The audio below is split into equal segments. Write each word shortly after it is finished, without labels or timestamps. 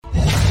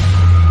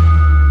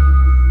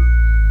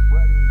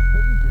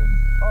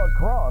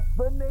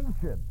the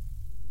nation.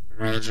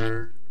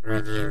 Raging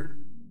Review.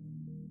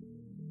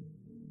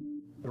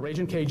 The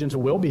Raging Cajuns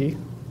will be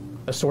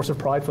a source of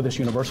pride for this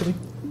university,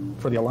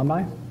 for the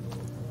alumni,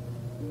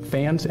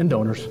 fans, and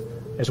donors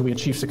as we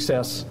achieve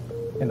success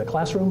in the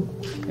classroom,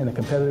 in the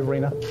competitive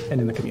arena,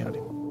 and in the community.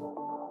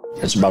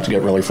 It's about to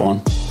get really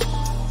fun.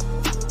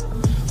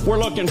 We're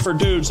looking for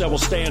dudes that will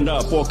stand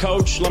up. Well,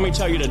 Coach, let me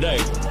tell you today,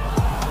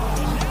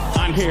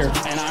 I'm here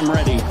and I'm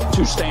ready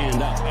to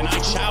stand up. And I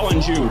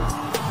challenge you,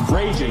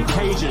 Raging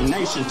Cajun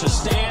Nation, to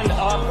stand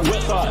up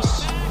with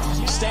us.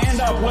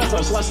 Stand up with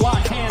us. Let's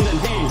lock hand in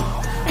hand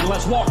and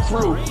let's walk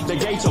through the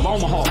gates of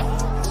Omaha.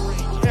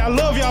 Hey, I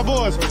love y'all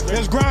boys.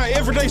 Let's grind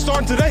every day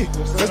starting today.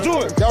 Let's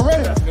do it. Y'all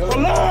ready?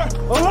 Alert!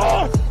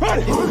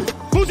 Ready?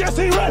 Who's that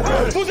team ready?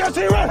 Who's that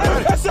team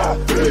ready? That's up.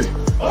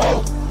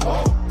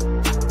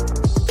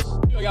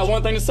 I got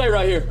one thing to say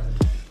right here.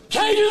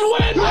 Cajuns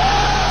win!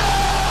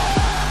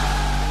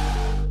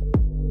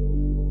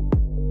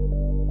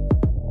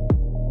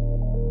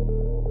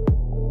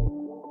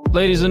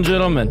 Ladies and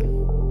gentlemen,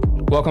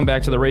 welcome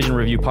back to the Raging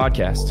Review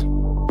podcast.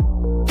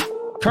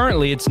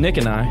 Currently, it's Nick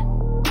and I.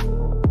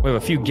 We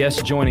have a few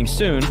guests joining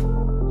soon,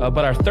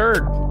 but our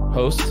third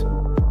host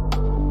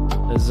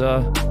is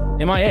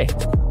MIA.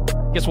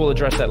 Guess we'll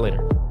address that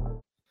later.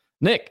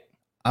 Nick.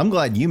 I'm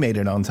glad you made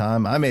it on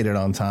time. I made it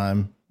on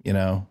time. You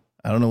know,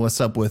 I don't know what's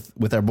up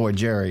with our boy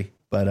Jerry,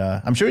 but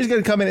I'm sure he's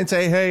going to come in and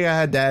say, hey, I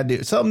had dad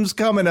do something's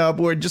coming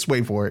up. Or just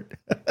wait for it.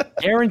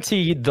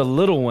 Guaranteed the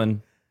little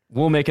one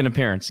will make an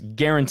appearance.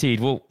 Guaranteed.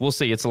 We'll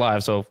see. It's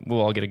live, so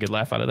we'll all get a good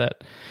laugh out of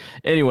that.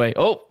 Anyway,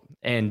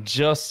 and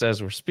just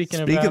as we're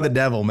speaking of the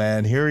devil,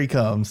 man, here he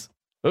comes.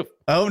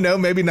 Oh no,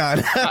 maybe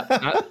not.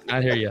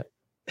 not here yet.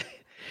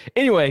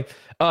 Anyway,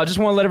 just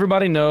want to let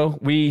everybody know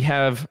we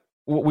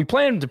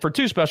planned for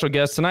two special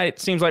guests tonight. It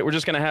seems like we're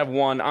just going to have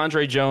one.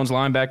 Andre Jones,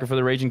 linebacker for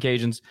the Raging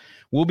Cajuns,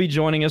 will be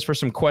joining us for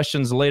some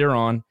questions later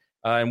on,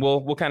 and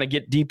we'll kind of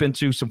get deep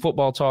into some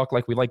football talk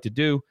like we like to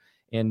do,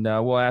 and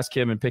we'll ask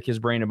him and pick his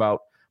brain about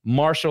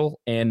Marshall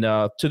and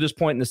to this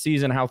point in the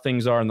season how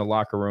things are in the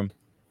locker room.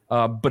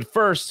 But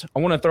first, I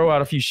want to throw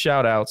out a few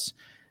shout outs.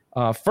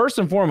 First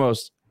and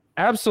foremost,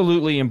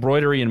 absolutely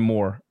embroidery and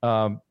more.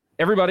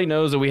 Everybody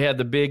knows that we had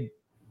the big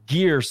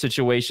gear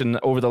situation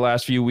over the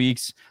last few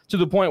weeks to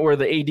the point where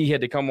the AD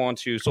had to come on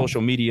to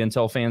social media and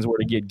tell fans where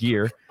to get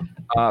gear.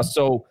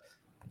 So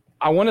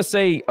I want to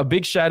say a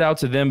big shout out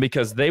to them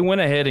because they went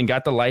ahead and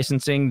got the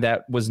licensing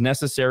that was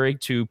necessary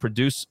to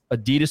produce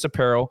Adidas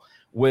apparel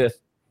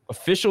with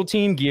official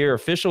team gear,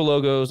 official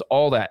logos,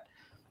 all that.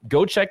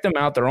 Go check them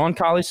out. They're on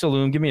College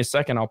Saloon. Give me a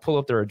second. I'll pull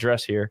up their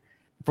address here.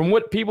 From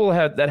what people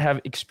that have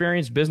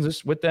experienced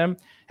business with them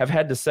have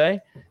had to say,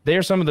 they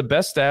are some of the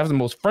best staff, the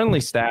most friendly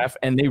staff,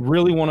 and they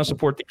really want to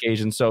support the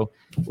Cajuns. So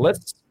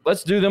let's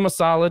do them a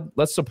solid.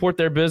 Let's support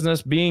their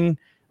business. Being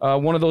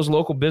one of those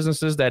local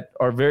businesses that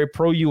are very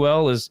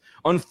pro-UL is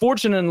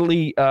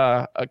unfortunately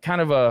a kind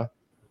of a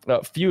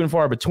few and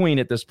far between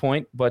at this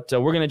point, but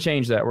we're going to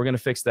change that. We're going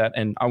to fix that,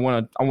 and I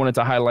wanted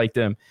to highlight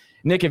them.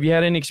 Nick, have you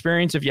had any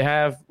experience? If you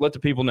have, let the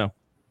people know.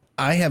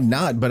 I have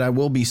not, but I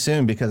will be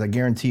soon because I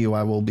guarantee you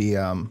I will be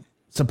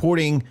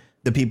supporting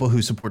the people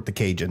who support the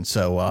Cajuns.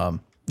 So,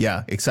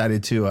 yeah,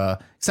 excited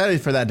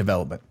for that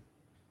development.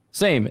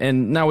 Same,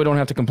 and now we don't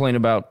have to complain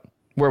about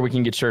where we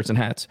can get shirts and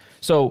hats.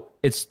 So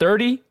it's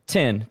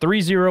 3010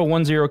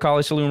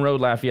 College Saloon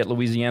Road, Lafayette,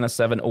 Louisiana,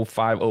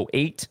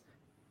 70508.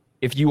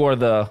 If you are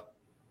the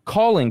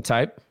calling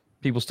type,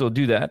 people still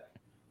do that.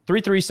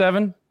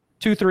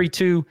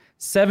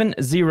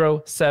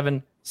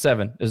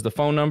 337-232-7077 is the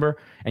phone number,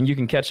 and you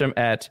can catch them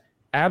at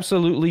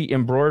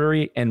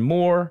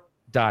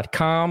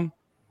absolutelyembroideryandmore.com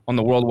on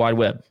the World Wide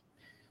Web.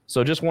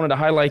 So just wanted to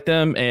highlight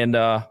them, and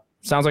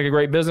sounds like a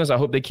great business. I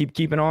hope they keep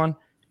keeping on,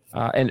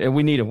 and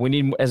we need them. We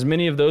need as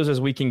many of those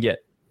as we can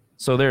get.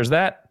 So there's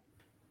that.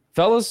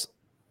 Fellas,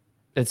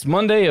 it's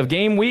Monday of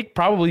game week,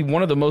 probably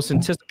one of the most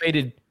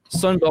anticipated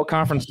Sun Belt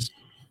Conference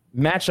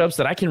matchups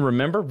that I can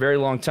remember, very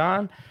long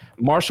time.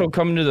 Marshall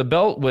coming to the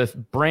belt with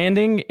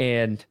branding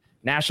and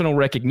national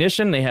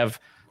recognition. They have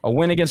a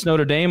win against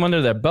Notre Dame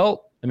under their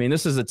belt. I mean,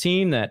 this is a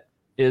team that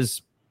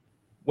is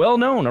well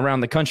known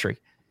around the country.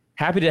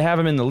 Happy to have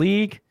them in the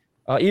league.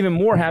 Even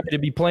more happy to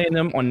be playing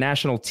them on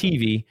national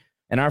TV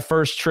and our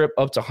first trip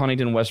up to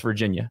Huntington, West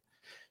Virginia.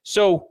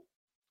 So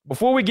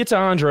before we get to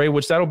Andre,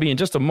 which that'll be in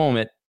just a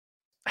moment,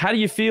 how do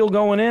you feel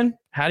going in?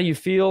 How do you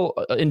feel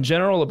in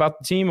general about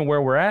the team and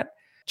where we're at?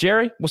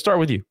 Jerry, we'll start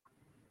with you.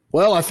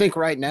 Well, I think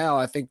right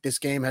now, this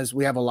game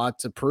we have a lot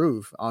to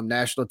prove on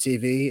national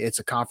TV. It's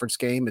a conference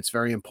game. It's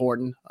very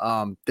important.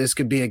 This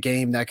could be a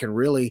game that can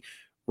really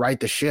right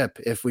the ship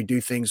if we do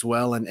things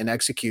well and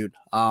execute.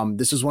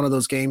 This is one of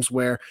those games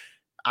where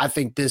I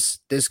think this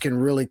can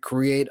really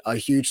create a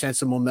huge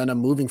sense of momentum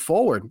moving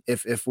forward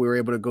if we're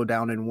able to go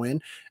down and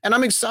win. And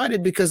I'm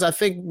excited because I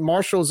think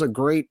Marshall's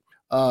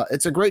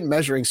it's a great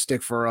measuring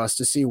stick for us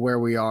to see where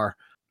we are.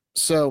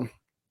 So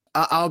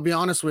I'll be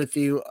honest with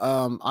you.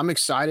 I'm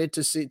excited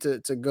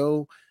to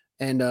go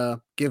and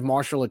give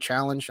Marshall a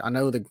challenge. I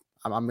know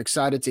I'm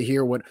excited to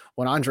hear what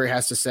Andre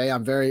has to say.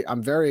 I'm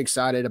very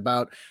excited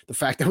about the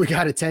fact that we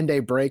got a 10-day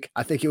break.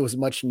 I think it was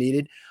much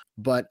needed.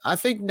 But I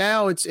think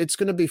now it's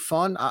going to be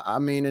fun. I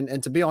mean,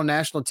 and to be on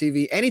national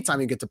TV, anytime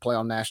you get to play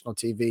on national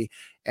TV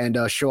and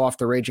show off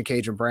the Raging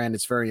Cajun brand,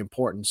 it's very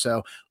important.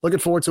 So looking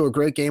forward to a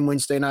great game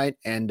Wednesday night.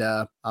 And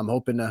I'm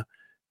hoping to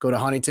go to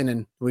Huntington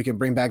and we can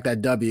bring back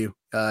that W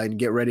and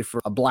get ready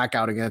for a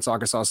blackout against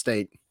Arkansas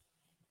State.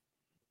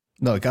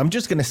 Look, I'm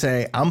just going to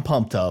say I'm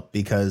pumped up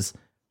because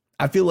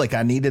I feel like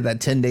I needed that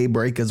 10-day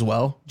break as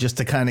well, just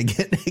to kind of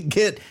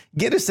get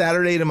a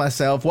Saturday to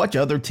myself, watch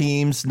other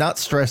teams, not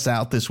stress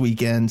out this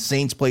weekend.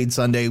 Saints played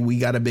Sunday. We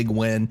got a big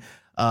win.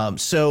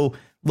 So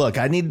look,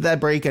 I needed that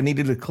break. I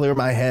needed to clear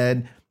my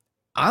head.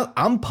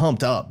 I'm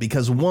pumped up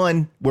because,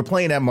 one, we're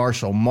playing at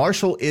Marshall.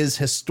 Marshall is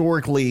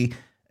historically,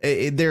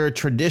 they're a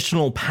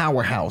traditional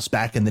powerhouse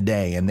back in the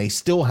day, and they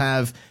still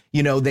have,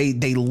 you know, they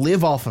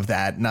live off of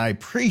that. And I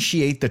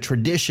appreciate the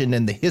tradition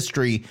and the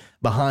history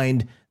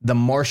behind the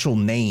Marshall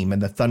name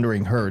and the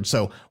Thundering Herd.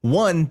 So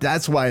one,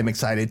 that's why I'm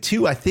excited.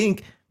 Two, I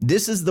think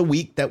this is the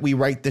week that we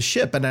right the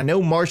ship. And I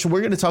know, Marshall, we're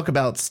going to talk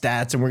about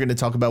stats and we're going to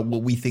talk about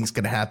what we think is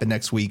going to happen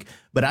next week.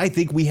 But I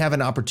think we have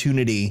an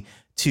opportunity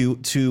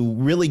to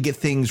really get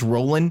things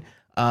rolling.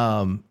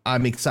 I'm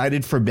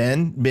excited for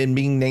Ben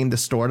being named the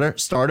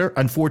starter,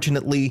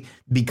 unfortunately,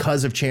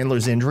 because of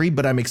Chandler's injury.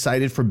 But I'm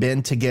excited for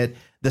Ben to get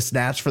the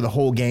snaps for the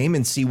whole game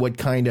and see what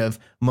kind of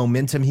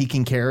momentum he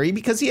can carry,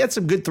 because he had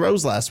some good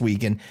throws last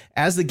week. And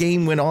as the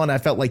game went on, I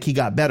felt like he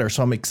got better.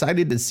 So I'm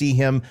excited to see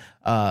him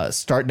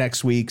start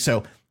next week.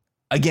 So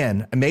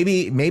again,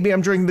 maybe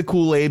I'm drinking the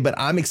Kool-Aid, but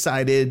I'm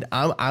excited.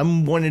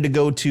 I'm wanting to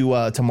go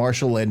to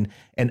Marshall and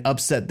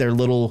upset their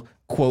little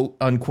quote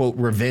unquote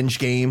revenge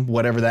game,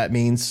 whatever that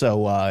means.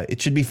 So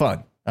it should be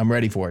fun. I'm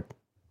ready for it.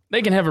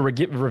 They can have a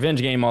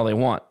revenge game all they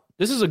want.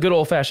 This is a good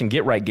old fashioned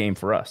get right game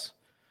for us.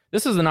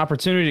 This is an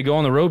opportunity to go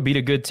on the road, beat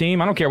a good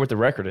team. I don't care what the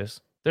record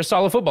is. They're a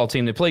solid football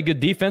team. They play good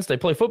defense. They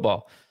play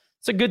football.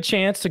 It's a good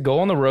chance to go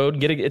on the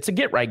road. It's a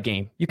get right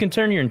game. You can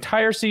turn your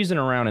entire season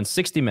around in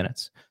 60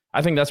 minutes.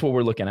 I think that's what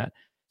we're looking at.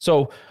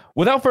 So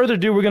without further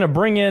ado, we're going to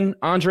bring in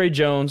Andre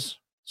Jones,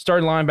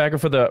 starting linebacker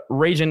for the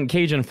Raging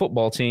Cajun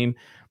football team.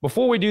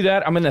 Before we do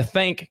that, I'm going to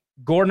thank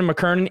Gordon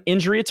McKernan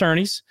Injury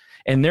Attorneys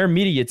and their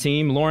media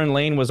team. Lauren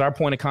Lane was our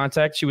point of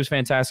contact. She was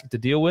fantastic to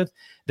deal with.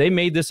 They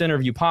made this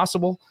interview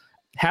possible.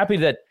 Happy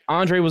that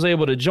Andre was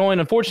able to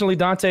join. Unfortunately,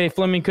 Dante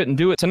Fleming couldn't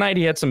do it tonight.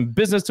 He had some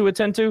business to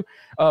attend to.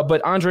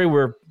 But Andre,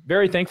 we're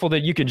very thankful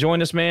that you could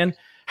join us, man.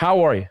 How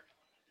are you?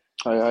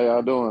 Hey, how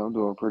y'all doing? I'm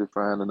doing pretty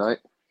fine tonight.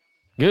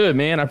 Good,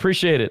 man. I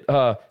appreciate it.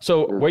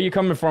 So where are you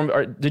coming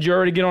from? Did you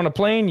already get on a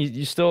plane?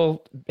 You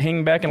still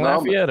hanging back in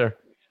Lafayette?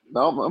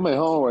 No, I'm at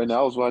home right now.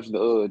 I was watching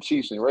the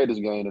Chiefs and Raiders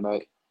game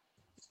tonight.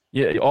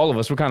 Yeah, all of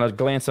us. We're kind of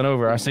glancing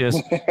over. I see us.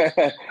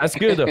 That's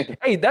good, though.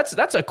 Hey, that's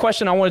a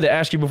question I wanted to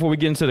ask you before we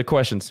get into the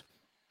questions.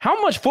 How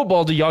much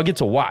football do y'all get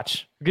to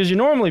watch? Because you're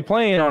normally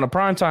playing on a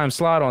primetime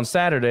slot on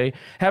Saturday.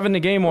 Having the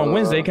game on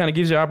Wednesday kind of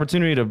gives you an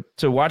opportunity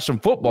to watch some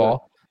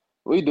football.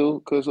 Yeah, we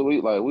do, because we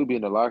be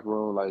in the locker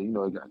room, like, you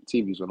know, got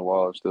TVs on the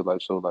wall and stuff,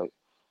 like, so, like,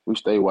 we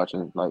stay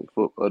watching, like,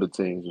 other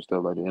teams and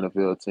stuff, like the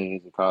NFL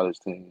teams and college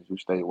teams. We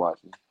stay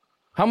watching.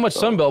 How much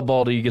Sunbelt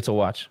ball do you get to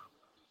watch?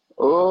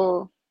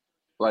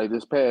 Like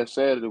this past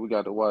Saturday, we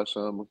got to watch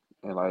some,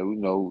 and like we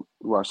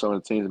watched some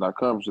of the teams in our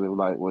conference. They were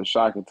like, was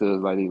shocking to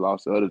us. Like they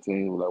lost the other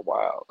team. We're like,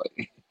 wow,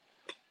 like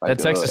that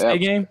Texas State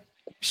game.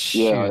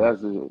 Yeah,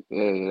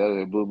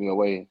 that blew me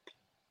away.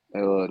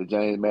 And the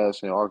James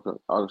Madison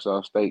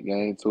Arkansas State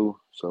game too.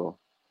 So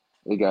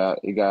it got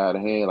out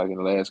of hand like in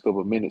the last couple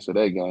of minutes of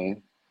that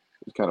game.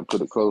 It kind of put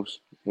it close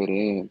at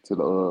the end to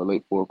the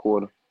late fourth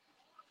quarter.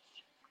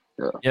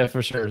 Yeah,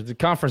 for sure. The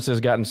conference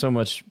has gotten so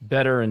much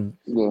better, and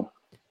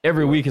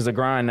every week is a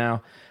grind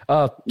now.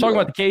 Talking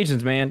about the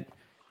Cajuns, man.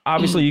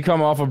 Obviously, you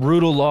come off a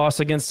brutal loss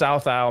against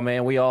South Isle,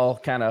 man. We all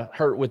kind of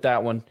hurt with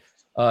that one.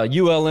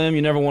 ULM,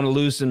 you never want to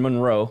lose in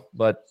Monroe,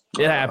 but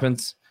it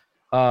happens.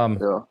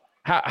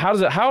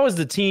 How is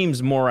the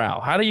team's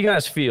morale? How do you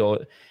guys feel?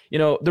 You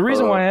know, the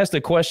reason why I asked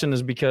the question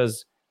is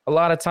because a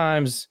lot of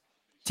times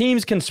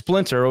teams can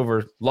splinter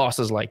over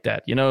losses like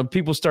that. You know,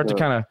 people start to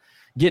kind of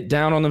get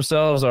down on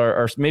themselves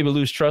or maybe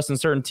lose trust in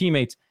certain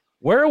teammates.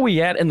 Where are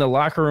we at in the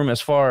locker room as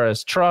far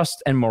as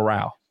trust and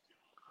morale?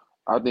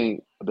 I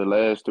think the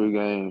last 3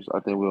 games, I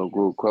think we'll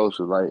grow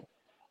closer. Like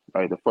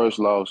the first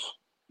loss,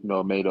 you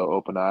know, made us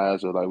open our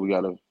eyes. Or like we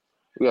gotta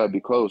be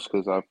close,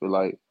 because I feel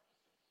like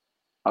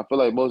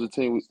most of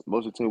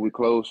the team we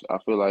close. I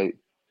feel like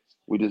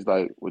we just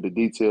like with the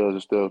details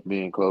and stuff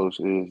being close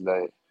is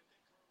like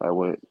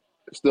when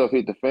stuff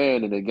hit the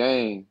fan in the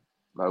game,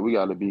 like we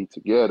gotta be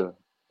together.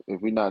 If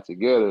we're not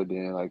together,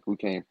 then like we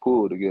can't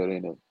pull together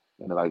and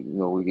like, you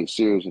know, we get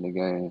serious in the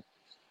game.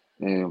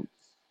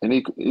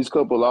 And these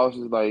couple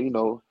losses, like, you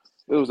know,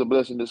 it was a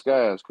blessing in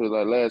disguise, because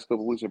like last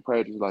couple weeks in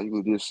practice, like you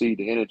could just see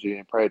the energy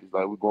in practice,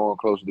 like we're going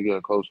closer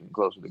together, closer and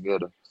closer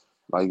together.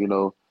 Like, you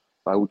know,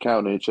 like we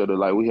counting each other,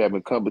 like we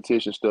having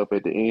competition stuff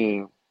at the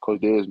end.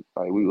 Coach Des,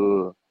 like we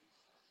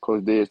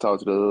Coach Dez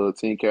talked to the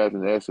team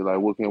captain and asked her, like,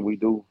 what can we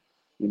do,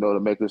 to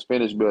make us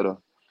finish better?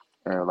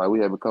 And, like, we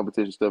have a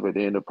competition stuff at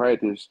the end of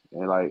practice.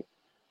 And, like,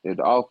 if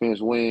the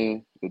offense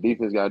win, the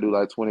defense got to do,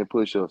 like, 20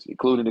 push-ups,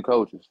 including the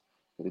coaches.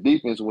 If the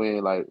defense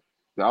win, like,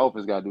 the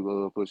offense got to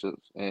do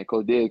push-ups. And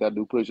Coach Dez got to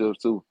do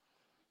push-ups, too.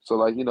 So,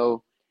 like,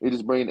 it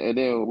just bring – and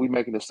then we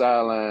making the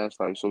sidelines.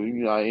 Like, so,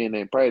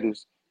 in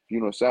practice,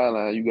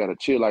 sideline, you got to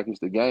chill like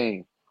it's the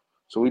game.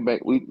 So we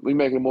make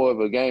it more of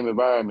a game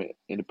environment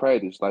in the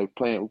practice, like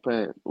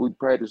we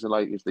practicing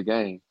like it's the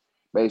game,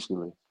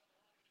 basically.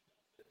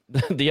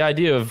 The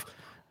idea of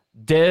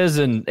Dez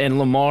and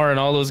Lamar and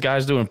all those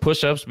guys doing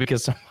push-ups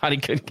because somebody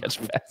couldn't catch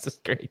pass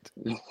is great.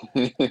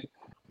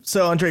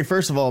 So, Andre,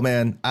 first of all,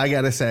 man, I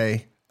gotta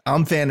say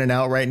I'm fanning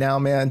out right now,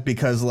 man,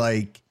 because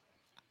like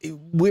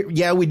we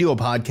do a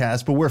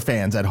podcast, but we're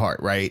fans at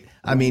heart, right?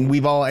 I mean,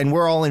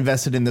 we're all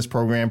invested in this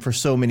program for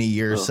so many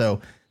years,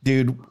 so.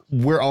 Dude,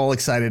 we're all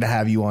excited to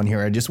have you on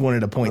here. I just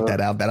wanted to point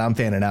that out, that I'm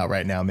fanning out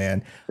right now,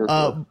 man.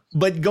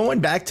 But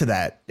going back to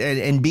that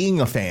and being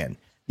a fan,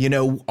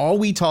 all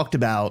we talked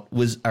about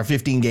was our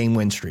 15-game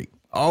win streak.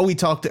 All we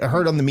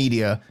heard on the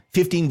media,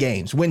 15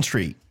 games, win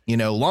streak,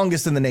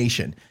 longest in the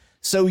nation.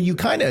 So you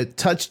kind of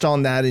touched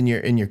on that in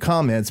your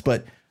comments,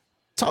 but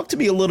talk to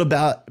me a little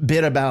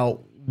bit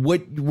about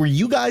what were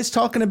you guys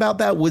talking about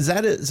that? Was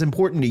that as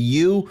important to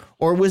you,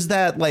 or was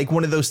that like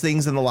one of those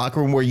things in the locker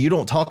room where you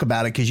don't talk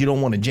about it because you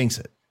don't want to jinx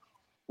it?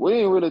 We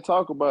didn't really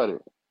talk about it.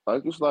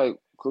 Like, it's like,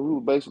 cause we were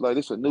basically like,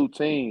 it's a new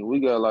team. We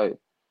got like,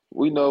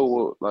 we know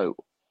what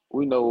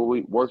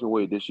we working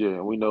with this year,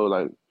 and we know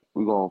like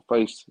we're gonna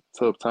face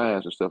tough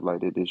times and stuff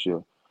like that this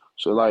year.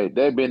 So like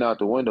that been out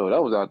the window.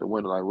 That was out the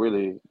window. Like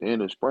really the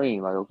end of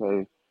spring. Like,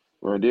 okay,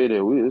 we're gonna do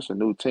that. It's a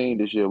new team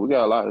this year. We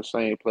got a lot of the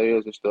same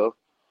players and stuff.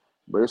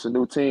 But it's a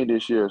new team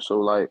this year,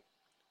 so, like,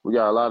 we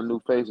got a lot of new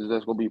faces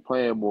that's going to be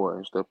playing more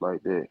and stuff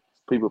like that.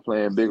 People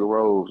playing bigger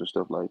roles and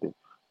stuff like that.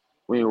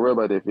 We ain't worried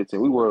about that 15.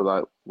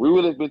 We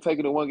really been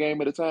taking it one game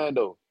at a time,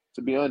 though,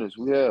 to be honest.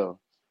 We have.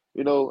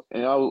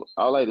 And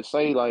I like to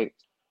say, like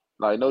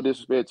no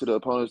disrespect to the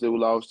opponents that we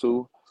lost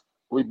to,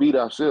 we beat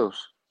ourselves.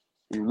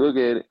 You look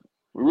at it,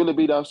 we really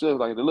beat ourselves.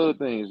 Like, the little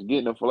things,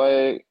 getting a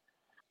flag,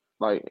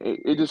 like,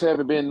 it just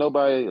haven't been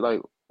nobody, like,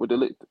 with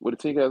the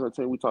team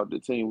captain, we talked to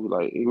the team. We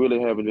like it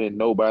really haven't been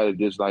nobody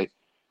just like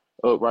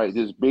upright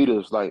just beat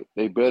us like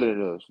they better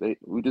than us.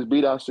 We just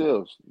beat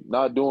ourselves.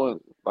 Not doing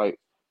like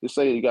just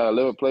say you got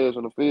 11 players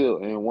on the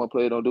field and one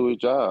player don't do his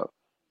job.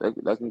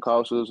 That can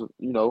cost us.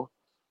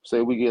 Say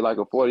we get like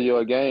a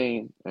 40-yard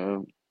game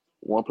and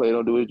one player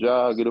don't do his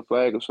job, get a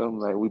flag or something.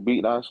 Like we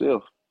beat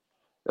ourselves.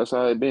 That's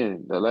how it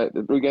been.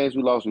 The 3 games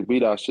we lost, we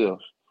beat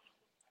ourselves.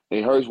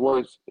 It hurts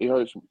worse. It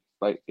hurts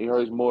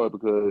more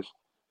because.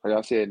 Like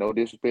I said, no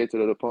disrespect to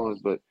the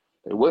opponents, but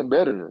they wasn't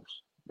better than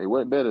us. They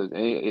wasn't better.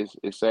 And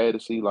it's sad to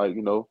see, like,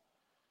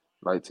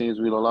 like teams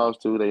we done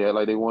lost to, they act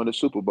like they won the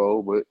Super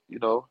Bowl, but, you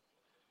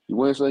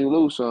win some, you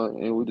lose some,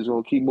 and we just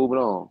gonna keep moving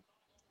on.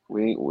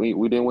 We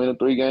didn't win in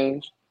 3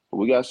 games, but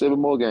we got 7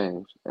 more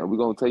games, and we're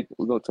gonna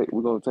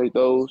take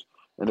those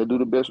and do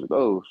the best with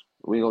those.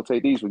 We ain't gonna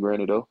take these for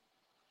granted though.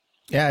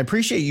 Yeah, I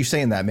appreciate you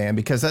saying that, man,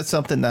 because that's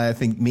something that I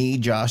think me,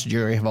 Josh,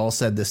 Jerry have all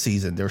said this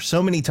season. There's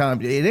so many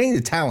times it ain't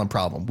a talent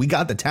problem. We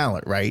got the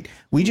talent, right?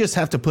 We just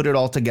have to put it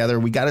all together.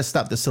 We got to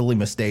stop the silly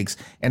mistakes.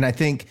 And I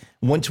think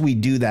once we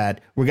do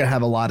that, we're going to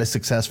have a lot of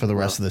success for the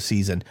rest of the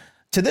season.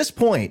 To this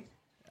point,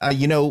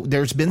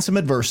 there's been some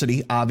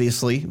adversity,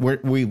 obviously.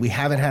 We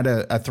haven't had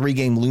a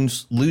 3-game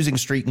losing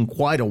streak in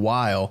quite a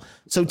while.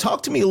 So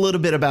talk to me a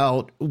little bit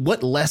about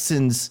what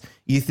lessons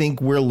you think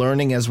we're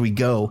learning as we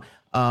go.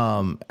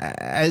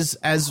 As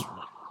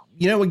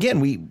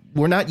again,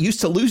 we're not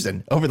used to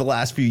losing over the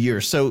last few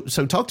years. So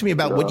talk to me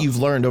about what you've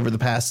learned over the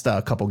past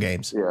couple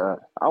games. Yeah,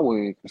 I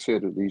wouldn't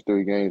consider these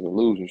 3 games a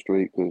losing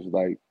streak because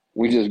like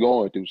we just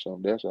going through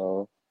something. That's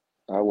all.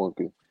 I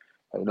wouldn't.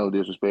 Like, no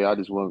disrespect. I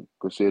just wouldn't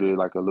consider it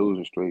like a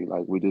losing streak.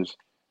 Like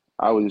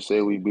I would just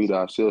say we beat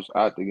ourselves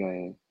out the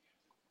game.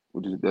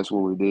 That's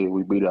what we did.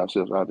 We beat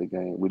ourselves out the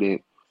game. We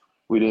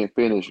didn't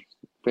finish.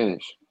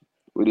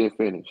 We didn't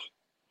finish.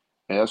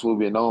 And that's what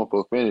we've been known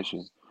for,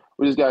 finishing.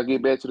 We just got to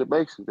get back to the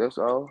basics. That's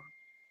all.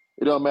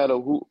 It don't matter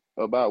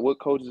about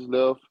what coaches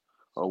left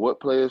or what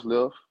players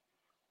left.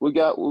 We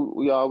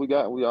all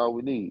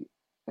we need.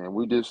 And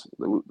we just,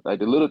 like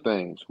the little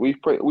things. The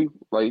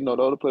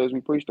other players, we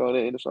preached on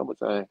it in the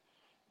summertime.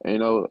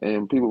 And,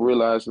 and people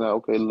realize now,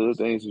 okay, the little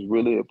things is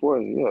really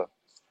important. Yeah.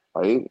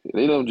 Like,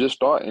 they don't just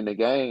start in the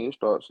game. It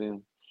starts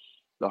in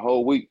the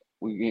whole week.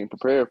 We getting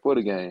prepared for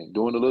the game,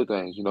 doing the little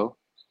things,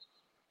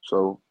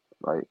 So,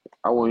 like,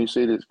 I wouldn't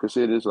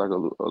consider this like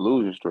a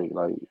losing streak.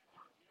 Like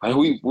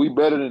we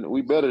better than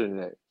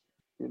that.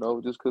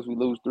 Just because we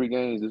lose 3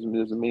 games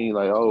doesn't mean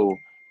like, oh,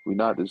 we're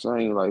not the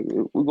same. Like,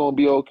 we're gonna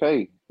be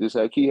okay. Just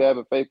keep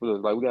having faith in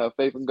us. Like, we got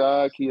faith in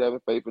God. Keep having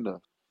faith in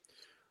us.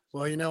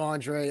 Well,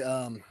 Andre,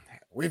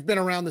 We've been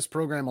around this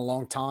program a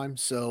long time,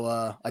 so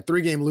a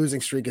 3-game losing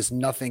streak is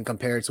nothing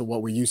compared to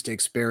what we used to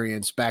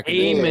experience back in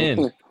the day.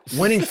 Amen.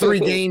 Winning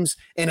 3 games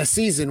in a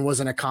season was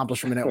an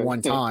accomplishment at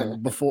one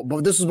time before,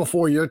 but this was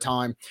before your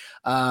time.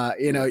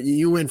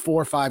 You win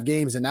 4 or 5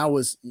 games, and that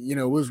was, we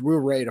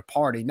were ready to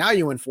party. Now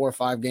you win 4 or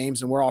 5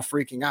 games, and we're all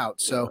freaking out.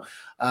 So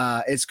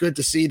it's good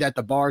to see that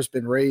the bar's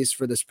been raised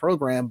for this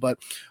program. But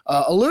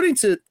alluding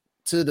to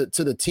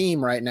the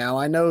team right now,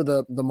 I know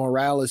the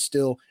morale is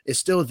still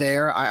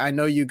there. I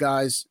know you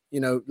guys,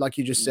 like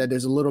you just said,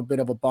 there's a little bit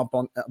of a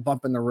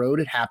bump in the road.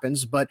 It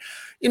happens. But,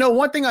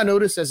 one thing I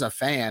noticed as a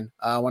fan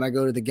when I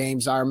go to the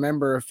games, I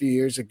remember a few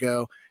years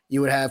ago,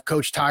 you would have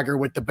Coach Tiger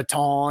with the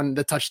baton,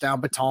 the touchdown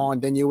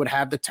baton. Then you would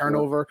have the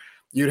turnover.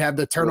 You'd have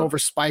the turnover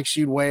spikes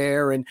you'd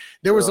wear. And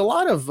there was a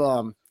lot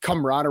of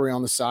camaraderie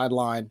on the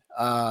sideline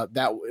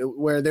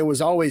where there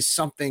was always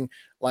something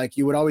like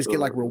you would always get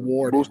like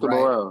rewarded. Boost the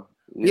morale.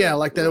 Yeah,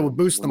 like that it would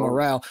boost the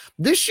morale.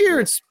 This year,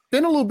 it's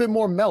been a little bit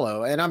more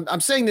mellow, and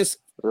I'm saying this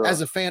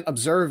as a fan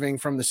observing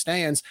from the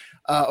stands.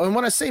 And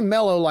when I say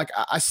mellow, like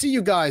I see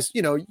you guys,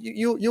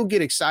 you'll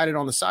get excited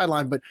on the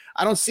sideline, but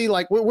I don't see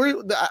like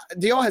do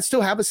y'all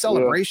still have a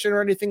celebration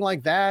or anything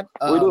like that?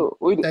 We do.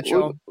 We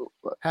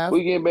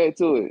getting back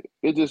to it.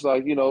 It's just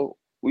like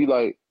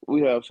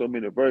we have so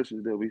many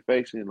verses that we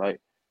facing. Like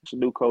it's a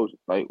new coach.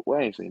 Like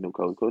I ain't saying new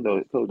coach. Coach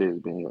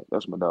Davis been here.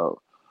 That's my dog.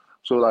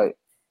 So like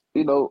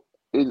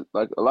it's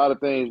like a lot of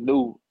things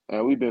new,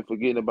 and we've been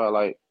forgetting about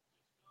like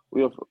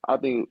I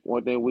think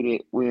one thing we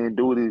didn't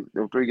do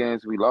them 3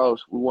 games we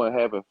lost. We weren't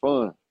having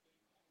fun.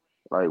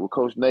 Like with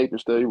Coach Nate and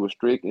stuff, he was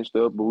strict and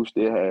stuff, but we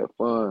still had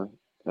fun.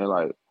 And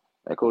like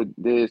Coach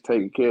Dez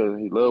taking care of us.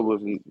 He loved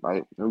us. We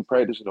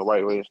practicing the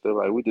right way and stuff.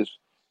 Like we just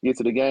get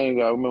to the game.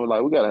 I remember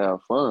like we gotta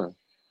have fun.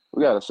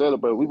 We gotta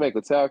celebrate. We make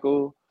a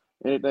tackle,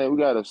 anything. We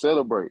gotta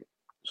celebrate.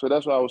 So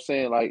that's what I was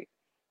saying. Like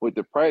with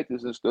the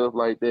practice and stuff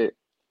like that.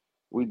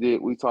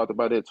 We talked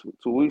about that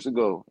 2 weeks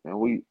ago, and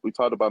we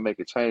talked about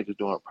making changes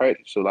during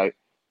practice. So like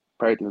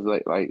practice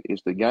like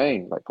it's the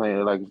game, like playing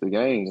it like it's the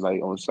game,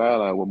 like on the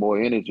sideline with more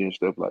energy and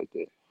stuff like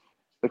that.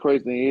 The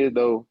crazy thing is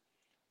though,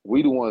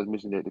 we the ones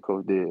missing that to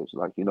Coach Dez,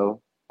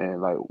 and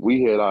like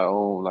we had our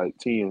own like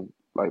team,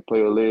 like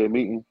player led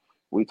meeting.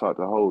 We talked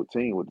the whole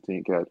team with the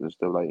team captain and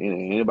stuff like,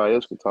 and anybody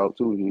else can talk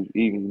too,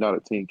 even not a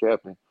team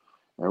captain.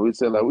 And we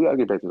said like we gotta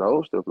get back to the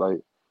old stuff, like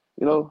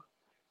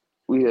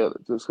we had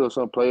just because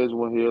some players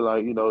went here,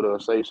 like, they'll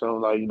say something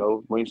like,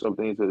 bring some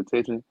things to the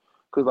attention.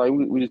 Because, like,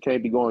 we just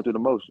can't be going through the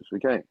motions. We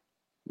can't.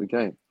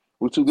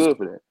 We're too good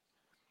for that.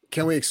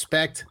 Can we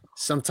expect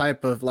some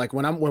type of, like,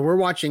 when we're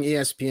watching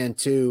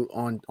ESPN2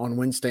 on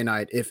Wednesday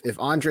night, if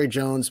Andre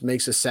Jones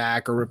makes a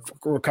sack or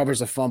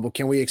recovers a fumble,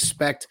 can we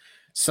expect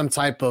some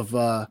type of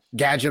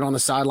gadget on the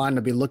sideline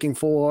to be looking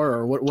for?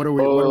 Or what are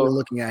we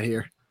looking at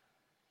here?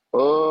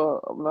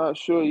 I'm not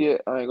sure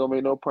yet. I ain't gonna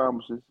make no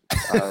promises.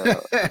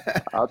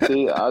 I'll tell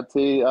you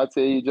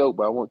a joke,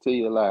 but I won't tell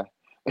you a lie.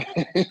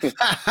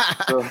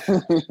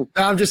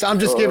 I'm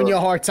just giving you a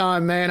hard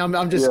time, man.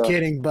 I'm just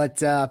kidding,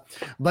 but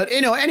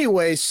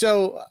anyway.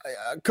 So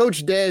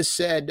Coach Dez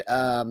said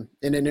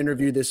in an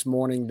interview this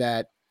morning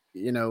that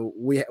Ben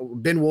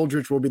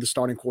Wooldridge will be the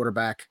starting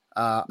quarterback.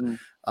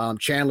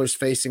 Chandler's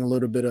facing a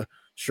little bit of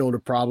shoulder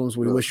problems.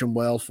 We wish him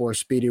well for a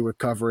speedy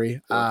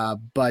recovery.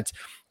 But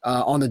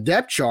on the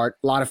depth chart,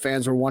 a lot of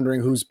fans are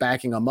wondering who's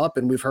backing him up,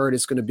 and we've heard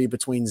it's going to be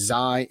between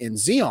Zy and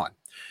Zion.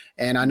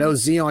 And I know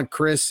Zion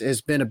Chris has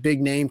been a big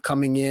name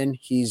coming in.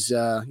 He's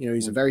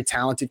he's a very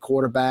talented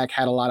quarterback,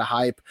 had a lot of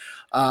hype.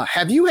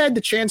 Have you had the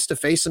chance to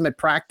face him at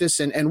practice,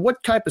 and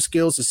what type of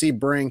skills does he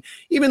bring?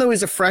 Even though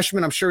he's a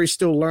freshman, I'm sure he's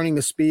still learning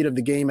the speed of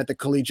the game at the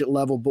collegiate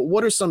level. But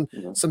what are some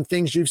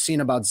things you've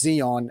seen about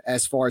Zion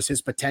as far as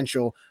his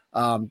potential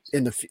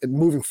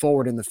moving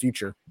forward in the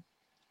future?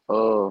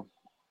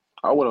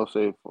 I wouldn't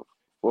say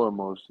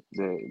foremost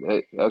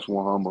that's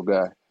one humble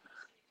guy.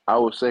 I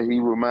would say he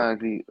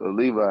reminds me of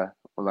Levi.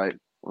 Like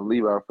when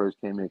Levi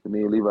first came in, 'cause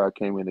me and Levi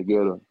came in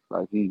together.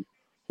 Like he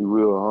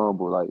real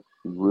humble. Like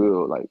he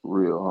real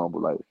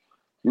humble. Like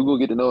you gonna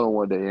get to know him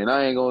one day. And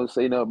I ain't gonna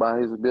say nothing about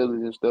his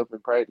abilities and stuff in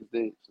practice.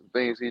 Some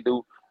things he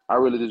do. I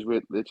really just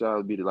let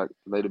y'all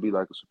let it be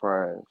like a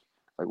surprise.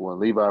 Like when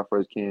Levi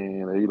first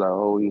came in, he like,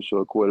 oh, he's a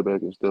short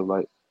quarterback and stuff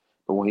like.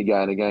 But when he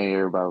got in the game,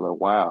 everybody was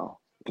like, wow,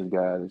 this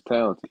guy is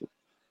talented.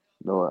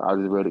 I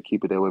just rather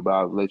keep it that way, but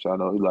I'll let y'all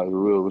know he's like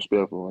real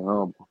respectful and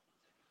humble.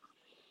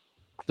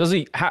 Does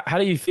he? How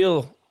do you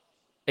feel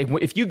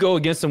if you go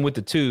against him with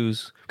the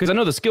twos? Because I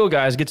know the skill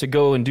guys get to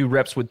go and do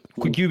reps with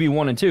QB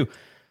 1 and 2.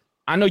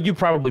 I know you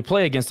probably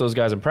play against those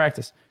guys in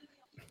practice.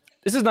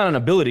 This is not an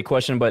ability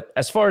question, but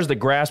as far as the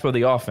grasp of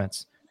the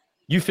offense,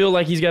 you feel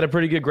like he's got a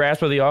pretty good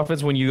grasp of the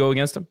offense when you go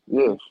against him?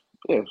 Yes,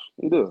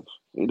 he does.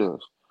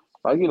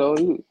 Like,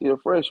 he's a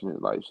freshman.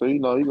 Like, so, he's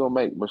going to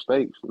make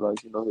mistakes. Like,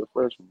 he's a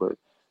freshman. But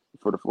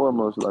for the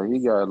foremost, like, he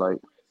got, like,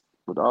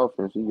 with the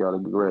offense, he got a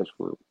good grasp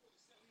for it.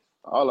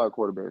 All our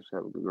quarterbacks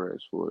have a good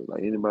grasp for it.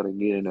 Like, anybody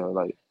get in there,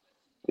 like,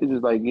 it's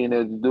just like getting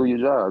there to do your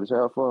job. Just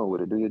have fun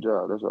with it. Do your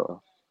job. That's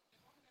all.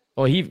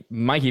 Well,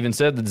 Mike even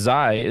said that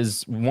Zai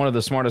is one of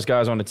the smartest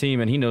guys on the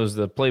team, and he knows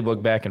the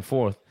playbook back and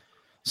forth.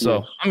 So,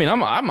 Yes. I mean,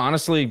 I'm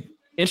honestly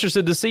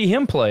interested to see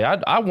him play.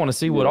 I want to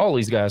see what all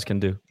these guys can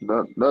do.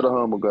 Another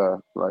humble guy.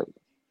 Like,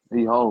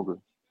 he hungry.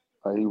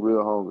 Like, he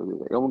real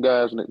hungry. Them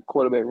guys in the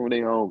quarterback room,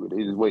 they hungry.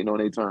 They just waiting on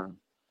their turn.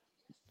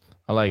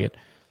 I like it.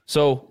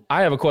 So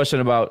I have a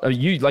question about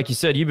you. Like you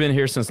said, you've been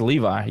here since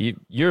Levi.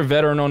 You're a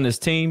veteran on this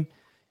team.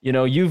 You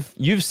know,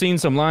 you've seen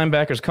some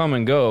linebackers come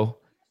and go,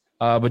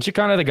 but you're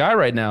kind of the guy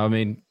right now. I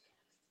mean,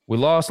 we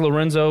lost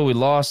Lorenzo, we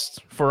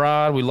lost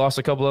Farad, we lost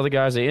a couple other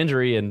guys to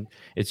injury, and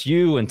it's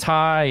you and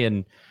Ty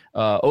and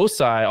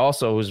Osai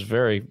also was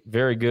very,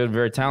 very good,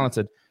 very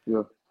talented.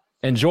 Yeah.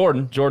 And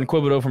Jordan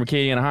Quibido from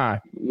Acadiana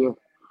High. Yeah.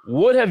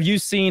 What have you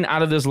seen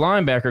out of this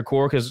linebacker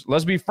core? Because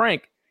let's be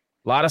frank,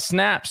 a lot of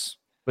snaps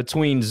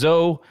between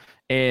Zoe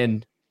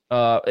and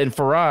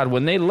Farad.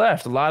 When they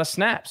left, a lot of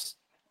snaps.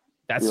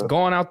 That's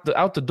gone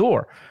out the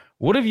door.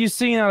 What have you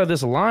seen out of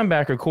this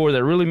linebacker core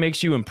that really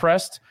makes you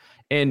impressed?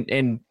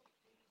 And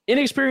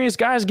inexperienced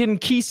guys getting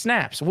key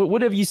snaps.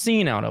 What have you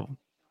seen out of them?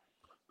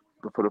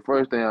 But for the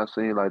first thing I've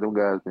seen, like, them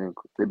guys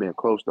they've been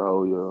close the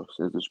whole year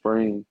since the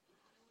spring.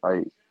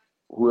 Like,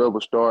 whoever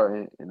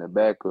starting in the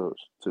backups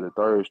to the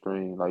third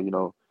string, like, you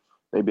know,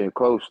 they've been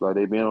close. Like,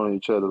 they've been on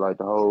each other like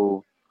the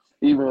whole.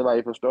 Even like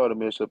if a starter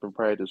mess up in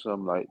practice,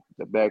 something like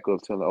the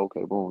backup telling,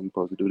 okay, boom, you're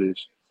supposed to do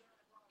this,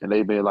 and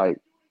they've been like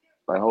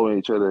holding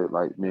each other,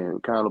 like being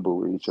accountable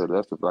with each other.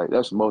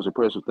 That's the most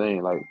impressive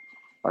thing. Like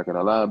in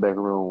a linebacker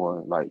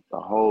room, like the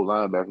whole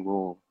linebacker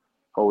room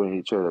holding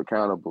each other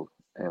accountable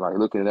and like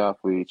looking out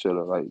for each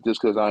other. Like,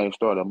 just because I ain't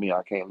starting me,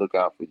 I can't look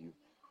out for you.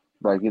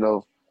 Like, you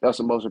know, that's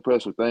the most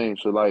impressive thing.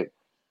 So like,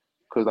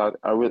 because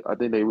I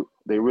think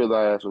they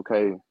realize,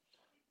 okay,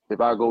 if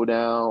I go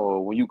down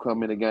or when you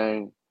come in the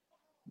game,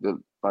 the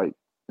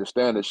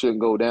standard shouldn't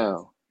go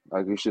down.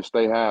 Like, it should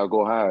stay high or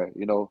go higher,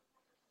 you know.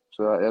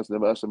 So that's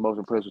the most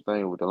impressive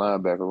thing with the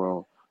linebacker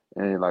room.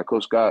 And like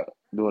Coach Scott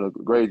doing a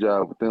great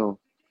job with them.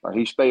 Like,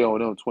 he stay on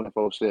them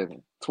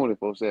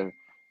 24/7.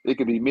 It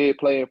could be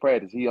mid-play in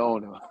practice, he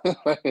on them.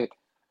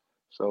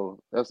 So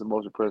that's the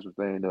most impressive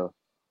thing, though.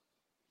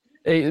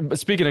 Hey, but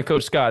speaking of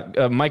Coach Scott,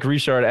 Mike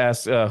Richard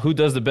asked, who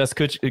does the best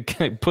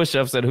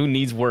push-ups and who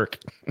needs work?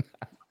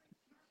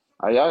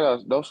 Y'all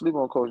guys, don't sleep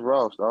on Coach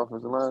Ross, the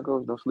offensive line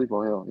coach. Don't sleep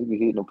on him. He be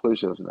hitting them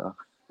push-ups now.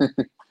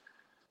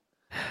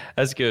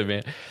 That's good,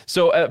 man.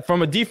 So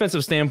from a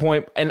defensive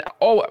standpoint, and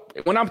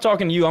when I'm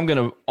talking to you, I'm going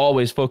to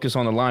always focus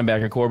on the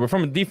linebacker core. But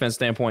from a defense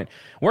standpoint,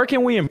 where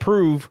can we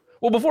improve?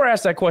 Well, before I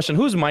ask that question,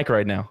 who's Mike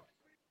right now?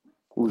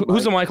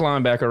 Who's the Mike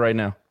linebacker right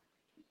now?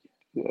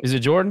 Yeah. Is it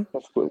Jordan?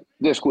 Yeah,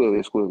 Squill.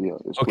 Yeah, Squill.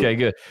 Okay,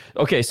 good.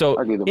 Okay, so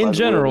in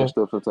general,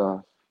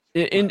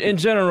 in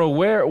general,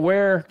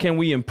 where can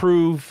we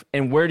improve,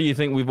 and where do you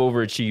think we've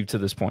overachieved to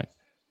this point?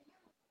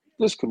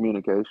 Just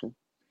communication.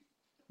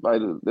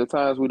 Like, the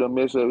times we done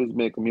mess up, it's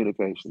been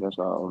communication. That's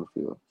all on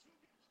the field.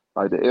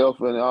 Like, the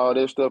alpha and all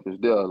that stuff is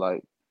there.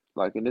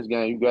 Like in this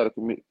game, you got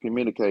to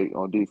communicate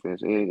on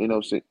defense. Ain't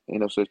no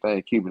such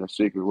thing keeping a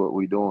secret what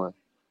we doing.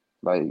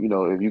 Like, you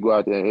know, if you go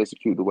out there and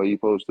execute the way you're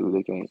supposed to,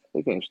 they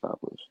can't stop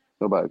us.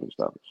 Nobody can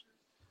stop us.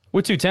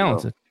 We're too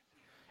talented. You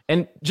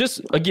know? And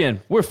just,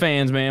 again, we're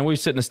fans, man. We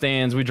sit in the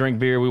stands, we drink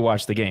beer, we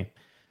watch the game.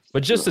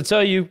 But just to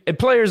tell you,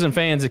 players and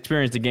fans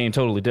experience the game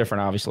totally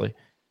different, obviously.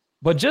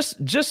 But just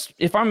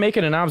if I'm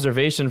making an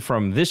observation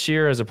from this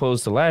year as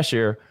opposed to last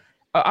year,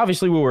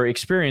 obviously we were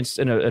experienced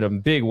in a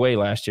big way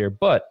last year.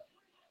 But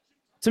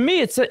to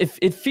me,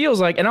 it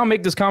feels like, and I'll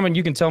make this comment,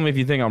 you can tell me if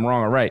you think I'm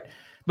wrong or right,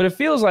 but it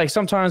feels like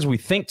sometimes we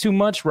think too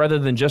much rather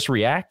than just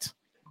react.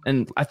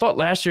 And I thought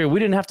last year we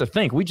didn't have to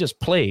think. We just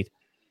played.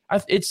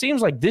 It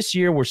seems like this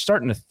year we're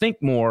starting to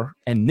think more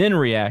and then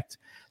react.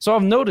 So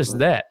I've noticed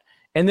that.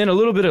 And then a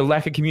little bit of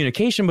lack of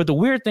communication. But the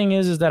weird thing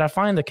is that I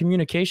find the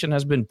communication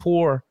has been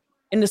poor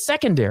in the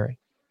secondary.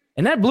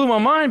 And that blew my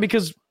mind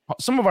because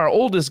some of our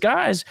oldest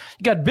guys,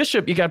 you got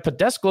Bishop, you got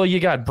Podesclo, you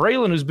got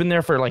Braylon, who's been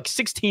there for like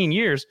 16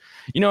 years.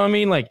 You know what I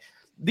mean? Like,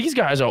 these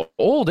guys are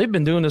old. They've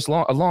been doing this a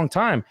long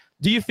time.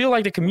 Do you feel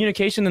like the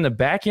communication in the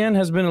back end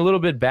has been a little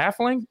bit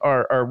baffling,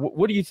 or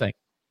what do you think?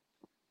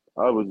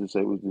 I would just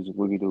say we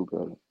could do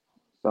better.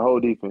 The whole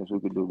defense, we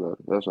could do better.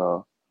 That's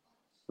all.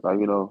 Like,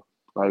 you know,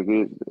 like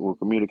with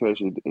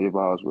communication, it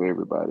evolves with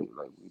everybody.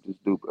 Like, we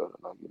just do better.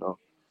 Like, you know,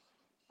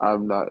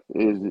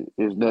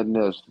 it's nothing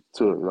else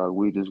to it. Like,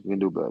 we just can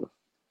do better.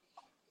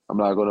 I'm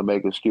not going to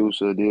make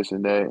excuse of this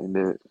and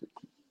that.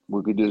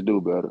 We could just do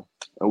better.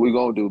 And we're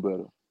going to do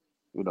better.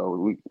 You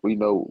know, we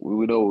know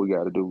what we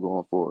got to do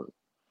going forward.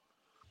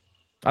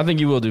 I think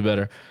you will do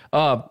better.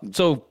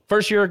 So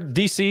first year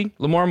DC,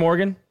 Lamar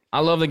Morgan. I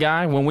love the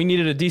guy. When we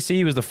needed a DC,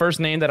 he was the first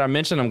name that I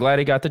mentioned. I'm glad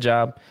he got the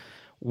job.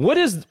 What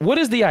is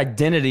the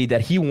identity that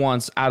he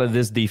wants out of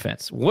this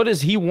defense? What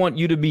does he want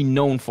you to be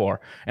known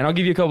for? And I'll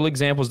give you a couple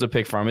examples to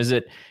pick from. Is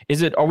it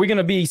are we going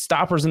to be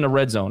stoppers in the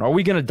red zone? Are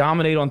we going to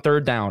dominate on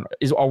third down?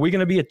 Are we going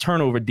to be a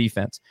turnover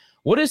defense?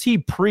 What does he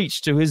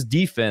preach to his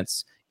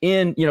defense day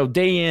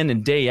in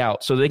and day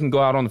out so they can go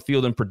out on the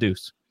field and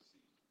produce?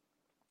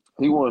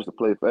 He wants to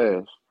play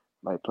fast.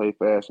 like play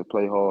fast and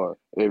play hard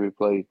every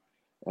play,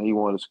 and he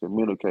want us to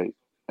communicate,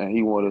 and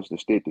he want us to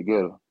stick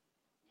together.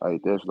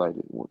 Like that's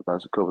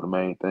a couple of the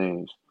main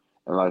things,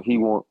 and like he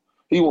want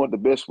the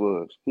best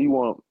for us. He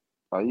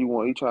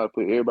try to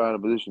put everybody in a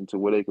position to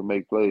where they can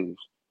make plays.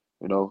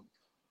 You know,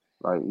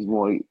 like he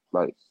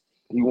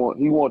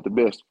want the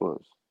best for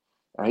us,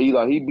 and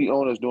he be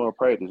on us during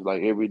practice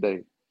like every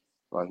day.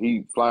 Like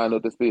he flying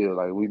up the field,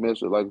 like we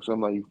miss it, like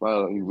something like he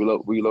flying up, he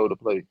reload the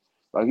play.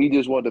 Like he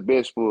just want the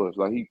best for us.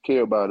 Like he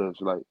care about us.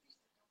 Like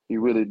he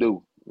really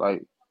do.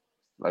 Like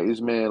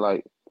this man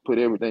like put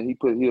everything.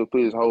 He'll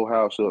put his whole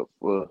house up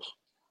for us.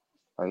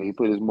 Like he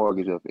put his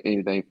mortgage up for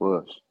anything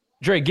for us.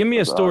 Dre, give me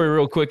a story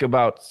real quick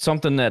about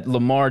something that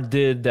Lamar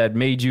did that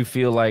made you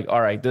feel like, all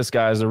right, this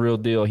guy's the real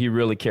deal. He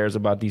really cares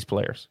about these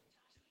players.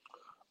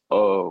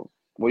 When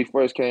he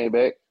first came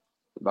back,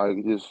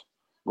 like just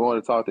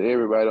going to talk to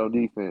everybody on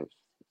defense.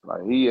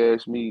 Like he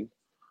asked me,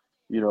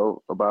 you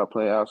know, about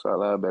playing outside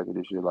linebacker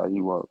this year. Like he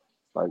want,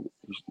 like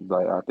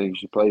I think you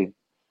should play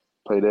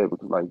that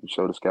because like you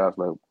show the scouts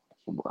like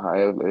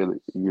however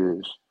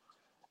years.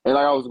 And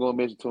like I was gonna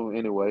mention to him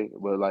anyway,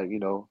 but like you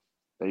know,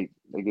 they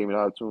gave me the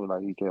opportunity.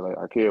 Like he can like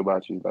I care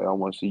about you. Like I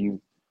want to see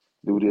you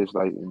do this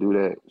like and do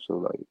that. So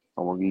like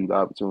I want to give you the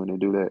opportunity to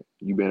do that.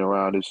 You've been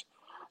around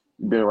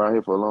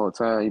here for a long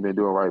time. You've been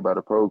doing right by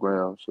the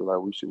program. So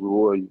like we should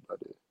reward you by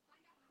that.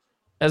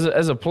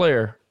 As a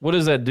player, what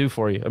does that do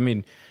for you? I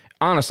mean,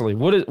 honestly,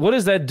 what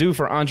does that do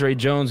for Andre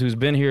Jones, who's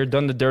been here,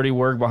 done the dirty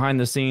work behind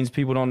the scenes?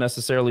 People don't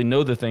necessarily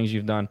know the things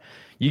you've done.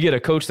 You get a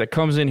coach that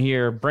comes in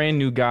here, brand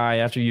new guy,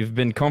 after you've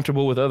been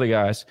comfortable with other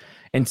guys,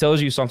 and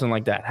tells you something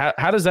like that.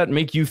 How does that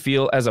make you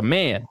feel as a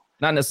man,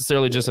 not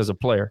necessarily just as a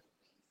player?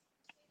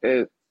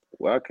 Well,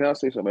 I can't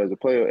say something as a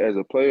player. As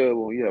a player,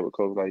 when you have a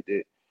coach like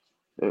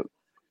that,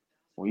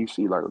 when you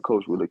see like a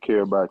coach really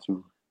care about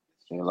you,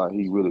 and like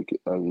he really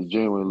like,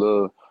 genuine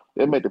love,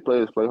 that make the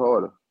players play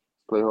harder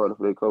for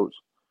their coach.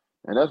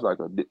 And that's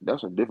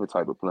that's a different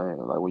type of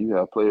playing. Like when you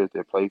have players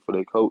that play for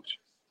their coach,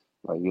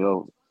 like you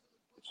know,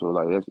 so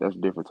like that's a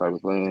different type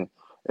of playing.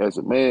 As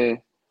a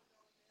man,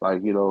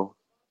 like you know,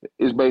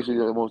 it's basically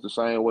almost the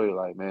same way.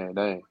 Like man,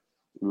 dang,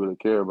 you really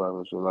care about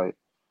me. So like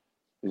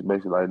it's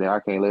basically like, dang,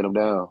 I can't let them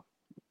down.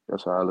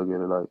 That's how I look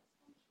at it. Like,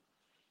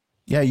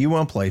 yeah, you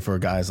want to play for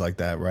guys like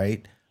that,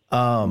 right?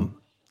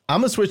 I'm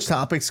going to switch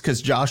topics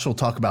because Josh will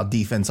talk about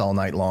defense all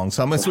night long.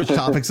 So I'm going to switch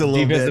topics a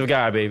little bit. Defensive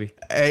guy, baby.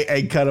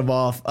 Hey, cut him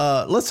off.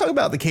 Let's talk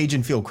about the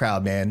Cajun Field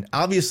crowd, man.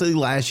 Obviously,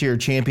 last year,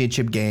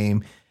 championship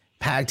game,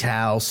 packed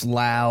house,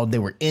 loud. They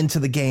were into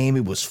the game.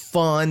 It was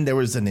fun. There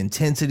was an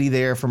intensity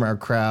there from our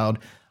crowd.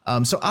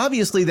 So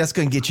obviously, that's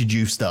going to get you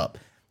juiced up.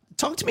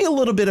 Talk to me a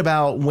little bit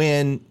about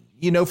when,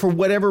 you know, for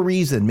whatever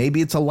reason,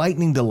 maybe it's a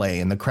lightning delay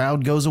and the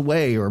crowd goes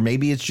away, or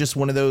maybe it's just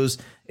one of those,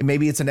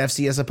 maybe it's an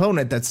FCS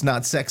opponent that's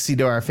not sexy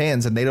to our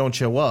fans and they don't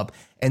show up.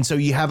 And so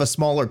you have a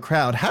smaller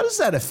crowd. How does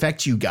that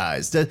affect you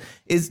guys? Does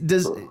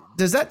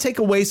that take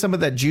away some of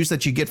that juice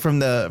that you get from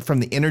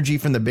the energy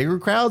from the bigger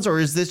crowds? Or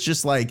is this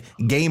just like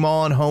game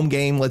on, home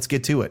game, let's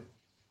get to it?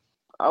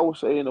 I would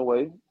say in a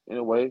way,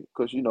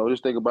 because, you know,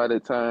 just think about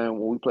that time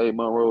when we played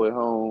Monroe at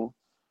home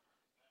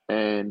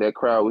and that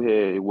crowd we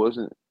had, it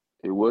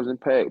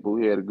wasn't packed, but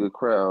we had a good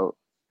crowd,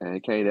 and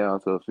it came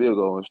down to a field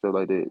goal and stuff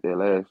like that. That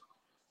last,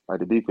 like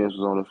the defense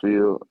was on the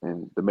field,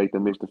 and to make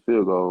them miss the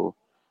field goal,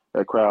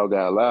 that crowd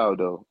got loud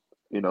though.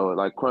 You know,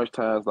 like crunch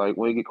times, like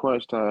when you get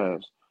crunch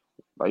times,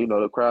 like you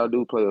know the crowd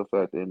do play a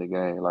factor in the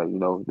game. Like you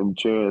know them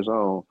cheering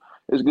on.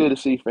 It's good to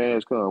see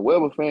fans come.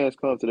 Wherever fans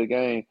come to the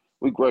game,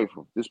 we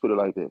grateful. Just put it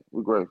like that.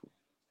 We're grateful.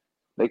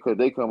 They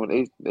come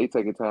and they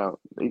taking time.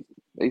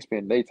 They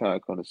spend their time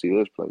coming to see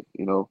us play.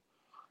 You know.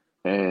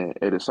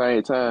 And at the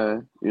same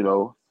time, you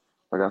know,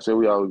 like I said,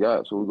 we all we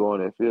got. So we go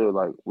in that field,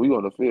 like we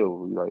on the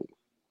field. We like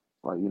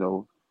you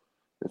know,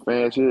 the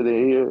fans here,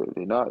 they're here.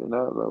 They're not.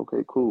 Like,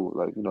 okay, cool.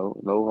 Like you know,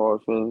 no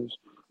hard feelings.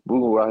 We're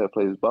gonna go out here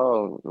play this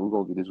ball, and we're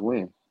gonna get this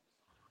win.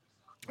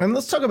 And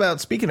let's talk about,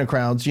 speaking of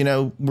crowds, you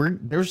know,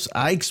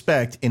 I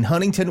expect in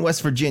Huntington,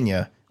 West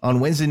Virginia on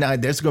Wednesday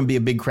night, there's going to be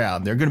a big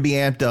crowd. They're going to be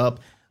amped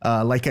up.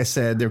 Like I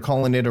said, they're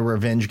calling it a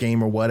revenge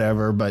game or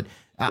whatever, but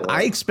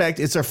I expect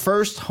it's our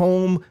first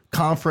home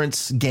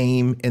conference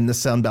game in the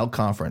Sun Belt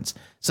Conference.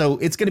 So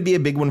it's going to be a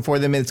big one for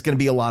them, and it's going to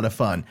be a lot of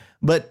fun.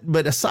 But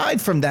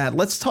aside from that,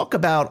 let's talk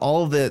about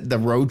all the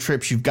road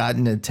trips you've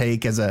gotten to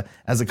take as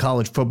a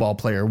college football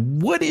player.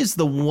 What is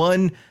the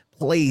one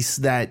place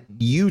that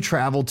you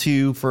travel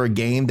to for a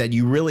game that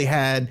you really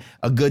had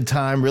a good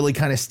time, really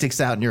kind of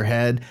sticks out in your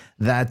head,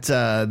 that's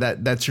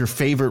your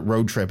favorite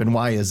road trip, and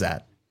why is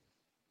that?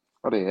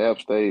 I think App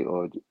State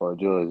or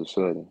Georgia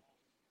Southern.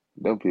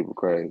 Them people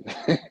crazy.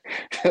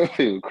 Them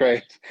people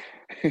crazy.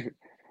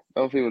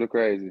 Them people are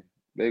crazy.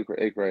 They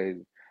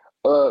crazy.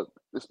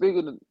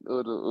 Speaking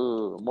of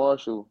the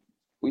Marshall,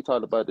 we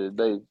talked about this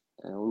today,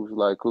 and we was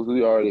like, cause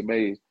we already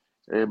made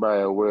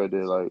everybody aware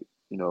that like,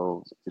 you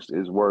know,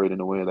 it's worried in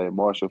the way like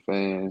Marshall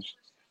fans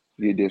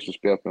get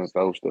disrespectful and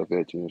throw stuff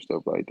at you and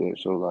stuff like that.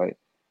 So like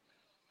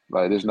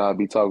this not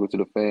be talking to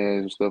the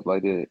fans and stuff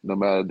like that. No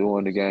matter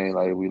during the game,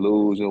 like if we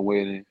lose and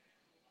winning,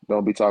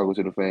 don't be talking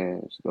to the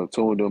fans. Don't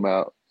tune them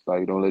out.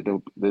 Like, don't let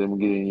them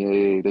get in your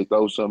head. They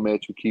throw something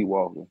at you, keep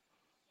walking.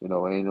 You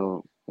know, ain't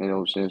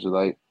no sense of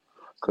like,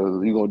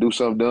 because you're gonna do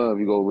something dumb,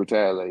 you go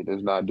retaliate.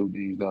 Let's not do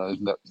these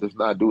done. Let's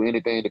not do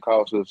anything to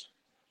cost us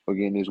for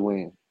getting this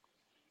win.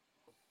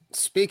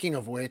 Speaking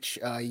of which,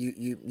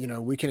 you know,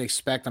 we can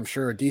expect, I'm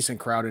sure, a decent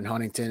crowd in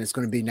Huntington. It's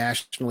going to be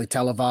nationally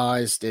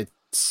televised.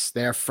 It's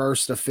their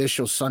first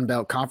official Sun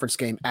Belt Conference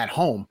game at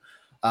home.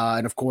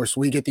 And of course,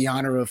 we get the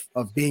honor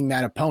of being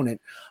that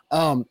opponent.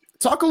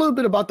 Talk a little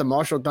bit about the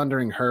Marshall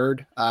Thundering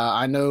Herd.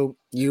 I know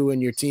you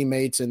and your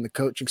teammates and the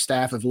coaching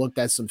staff have looked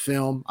at some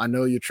film. I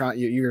know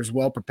you're as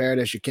well prepared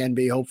as you can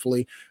be,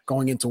 hopefully,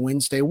 going into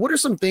Wednesday. What are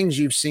some things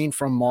you've seen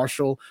from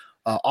Marshall,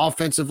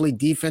 offensively,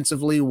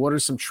 defensively? What are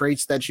some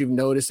traits that you've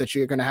noticed that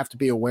you're going to have to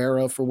be aware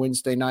of for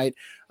Wednesday night?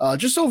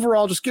 Just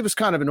overall, just give us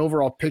kind of an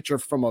overall picture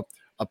from a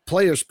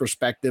player's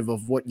perspective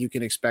of what you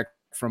can expect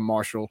from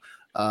Marshall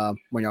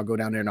when y'all go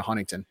down there to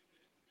Huntington.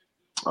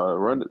 They're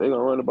going to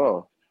run the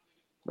ball.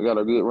 They got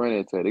a good running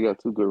attack. They got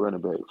two good running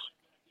backs.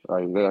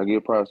 Like, they got to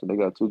give props. They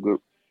got two good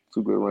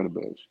running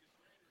backs.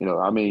 You know,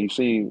 I mean, you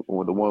see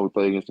when the one we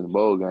played against in the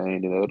bowl game,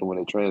 and the other one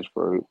they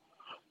transferred,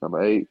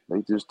 number 8.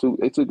 They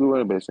took good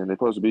running backs, and they're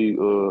supposed to be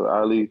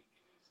Ali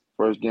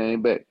first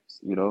game back.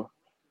 You know,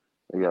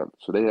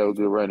 they have a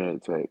good running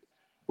attack.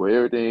 Where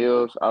everything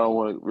else, I don't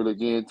want to really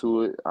get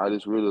into it. I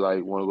just really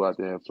want to go out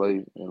there and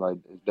play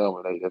and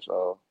dominate. That's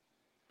all.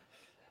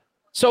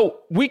 So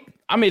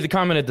I made the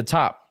comment at the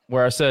top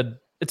where I said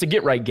it's a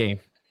get-right game.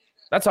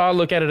 That's how I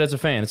look at it as a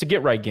fan. It's a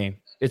get-right game.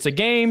 It's a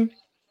game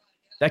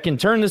that can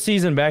turn the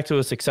season back to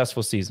a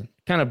successful season,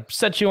 kind of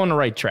set you on the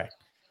right track.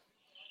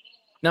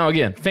 Now,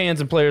 again,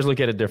 fans and players look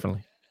at it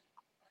differently.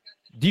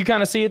 Do you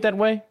kind of see it that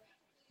way?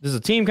 Does the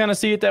team kind of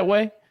see it that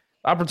way?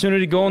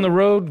 Opportunity to go on the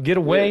road, get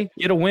away,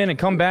 get a win, and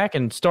come back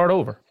and start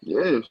over.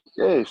 Yes.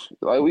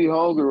 Like, we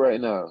hungry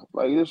right now.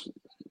 Like, this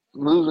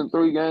losing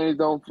 3 games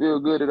don't feel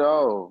good at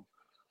all.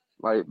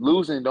 Like,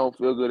 losing don't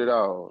feel good at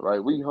all.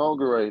 Like, we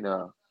hungry right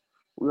now.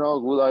 We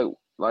hungry.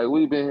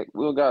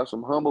 We got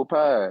some humble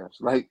pies.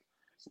 Like,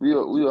 we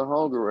are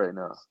hungry right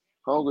now.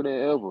 Hungrier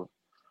than ever.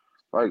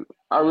 Like,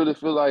 I really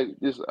feel like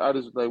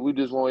we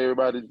just want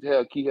everybody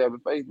to keep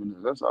having faith in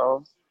us. That's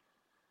all.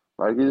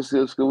 Like, it's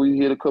just we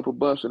hit a couple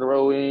bumps in a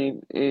row,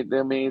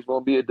 that means it's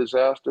gonna be a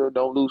disaster.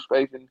 Don't lose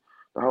faith in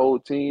the whole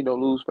team.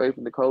 Don't lose faith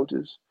in the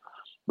coaches.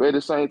 But at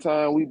the same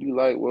time, we be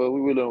like, well,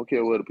 we really don't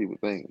care what other people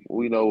think.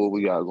 We know what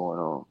we got going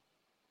on.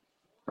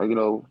 Like, you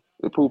know,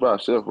 we prove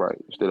ourselves right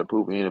instead of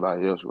proving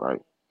anybody else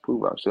right.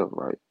 Prove ourselves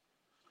right.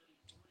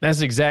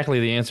 That's exactly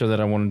the answer that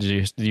I wanted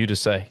you to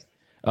say.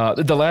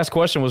 The last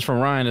question was from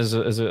Ryan, is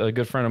a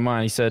good friend of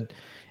mine. He said,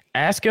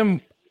 ask him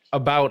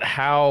about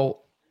how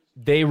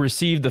they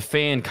receive the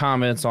fan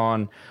comments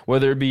on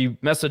whether it be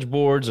message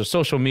boards or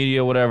social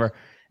media, whatever.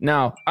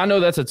 Now, I know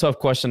that's a tough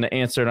question to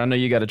answer, and I know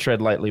you got to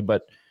tread lightly,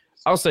 but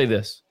I'll say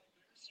this.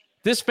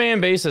 This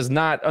fan base has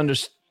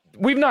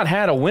we've not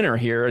had a winner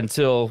here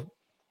until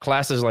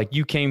classes like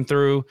you came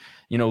through,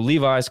 you know,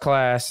 Levi's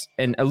class,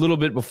 and a little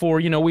bit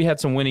before, you know, we had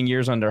some winning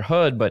years under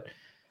HUD, but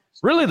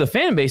really the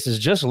fan base is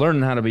just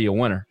learning how to be a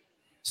winner.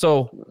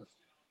 So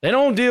they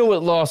don't deal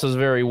with losses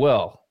very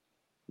well.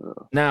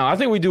 Now, I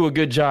think we do a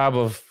good job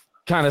of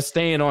kind of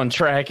staying on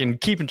track and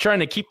trying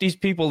to keep these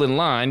people in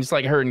line. It's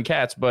like herding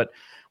cats, but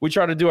we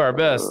try to do our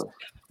best.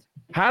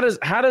 What is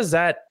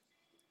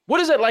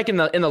it like in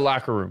the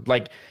locker room?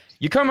 Like,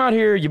 you come out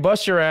here, you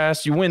bust your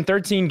ass, you win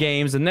 13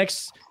 games. The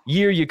next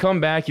year you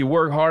come back, you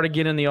work hard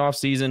again in the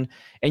offseason,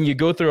 and you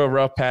go through a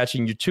rough patch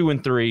and you're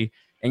 2-3,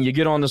 and you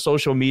get on the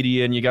social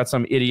media and you got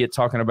some idiot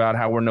talking about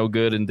how we're no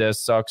good and Des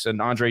sucks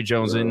and Andre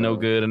Jones isn't no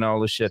good and all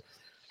this shit.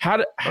 How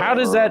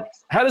does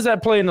that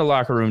play in the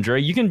locker room,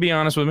 Dre? You can be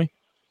honest with me.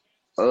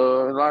 In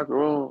the locker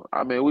room,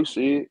 I mean, we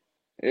see it.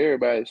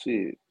 Everybody see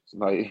it.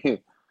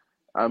 Like,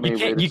 I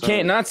mean, you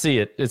can't not see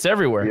it. It's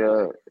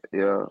everywhere.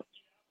 Yeah.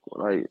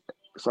 Like,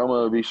 some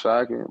of it be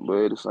shocking,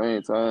 but at the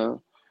same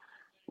time,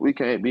 we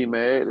can't be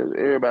mad.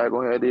 Everybody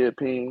gonna have their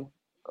opinion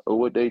of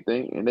what they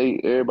think, and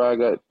everybody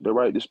got the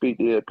right to speak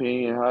their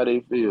opinion, how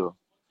they feel,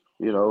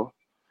 you know.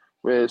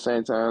 But at the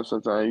same time,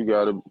 sometimes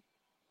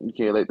you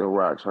can't let the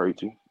rocks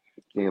hurt you.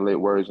 You can't let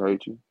words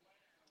hurt you.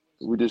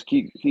 We just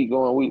keep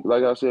going.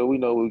 Like I said, we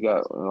know what we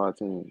got on our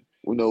team.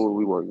 We know what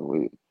we're working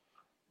with.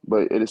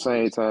 But at the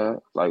same time,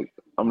 like,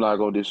 I'm not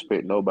gonna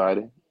disrespect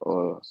nobody.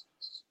 Or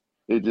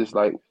it's just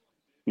like,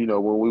 you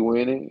know, when we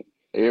winning,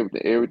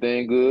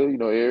 everything good. You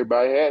know,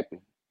 everybody happy.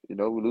 You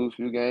know, we lose a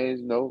few games.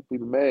 You know,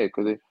 people mad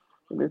because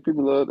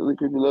people love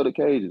the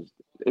Cajuns.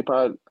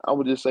 I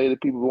would just say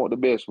that people want the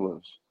best for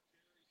us.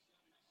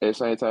 At the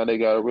same time, they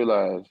gotta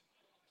realize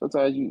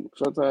sometimes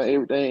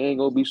everything ain't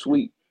gonna be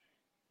sweet.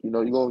 You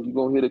know, you're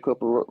gonna hit a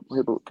couple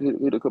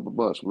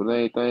bumps, but the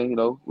main thing, you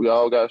know, we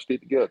all gotta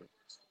stick together.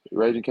 The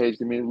Raging Cajun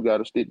community, we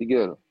gotta stick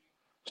together,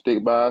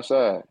 stick by our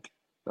side,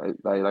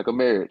 like a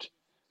marriage,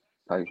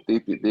 like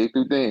thick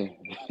through thin.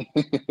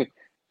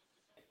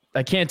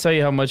 I can't tell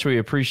you how much we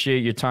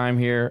appreciate your time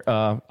here.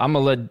 I'm gonna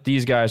let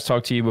these guys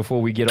talk to you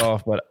before we get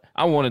off, but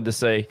I wanted to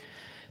say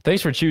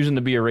Thanks for choosing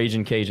to be a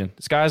Raging Cajun.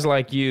 It's guys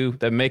like you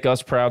that make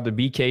us proud to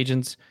be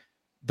Cajuns.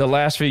 The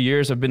last few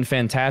years have been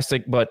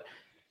fantastic, but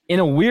in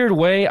a weird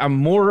way, I'm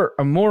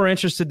more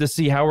interested to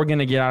see how we're going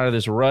to get out of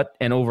this rut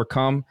and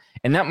overcome,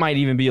 and that might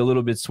even be a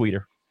little bit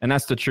sweeter, and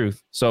that's the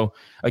truth. So,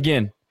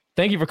 again,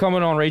 thank you for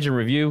coming on Raging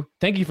Review.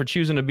 Thank you for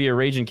choosing to be a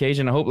Raging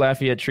Cajun. I hope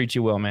Lafayette treats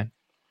you well, man.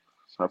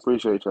 I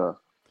appreciate y'all.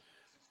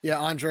 Yeah,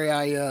 Andre,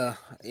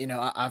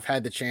 I've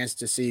had the chance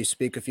to see you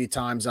speak a few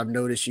times. I've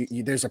noticed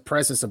you there's a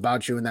presence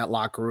about you in that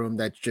locker room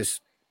that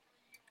just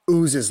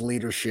oozes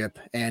leadership,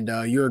 and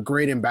you're a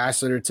great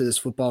ambassador to this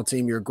football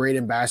team. You're a great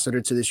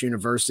ambassador to this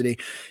university.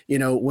 You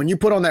know, when you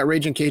put on that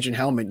Raging Cajun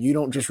helmet, you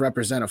don't just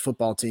represent a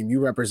football team. You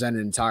represent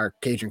an entire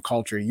Cajun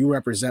culture. You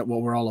represent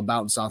what we're all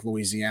about in South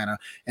Louisiana.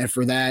 And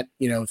for that,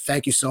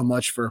 thank you so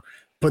much for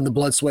putting the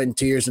blood, sweat, and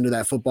tears into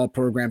that football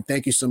program.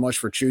 Thank you so much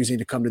for choosing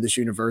to come to this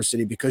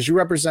university because you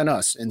represent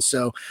us. And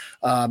so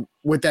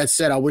with that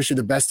said, I wish you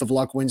the best of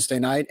luck Wednesday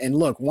night. And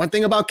look, one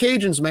thing about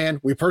Cajuns, man,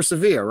 we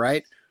persevere,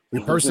 right?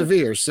 We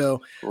persevere.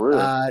 So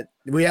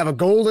we have a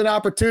golden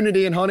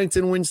opportunity in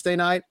Huntington Wednesday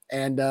night.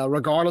 And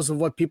regardless of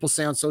what people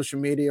say on social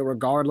media,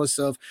 regardless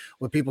of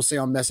what people say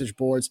on message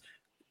boards,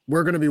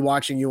 we're going to be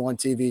watching you on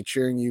TV,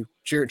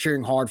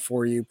 cheering hard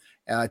for you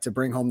to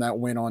bring home that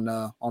win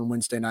on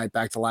Wednesday night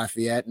back to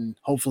Lafayette and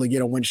hopefully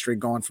get a win streak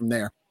going from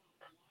there.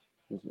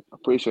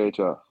 Appreciate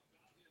y'all.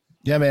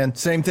 Yeah, man.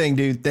 Same thing,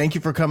 dude. Thank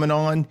you for coming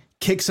on.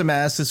 Kick some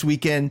ass this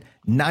weekend.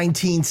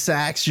 19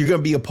 sacks. You're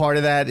going to be a part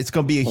of that. It's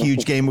going to be a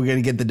huge game. We're going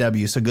to get the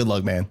W. So good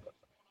luck, man.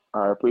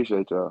 I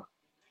appreciate y'all.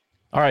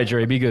 All right,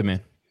 Dre. Be good,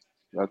 man.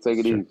 Y'all take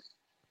it easy.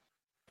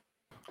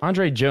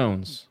 Andre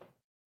Jones.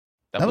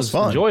 That was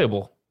fun.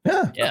 Enjoyable.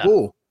 Yeah.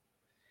 Cool.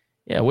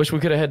 Yeah, I wish we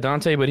could have had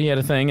Dante, but he had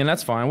a thing, and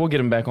that's fine. We'll get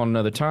him back on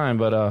another time.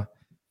 But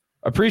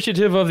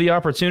appreciative of the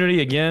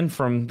opportunity again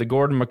from the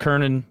Gordon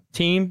McKernan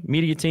team,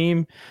 media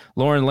team.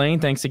 Lauren Lane,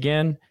 thanks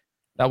again.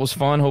 That was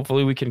fun.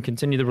 Hopefully we can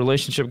continue the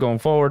relationship going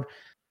forward.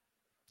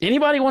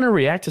 Anybody want to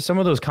react to some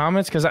of those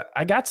comments? Because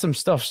I got some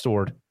stuff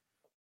stored.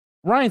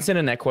 Ryan sent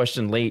in that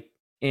question late,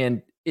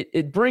 and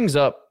it brings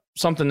up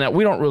something that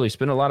we don't really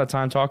spend a lot of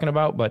time talking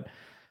about, but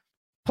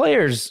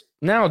players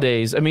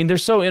nowadays, I mean, they're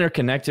so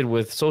interconnected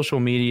with social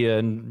media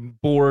and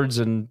boards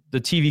and the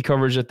TV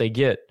coverage that they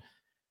get.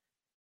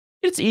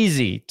 It's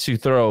easy to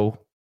throw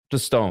the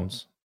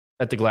stones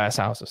at the glass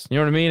houses. You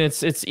know what I mean?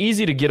 It's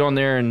easy to get on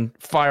there and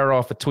fire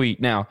off a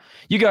tweet. Now,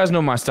 you guys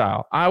know my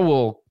style. I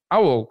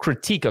will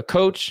critique a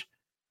coach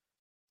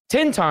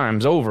 10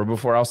 times over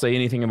before I'll say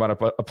anything about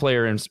a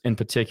player in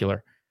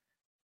particular.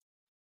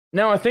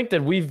 Now, I think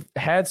that we've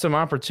had some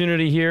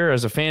opportunity here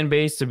as a fan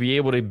base to be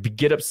able to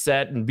get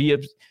upset and be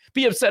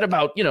upset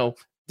about,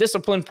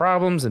 discipline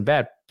problems and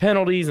bad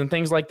penalties and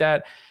things like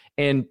that.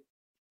 And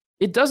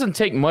it doesn't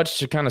take much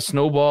to kind of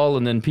snowball,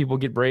 and then people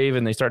get brave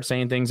and they start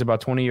saying things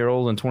about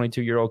 20-year-old and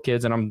 22-year-old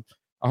kids, and I'm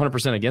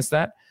 100% against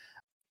that.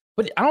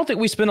 But I don't think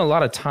we spend a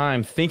lot of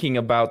time thinking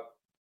about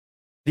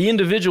the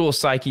individual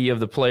psyche of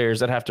the players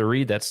that have to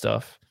read that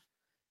stuff,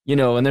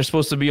 and they're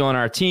supposed to be on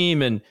our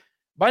team. And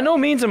by no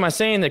means am I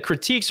saying that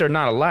critiques are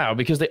not allowed,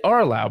 because they are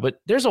allowed, but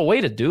there's a way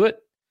to do it.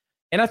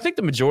 And I think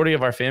the majority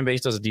of our fan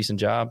base does a decent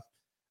job.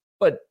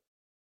 But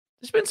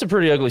there's been some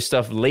pretty ugly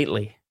stuff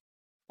lately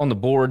on the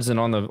boards and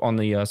on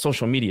the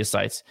social media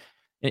sites.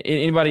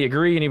 Anybody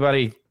agree?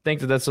 Anybody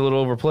think that that's a little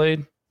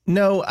overplayed?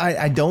 No,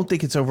 I don't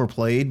think it's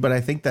overplayed, but I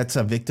think that's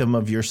a victim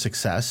of your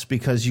success,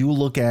 because you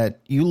look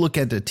at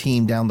the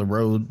team down the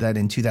road that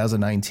in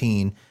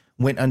 2019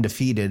 went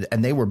undefeated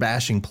and they were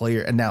bashing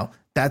player. And now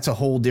that's a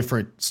whole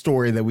different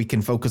story that we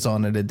can focus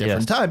on at a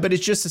different time. But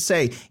it's just to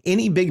say,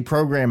 any big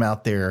program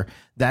out there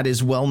that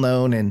is well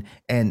known,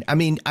 and I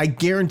mean, I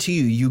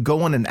guarantee you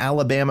go on an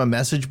Alabama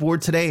message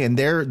board today and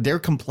they're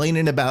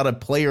complaining about a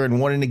player and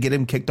wanting to get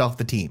him kicked off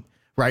the team,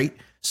 right?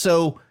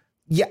 So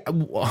yeah,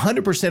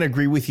 100%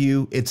 agree with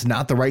you. It's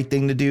not the right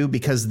thing to do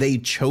because they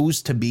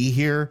chose to be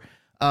here.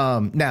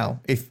 Now,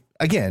 if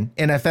again,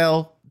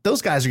 NFL,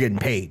 those guys are getting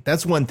paid.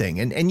 That's one thing.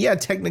 And yeah,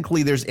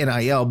 technically there's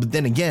NIL, but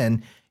then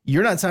again,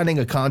 you're not signing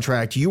a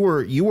contract. You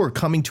were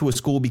coming to a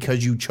school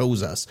because you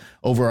chose us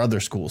over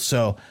other schools.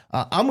 So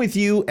I'm with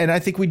you, and I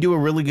think we do a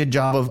really good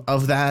job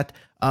of that,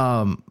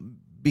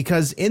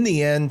 because in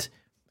the end,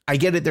 I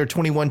get it. They're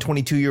 21,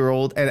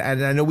 22-year-old,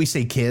 and I know we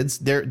say kids.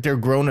 They're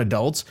grown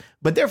adults,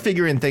 but they're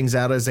figuring things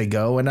out as they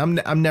go. And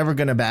I'm never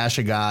going to bash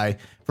a guy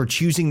for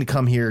choosing to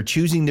come here,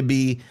 choosing to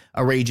be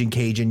a Raging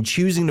Cajun,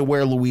 choosing to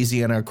wear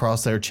Louisiana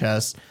across their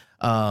chest.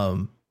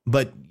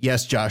 But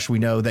yes, Josh, we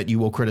know that you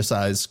will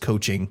criticize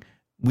coaching.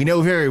 We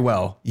know very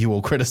well you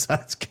will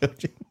criticize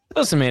coaching.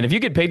 Listen, man, if you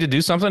get paid to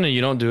do something and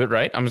you don't do it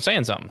right, I'm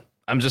saying something.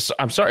 I'm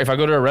sorry. If I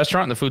go to a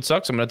restaurant and the food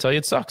sucks, I'm going to tell you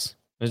it sucks.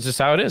 It's just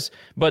how it is.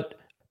 But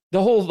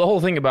the whole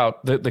thing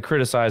about the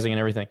criticizing and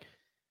everything,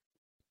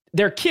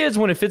 they're kids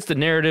when it fits the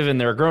narrative, and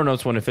they're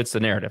grown-ups when it fits the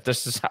narrative.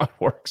 This is how it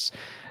works.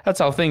 That's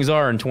how things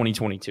are in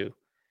 2022.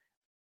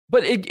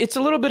 But it's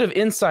a little bit of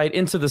insight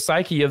into the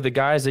psyche of the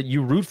guys that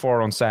you root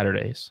for on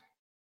Saturdays.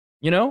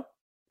 I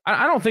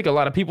don't think a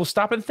lot of people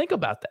stop and think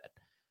about that.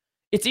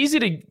 it's easy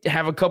to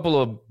have a couple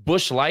of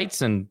bush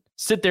lights and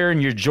sit there in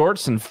your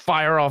jorts and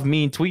fire off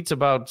mean tweets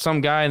about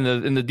some guy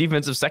in the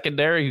defensive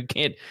secondary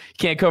who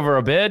can't cover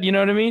a bed. You know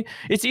what I mean?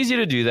 It's easy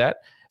to do that.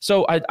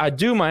 So I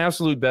do my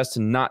absolute best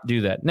to not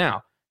do that.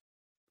 Now,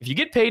 if you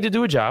get paid to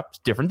do a job, it's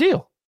a different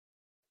deal.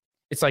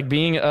 It's like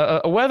being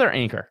a weather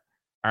anchor.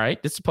 All right,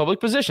 it's a public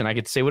position. I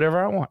get to say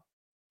whatever I want.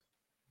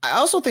 I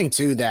also think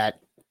too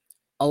that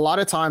a lot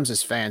of times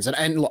as fans,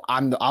 and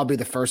I'll be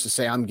the first to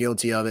say I'm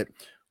guilty of it.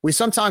 We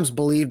sometimes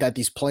believe that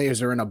these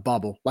players are in a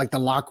bubble, like the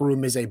locker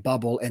room is a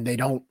bubble, and they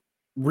don't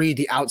read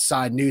the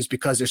outside news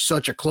because they're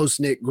such a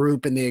close-knit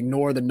group and they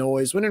ignore the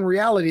noise. When in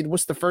reality,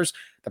 what's the first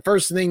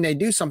thing they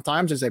do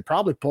sometimes is they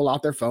probably pull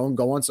out their phone,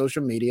 go on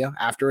social media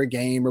after a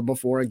game or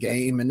before a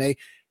game, and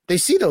they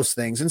see those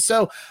things. And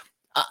so,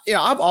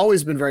 I've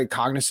always been very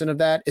cognizant of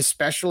that,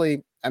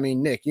 especially, I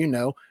mean, Nick,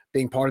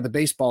 being part of the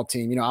baseball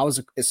team. I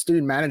was a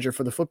student manager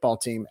for the football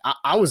team.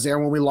 I was there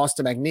when we lost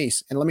to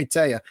McNeese. And let me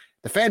tell you,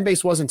 the fan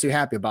base wasn't too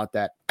happy about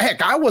that.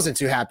 Heck, I wasn't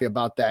too happy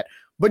about that.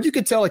 But you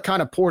could tell it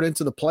kind of poured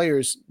into the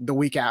players the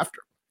week after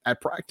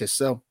at practice.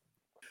 So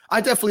I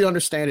definitely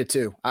understand it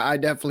too. I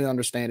definitely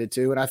understand it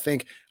too. And I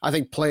think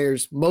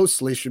players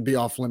mostly should be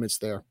off limits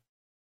there.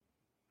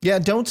 Yeah,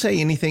 don't say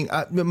anything.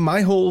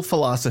 My whole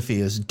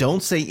philosophy is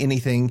don't say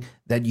anything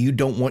that you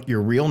don't want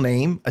your real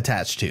name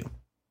attached to.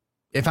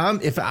 If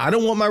I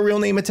don't want my real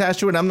name attached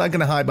to it, I'm not going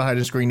to hide behind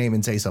a screen name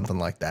and say something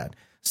like that.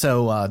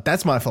 So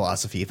that's my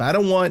philosophy. If I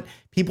don't want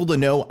people to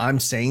know I'm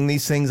saying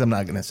these things, I'm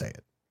not going to say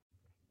it.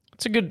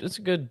 It's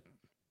a good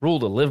rule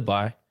to live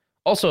by.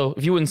 Also,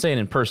 if you wouldn't say it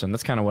in person,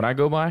 that's kind of what I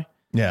go by.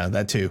 Yeah,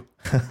 that too.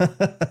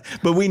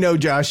 But we know,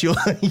 Josh, you'll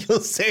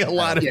say a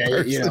lot of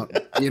person.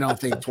 You don't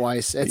think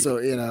twice. It's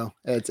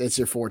it's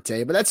your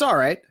forte, but that's all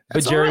right.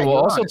 But Jerry will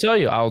also tell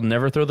you, I'll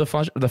never throw the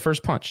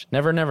first punch.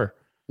 Never.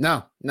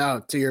 No,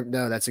 that's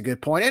a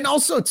good point. And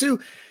also too,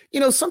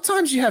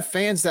 sometimes you have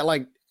fans that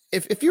like,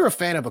 if you're a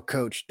fan of a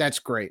coach, that's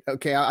great.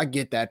 Okay, I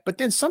get that. But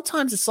then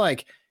sometimes it's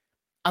like,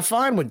 I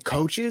find when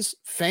coaches,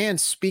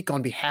 fans speak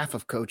on behalf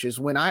of coaches.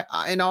 When I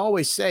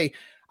always say,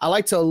 I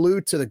like to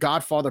allude to The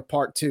Godfather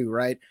Part 2,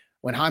 right?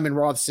 When Hyman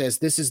Roth says,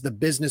 this is the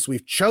business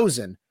we've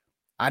chosen.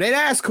 I didn't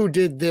ask who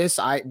did this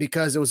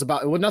because it was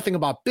nothing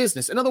about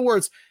business. In other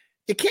words,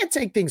 you can't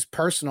take things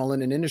personal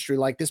in an industry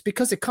like this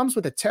because it comes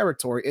with the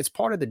territory. It's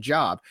part of the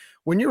job.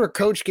 When you're a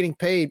coach getting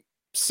paid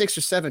 6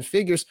 or 7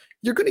 figures,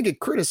 you're going to get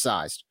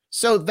criticized.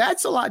 So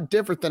that's a lot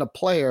different than a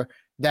player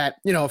that,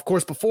 of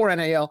course, before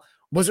NAL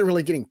wasn't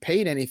really getting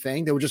paid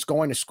anything. They were just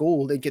going to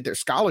school. They get their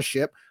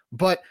scholarship.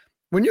 But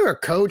when you're a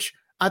coach,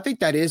 I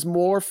think that is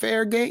more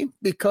fair game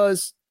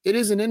because it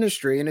is an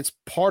industry and it's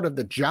part of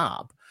the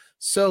job.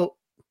 So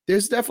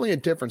there's definitely a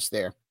difference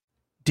there.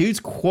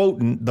 Dude's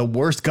quoting the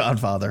worst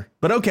Godfather,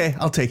 but okay,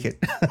 I'll take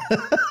it.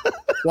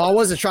 Well, I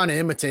wasn't trying to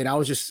imitate. I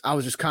was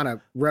just kind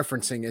of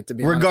referencing it to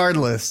be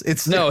regardless.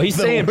 Honest. He's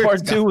saying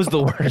part 2 was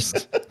the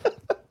worst.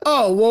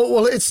 Oh,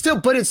 well, it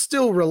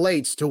still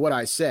relates to what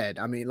I said.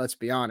 I mean, let's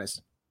be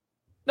honest.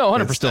 No,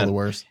 100%. It's still the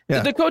worst.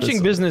 Yeah, the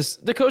coaching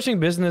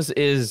business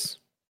is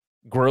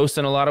gross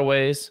in a lot of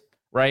ways,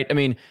 right? I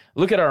mean,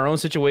 look at our own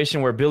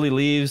situation where Billy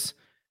leaves.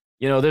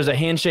 There's a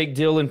handshake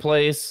deal in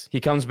place. He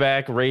comes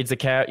back, raids the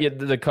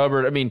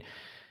cupboard. I mean,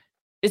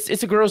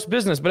 it's a gross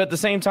business, but at the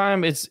same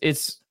time, it's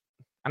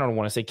I don't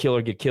want to say kill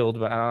or get killed,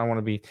 but I don't want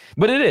to be.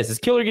 But it is. It's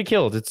kill or get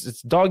killed.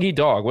 It's dog eat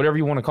dog, whatever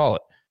you want to call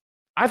it.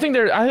 I think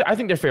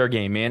they're fair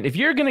game, man. If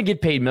you're gonna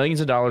get paid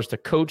millions of dollars to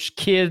coach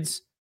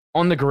kids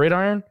on the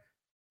gridiron,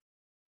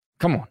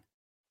 come on.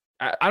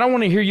 I don't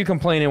want to hear you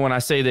complaining when I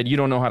say that you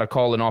don't know how to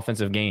call an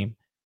offensive game.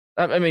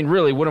 I mean,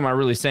 really, what am I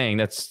really saying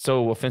that's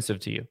so offensive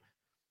to you?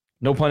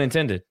 No pun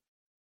intended.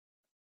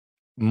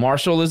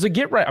 Marshall is a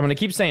get right. I'm going to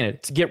keep saying it.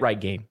 It's a get right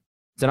game.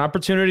 It's an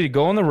opportunity to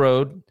go on the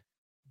road,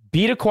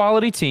 beat a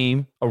quality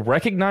team, a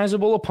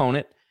recognizable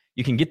opponent.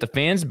 You can get the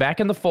fans back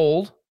in the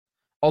fold.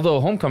 Although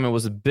homecoming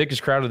was the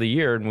biggest crowd of the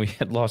year and we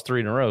had lost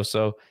 3 in a row.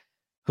 So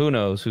who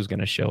knows who's going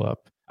to show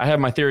up. I have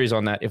my theories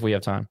on that if we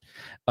have time.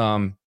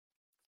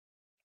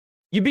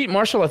 You beat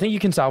Marshall, I think you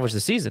can salvage the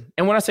season.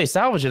 And when I say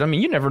salvage it, I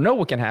mean, you never know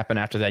what can happen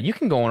after that. You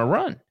can go on a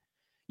run.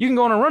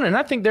 And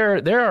I think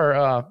there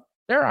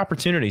are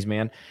opportunities,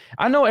 man.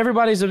 I know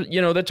everybody's,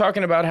 they're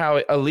talking about how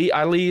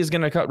Ali is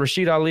going to cut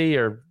Rashid Ali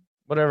or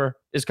whatever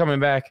is coming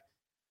back.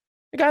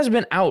 The guy's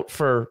been out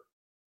for,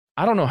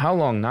 I don't know how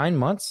long, 9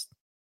 months,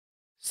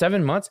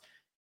 7 months.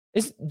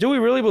 Do we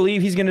really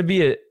believe he's going to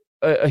be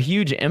a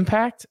huge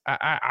impact?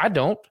 I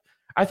don't.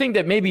 I think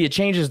that maybe it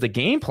changes the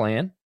game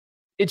plan.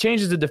 It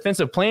changes the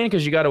defensive plan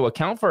because you got to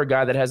account for a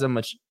guy that has that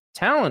much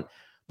talent.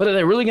 But are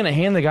they really going to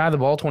hand the guy the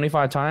ball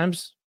 25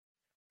 times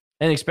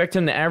and expect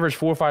him to average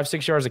 4, 5,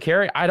 6 yards a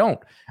carry? I don't.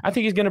 I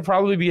think he's going to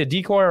probably be a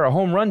decoy or a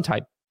home run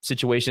type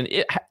situation,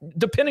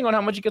 depending on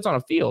how much he gets on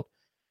a field.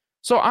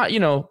 So, I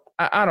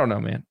don't know,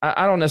 man.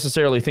 I don't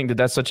necessarily think that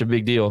that's such a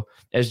big deal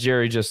as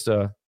Jerry just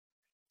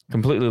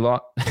Completely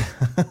lost.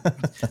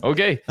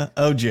 Okay.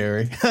 Oh,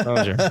 Jerry.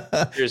 Oh,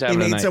 Jerry. He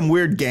made some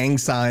weird gang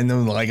sign to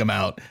leg him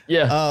out.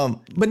 Yeah.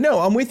 But no,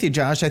 I'm with you,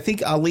 Josh. I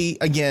think Ali,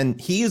 again,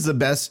 he is the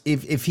best.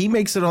 If he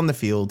makes it on the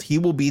field, he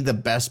will be the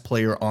best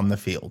player on the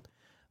field.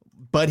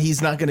 But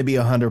he's not going to be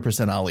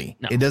 100% Ali.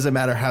 No. It doesn't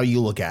matter how you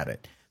look at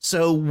it.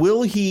 So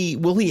will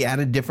he add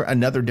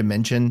another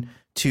dimension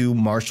to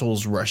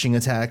Marshall's rushing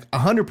attack?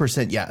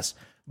 100% yes.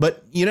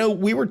 But, you know,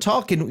 we were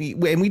talking,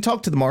 and we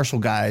talked to the Marshall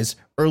guys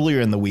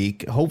earlier in the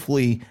week.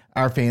 Hopefully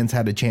our fans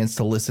had a chance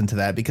to listen to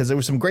that because there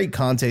was some great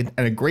content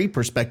and a great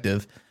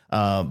perspective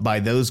by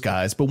those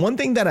guys. But one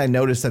thing that I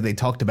noticed that they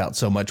talked about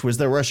so much was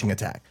their rushing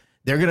attack.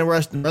 They're going to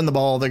run the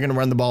ball. They're going to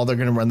run the ball. They're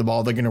going to run the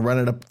ball. They're going to run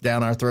it up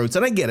down our throats.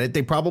 And I get it.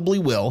 They probably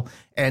will.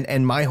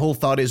 And my whole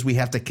thought is we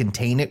have to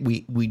contain it.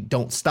 We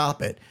don't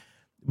stop it.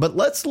 But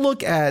let's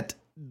look at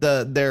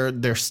their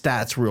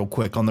stats real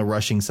quick on the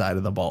rushing side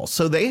of the ball.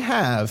 So they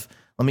have,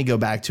 let me go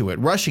back to it.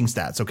 Rushing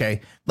stats.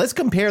 Okay. Let's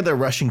compare their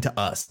rushing to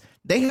us.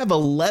 They have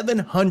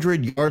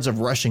 1,100 yards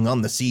of rushing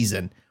on the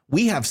season.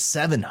 We have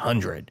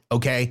 700.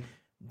 Okay.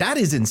 That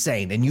is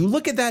insane. And you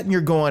look at that and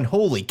you're going,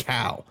 holy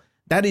cow.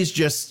 That is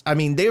just, I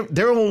mean,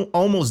 they're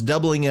almost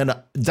doubling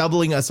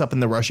us up in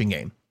the rushing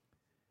game.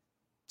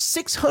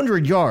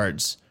 600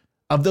 yards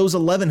of those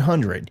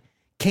 1,100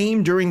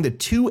 came during the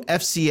 2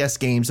 FCS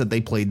games that they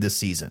played this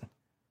season.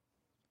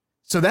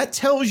 So that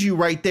tells you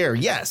right there,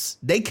 yes,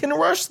 they can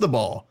rush the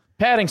ball.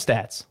 Padding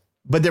stats.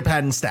 But they're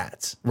padding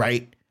stats,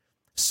 right?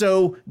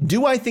 So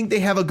do I think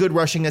they have a good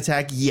rushing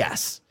attack?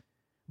 Yes.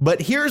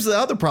 But here's the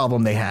other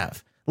problem they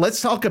have.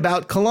 Let's talk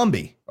about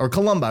Columbi,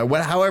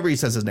 however he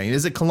says his name.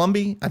 Is it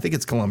Columbi? I think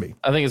it's Columbi.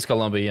 I think it's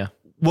Columbi, yeah.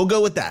 We'll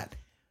go with that.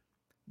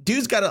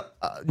 Dude's got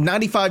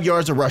 95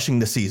 yards of rushing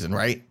this season,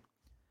 right?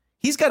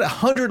 He's got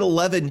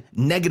 111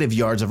 negative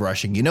yards of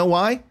rushing. You know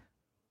why?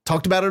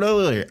 Talked about it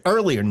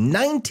earlier.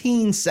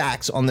 19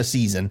 sacks on the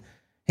season.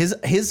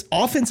 His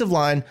offensive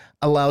line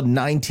allowed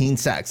 19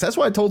 sacks. That's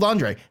why I told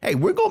Andre, hey,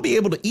 we're going to be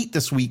able to eat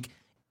this week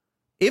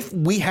if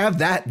we have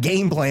that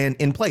game plan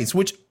in place,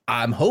 which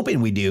I'm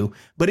hoping we do.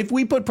 But if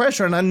we put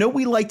pressure, and I know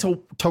we like to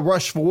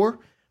rush 4,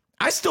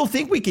 I still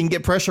think we can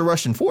get pressure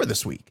rushing 4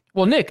 this week.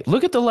 Well, Nick,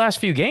 look at the last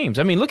few games.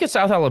 I mean, look at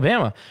South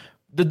Alabama.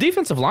 The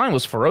defensive line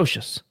was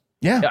ferocious.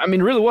 Yeah. I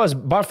mean, it really was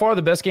by far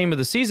the best game of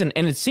the season.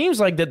 And it seems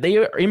like that they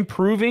are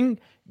improving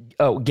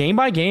game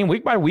by game,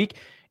 week by week.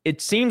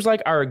 It seems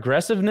like our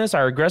aggressiveness,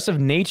 our aggressive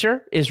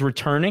nature is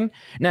returning.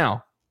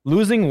 Now,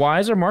 losing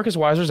Weiser, Marcus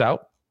Weiser's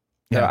out.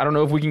 Yeah. I don't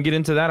know if we can get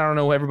into that. I don't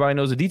know if everybody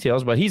knows the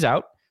details, but he's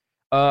out.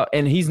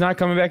 And he's not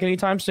coming back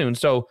anytime soon.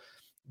 So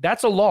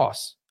that's a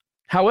loss.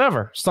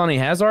 However, Sonny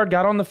Hazard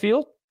got on the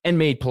field and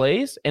made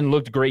plays and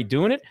looked great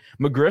doing it.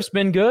 McGriff's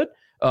been good.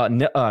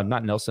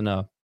 Not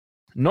Nelson.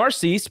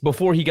 Narcisse,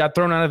 before he got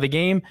thrown out of the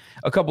game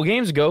a couple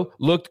games ago,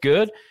 looked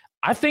good.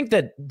 I think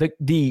that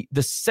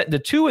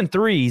the 2 and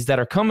 3s that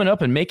are coming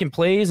up and making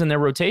plays in their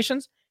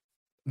rotations,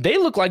 they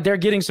look like they're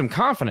getting some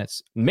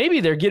confidence.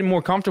 Maybe they're getting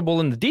more comfortable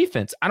in the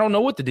defense. I don't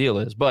know what the deal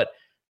is, but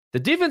the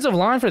defensive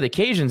line for the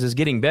Cajuns is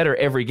getting better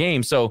every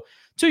game. So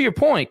to your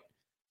point,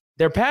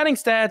 they're padding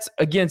stats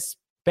against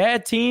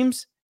bad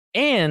teams,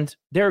 and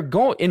they're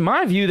going, in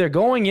my view, they're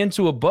going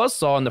into a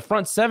buzzsaw in the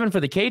front 7 for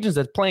the Cajuns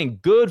that's playing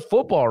good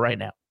football right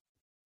now.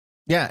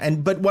 Yeah,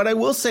 but what I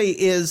will say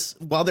is,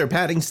 while they're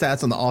padding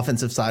stats on the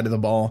offensive side of the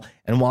ball,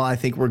 and while I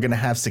think we're going to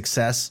have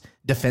success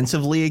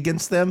defensively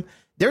against them,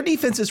 their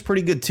defense is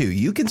pretty good too.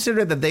 You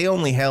consider that they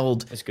only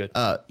held, that's good.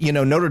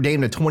 Notre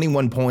Dame to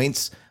 21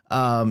 points.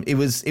 It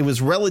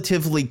was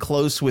relatively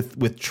close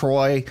with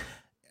Troy.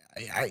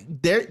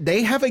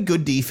 They have a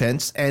good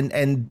defense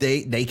and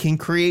they can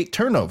create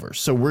turnovers.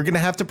 So we're going to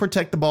have to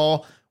protect the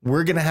ball.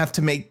 We're going to have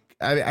to make.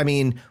 I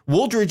mean,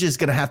 Wooldridge is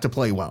going to have to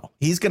play well.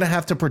 He's going to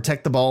have to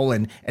protect the ball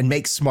and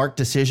make smart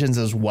decisions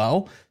as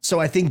well. So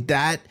I think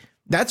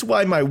that's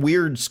why my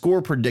weird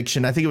score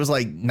prediction, I think it was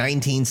like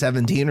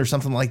 19-17 or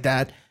something like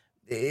that,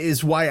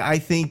 is why I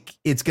think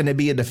it's going to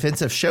be a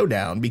defensive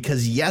showdown.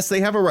 Because yes, they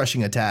have a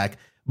rushing attack,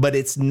 but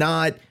it's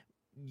not,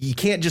 you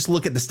can't just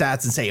look at the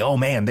stats and say, oh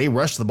man, they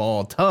rushed the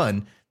ball a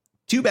ton.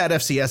 Too bad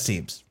FCS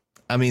teams.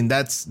 I mean,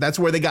 that's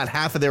where they got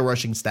half of their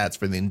rushing stats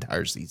for the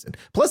entire season.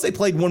 Plus they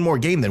played one more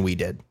game than we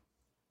did.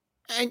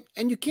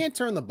 And you can't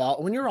turn the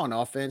ball when you're on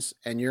offense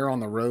and you're on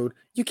the road.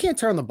 You can't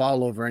turn the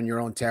ball over in your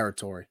own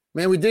territory.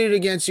 Man, we did it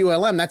against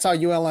ULM. That's how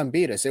ULM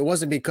beat us. It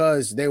wasn't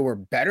because they were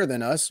better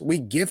than us. We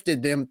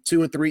gifted them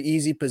 2 or 3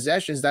 easy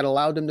possessions that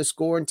allowed them to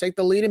score and take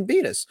the lead and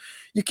beat us.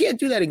 You can't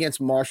do that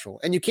against Marshall,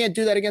 and you can't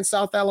do that against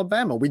South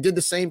Alabama. We did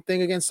the same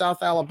thing against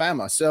South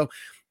Alabama. So,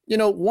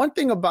 one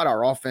thing about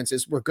our offense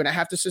is we're going to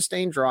have to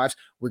sustain drives.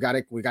 We got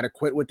to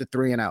quit with the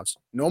 3 and outs.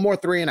 No more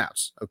 3 and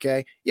outs.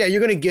 Okay. Yeah,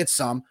 you're going to get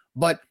some,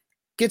 but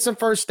get some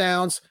first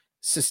downs,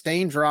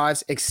 sustain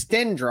drives,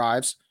 extend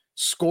drives,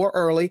 score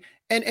early,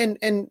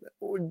 and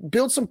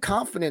build some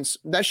confidence.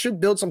 That should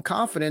build some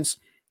confidence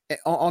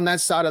on that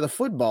side of the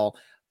football.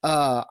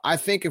 I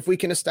think if we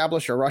can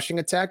establish a rushing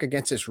attack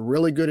against this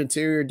really good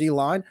interior D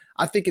line,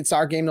 I think it's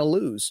our game to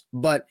lose.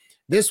 But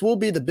this will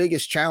be the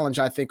biggest challenge,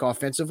 I think,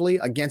 offensively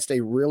against a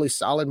really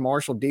solid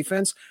Marshall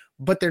defense,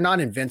 but they're not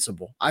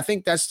invincible. I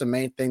think that's the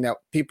main thing that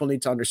people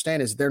need to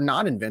understand is they're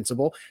not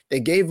invincible.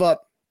 They gave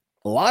up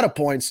a lot of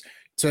points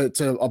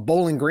to a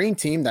Bowling Green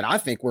team that I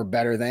think we're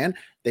better than.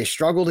 They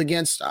struggled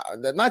against,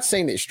 not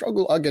saying they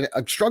struggled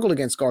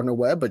against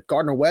Gardner-Webb, but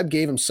Gardner-Webb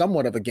gave them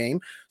somewhat of a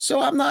game.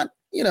 So I'm not,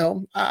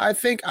 I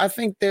think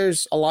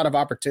there's a lot of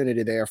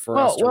opportunity there for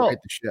us to right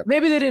the ship.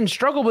 Maybe they didn't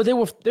struggle, but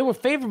they were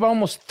favored by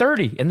almost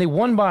 30 and they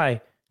won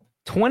by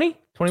 20,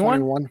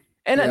 21.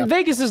 And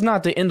Vegas is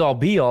not the end all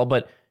be all,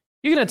 but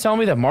you're going to tell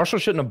me that Marshall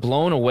shouldn't have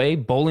blown away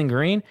Bowling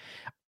Green?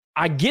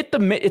 I get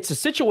it's a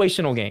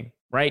situational game,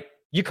 right?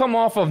 You come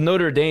off of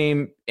Notre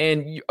Dame,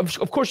 and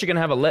of course you're going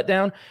to have a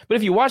letdown. But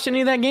if you watch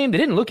any of that game, they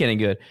didn't look any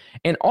good.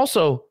 And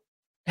also,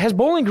 has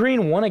Bowling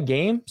Green won a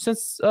game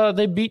since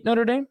they beat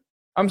Notre Dame?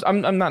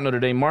 I'm not Notre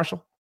Dame,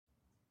 Marshall.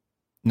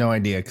 No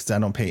idea, because I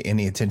don't pay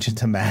any attention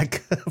to MAC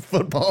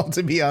football,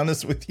 to be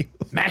honest with you.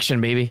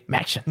 Maction, baby,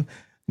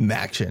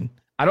 Maction.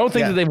 I don't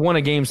think that they've won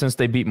a game since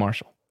they beat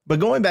Marshall. But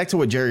going back to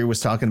what Jerry was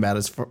talking about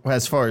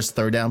as far as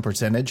third down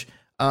percentage,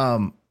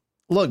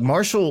 look,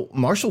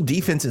 Marshall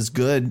defense is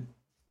good.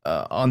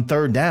 On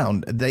third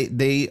down,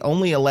 they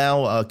only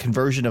allow a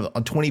conversion of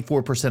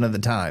 24% of the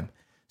time.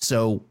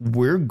 So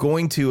we're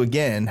going to,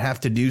 again, have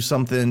to do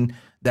something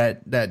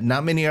that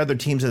not many other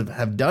teams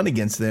have done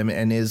against them,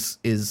 and is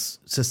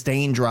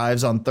sustain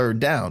drives on third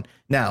down.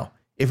 Now,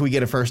 if we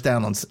get a first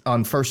down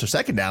on first or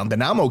second down,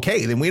 then I'm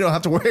okay. Then we don't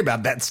have to worry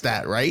about that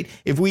stat, right?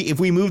 If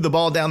we move the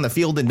ball down the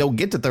field and don't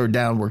get to third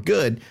down, we're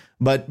good.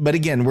 But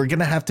again, we're going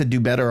to have to do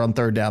better on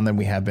third down than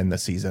we have been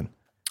this season.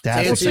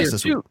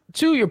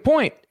 To your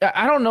point,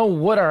 I don't know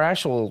what our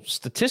actual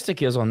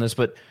statistic is on this,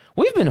 but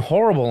we've been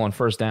horrible on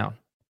first down.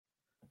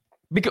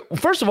 Because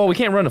first of all, we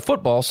can't run the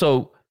football,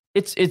 so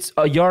it's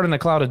a yard in a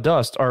cloud of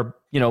dust, or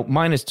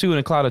 -2 in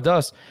a cloud of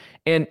dust.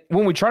 And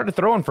when we try to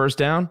throw on first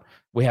down,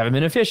 we haven't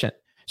been efficient.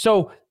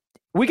 So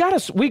we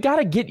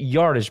gotta get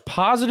yardage,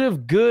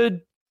 positive,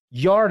 good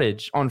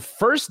yardage on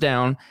first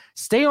down.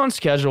 Stay on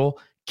schedule.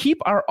 Keep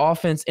our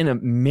offense in a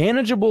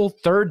manageable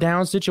third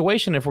down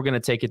situation if we're going to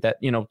take it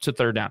to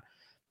third down.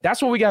 That's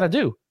what we got to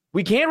do.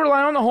 We can't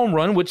rely on the home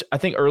run, which I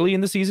think early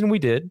in the season we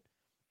did.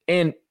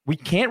 And we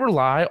can't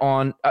rely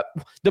on,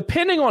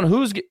 depending on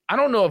I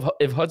don't know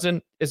if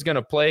Hudson is going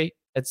to play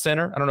at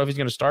center. I don't know if he's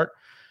going to start.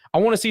 I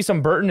want to see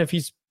some Burton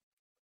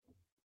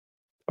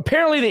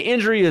apparently the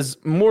injury is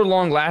more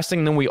long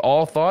lasting than we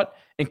all thought,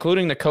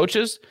 including the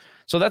coaches.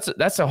 So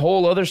that's a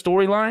whole other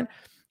storyline.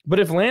 But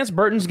if Lance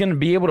Burton's going to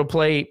be able to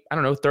play,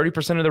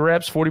 30% of the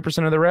reps,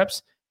 40% of the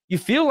reps, you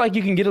feel like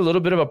you can get a little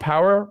bit of a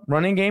power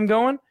running game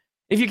going.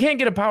 If you can't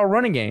get a power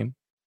running game,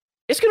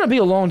 it's going to be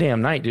a long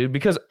damn night, dude,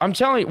 because I'm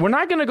telling you, we're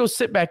not going to go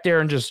sit back there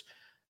and just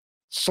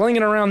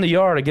slinging around the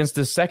yard against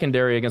this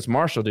secondary against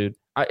Marshall, dude.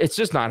 It's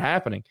just not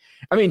happening.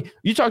 I mean,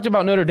 you talked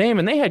about Notre Dame,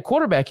 and they had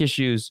quarterback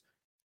issues,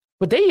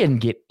 but they didn't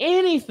get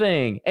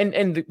anything.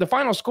 And the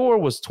final score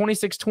was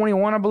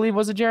 26-21, I believe,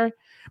 was it, Jerry?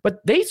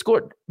 But they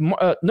scored.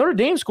 Notre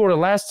Dame scored a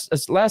last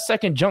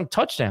second junk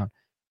touchdown.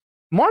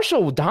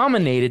 Marshall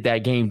dominated that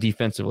game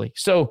defensively.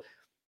 So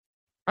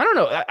I don't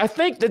know. I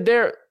think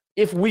that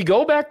if we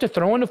go back to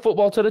throwing the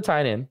football to the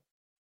tight end,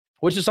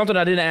 which is something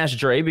I didn't ask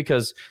Dre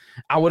because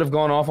I would have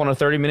gone off on a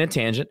 30-minute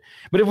tangent.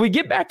 But if we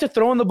get back to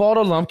throwing the ball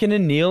to Lumpkin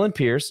and Neal and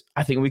Pierce,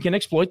 I think we can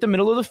exploit the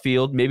middle of the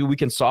field. Maybe we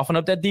can soften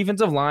up that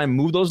defensive line,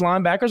 move those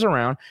linebackers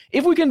around.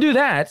 If we can do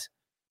that,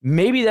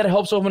 maybe that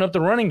helps open up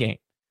the running game.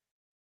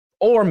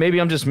 Or maybe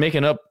I'm just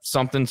making up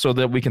something so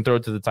that we can throw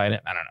it to the tight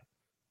end. I don't know.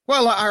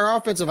 Well, our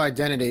offensive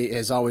identity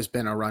has always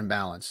been a run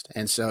balanced.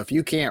 And so if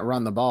you can't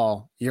run the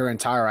ball, your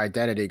entire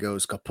identity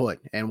goes kaput.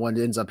 And what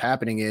ends up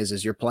happening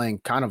is you're playing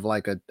kind of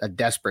like a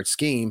desperate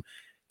scheme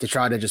to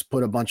try to just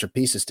put a bunch of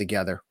pieces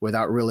together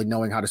without really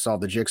knowing how to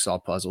solve the jigsaw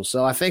puzzle.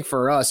 So I think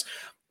for us,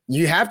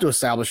 you have to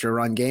establish a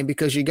run game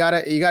because you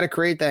gotta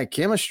create that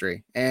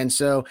chemistry. And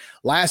so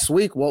last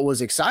week, what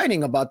was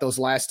exciting about those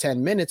last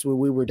 10 minutes when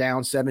we were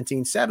down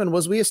 17-7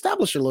 was we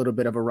established a little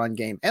bit of a run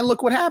game. And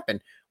look what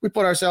happened. We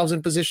put ourselves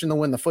in position to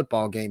win the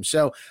football game.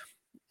 So,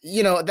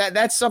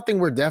 that's something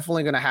we're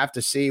definitely going to have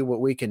to see what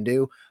we can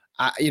do.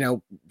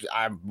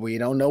 We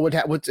don't know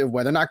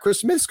whether or not Chris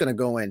Smith's going to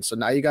go in. So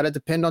now you got to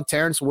depend on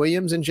Terrence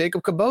Williams and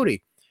Jacob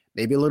Cabote,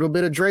 maybe a little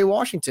bit of Dre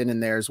Washington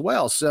in there as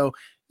well. So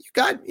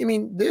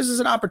this is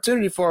an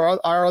opportunity for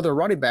our other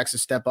running backs to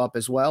step up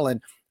as well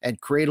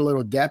and create a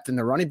little depth in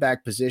the running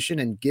back position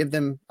and give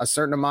them a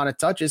certain amount of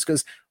touches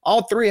because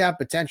all three have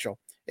potential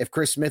if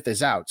Chris Smith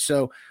is out.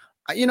 So,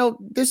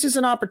 this is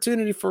an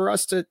opportunity for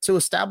us to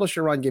establish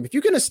a run game. If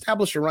you can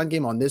establish a run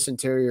game on this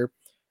interior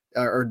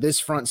or this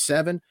front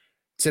seven,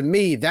 to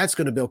me, that's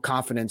going to build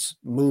confidence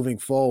moving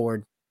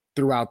forward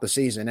throughout the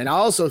season. And I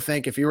also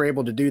think if you're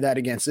able to do that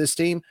against this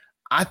team,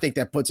 I think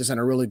that puts us in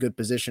a really good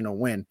position to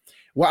win.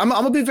 Well, I'm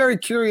going to be very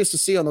curious to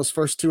see on those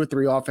first 2 or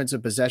 3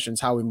 offensive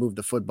possessions how we move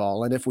the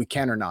football and if we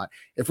can or not.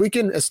 If we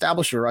can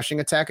establish a rushing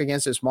attack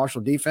against this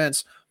Marshall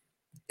defense,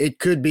 it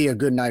could be a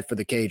good night for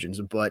the Cajuns,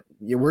 but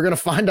we're going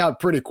to find out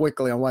pretty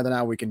quickly on whether or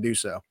not we can do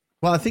so.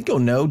 Well, I think you'll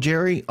know,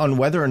 Jerry, on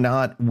whether or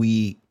not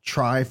we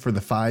try for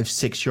the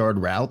 5-6 yard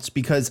routes,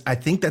 because I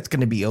think that's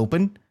going to be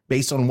open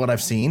based on what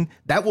I've seen.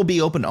 That will be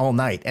open all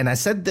night. And I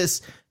said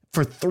this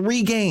for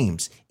 3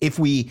 games. If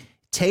we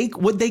take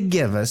what they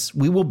give us,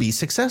 we will be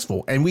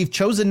successful. And we've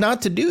chosen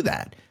not to do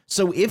that.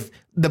 So if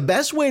the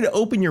best way to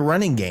open your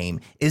running game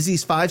is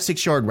these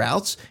 5-6 yard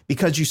routes,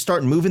 because you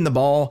start moving the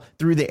ball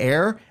through the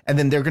air and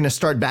then they're going to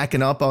start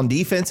backing up on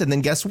defense. And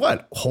then guess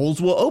what? Holes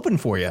will open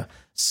for you.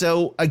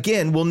 So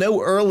again, we'll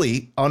know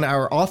early on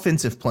our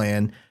offensive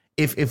plan.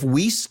 If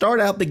we start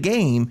out the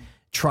game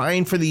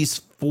trying for these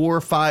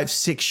 4, 5,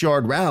 6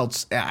 yard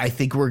routes, I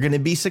think we're going to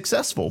be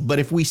successful. But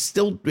if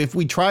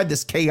we try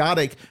this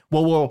chaotic,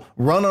 well, we'll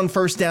run on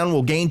first down,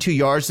 we'll gain 2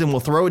 yards, then we'll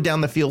throw it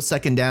down the field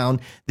second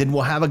down, then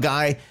we'll have a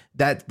guy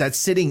that's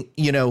sitting,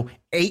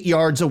 8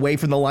 yards away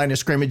from the line of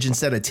scrimmage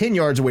instead of 10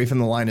 yards away from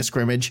the line of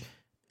scrimmage.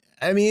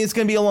 I mean, it's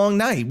going to be a long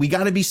night. We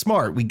got to be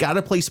smart. We got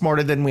to play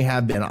smarter than we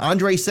have been.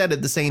 Andre said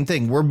it the same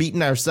thing. We're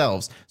beating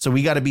ourselves. So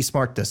we got to be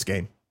smart this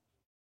game.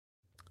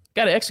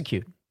 Got to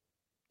execute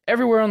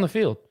everywhere on the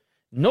field.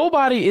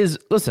 Nobody is,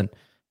 listen,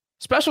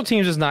 special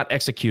teams is not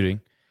executing.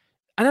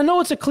 And I know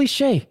it's a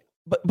cliche,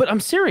 but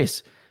I'm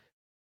serious.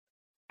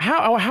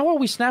 How are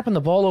we snapping the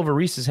ball over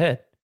Reese's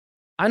head?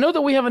 I know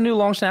that we have a new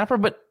long snapper,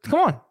 but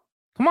come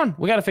on.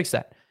 We got to fix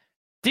that.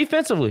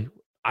 Defensively,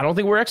 I don't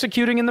think we're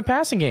executing in the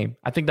passing game.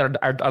 I think that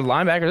our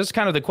linebackers, this is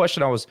kind of the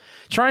question I was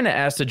trying to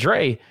ask to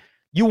Dre.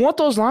 You want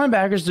those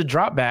linebackers to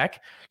drop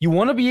back. You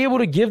want to be able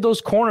to give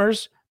those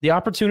corners the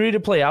opportunity to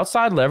play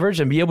outside leverage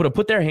and be able to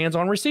put their hands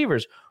on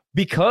receivers.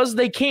 Because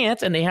they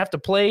can't and they have to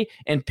play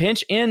and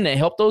pinch in to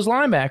help those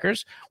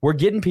linebackers, we're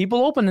getting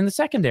people open in the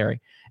secondary.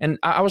 And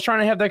I was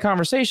trying to have that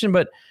conversation,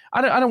 but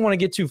I don't want to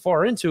get too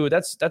far into it.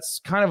 That's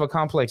kind of a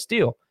complex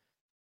deal.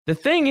 The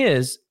thing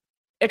is,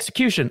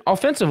 execution.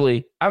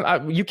 Offensively,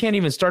 you can't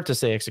even start to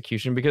say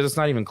execution because it's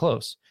not even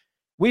close.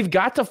 We've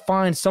got to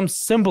find some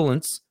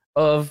semblance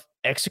of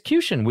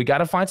execution. We got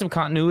to find some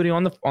continuity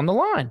on the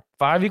line.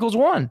 5 =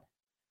 1.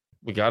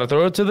 We got to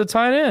throw it to the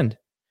tight end.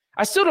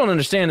 I still don't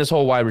understand this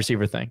whole wide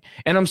receiver thing.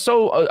 And I'm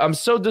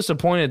so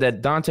disappointed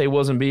that Dante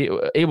wasn't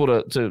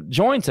able to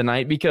join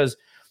tonight, because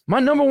my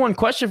number one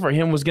question for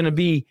him was going to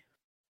be,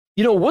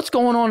 what's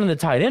going on in the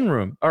tight end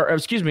room, or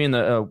excuse me, in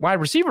the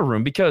wide receiver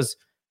room, because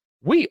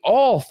we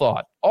all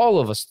thought, all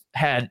of us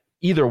had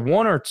either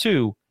 1 or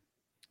 2,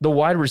 the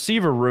wide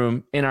receiver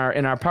room in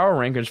our power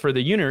rankings for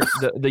the unit,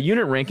 the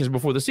unit rankings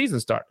before the season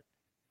started.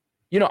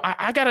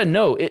 I got to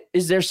know,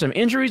 is there some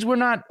injuries we're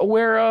not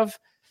aware of?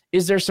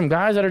 Is there some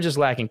guys that are just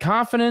lacking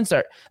confidence?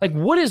 Or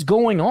what is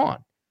going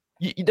on?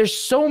 There's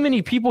so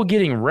many people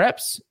getting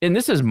reps, and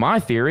this is my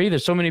theory.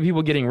 There's so many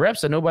people getting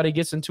reps that nobody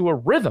gets into a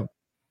rhythm.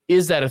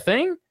 Is that a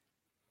thing?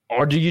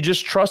 Or do you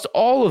just trust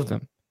all of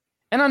them?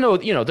 And I know,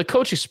 the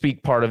coaching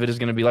speak part of it is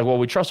going to be like, well,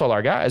 we trust all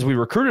our guys. We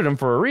recruited them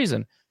for a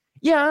reason.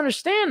 Yeah, I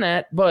understand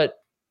that,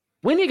 but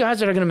we need guys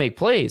that are going to make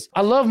plays.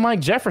 I love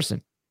Mike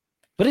Jefferson,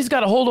 but he's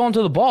got to hold on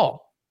to the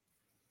ball.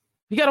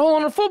 You got to hold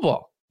on to the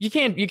football. You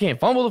can't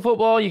fumble the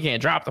football. You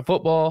can't drop the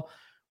football.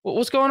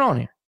 What's going on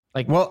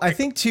here? Well, I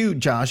think too,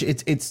 Josh,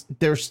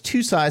 there's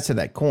 2 sides to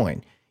that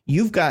coin.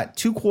 You've got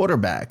 2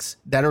 quarterbacks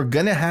that are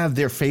going to have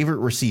their favorite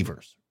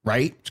receivers,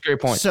 right? That's a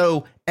great point.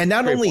 So, and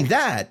not only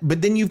that,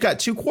 but then you've got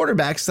 2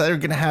 quarterbacks that are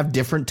going to have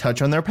different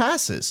touch on their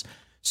passes.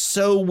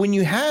 So when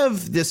you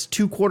have this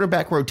 2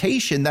 quarterback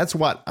rotation, that's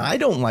what I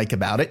don't like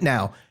about it.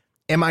 Now,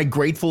 am I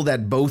grateful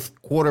that both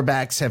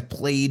quarterbacks have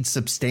played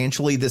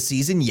substantially this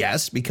season?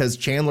 Yes, because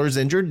Chandler's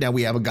injured. Now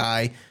we have a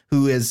guy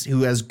who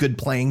has good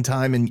playing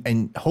time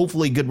and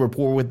hopefully good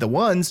rapport with the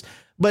ones.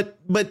 But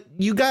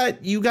you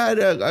got 2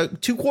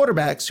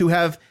 quarterbacks who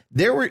have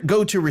their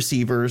go-to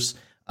receivers.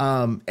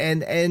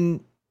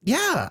 And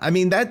yeah, I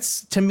mean,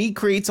 that's, to me,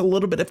 creates a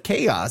little bit of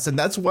chaos. And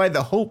that's why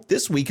the hope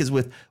this week is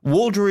with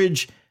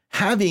Wooldridge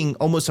having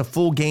almost a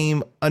full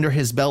game under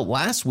his belt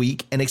last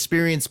week and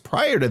experience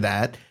prior to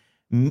that.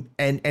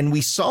 And we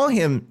saw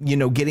him,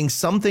 getting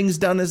some things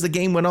done as the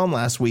game went on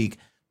last week.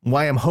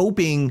 Why I'm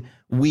hoping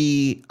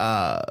he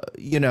has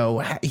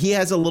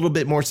a little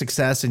bit more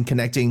success in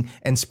connecting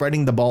and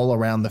spreading the ball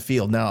around the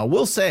field. Now, I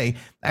will say,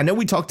 I know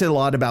we talked a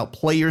lot about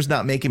players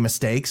not making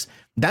mistakes.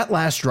 That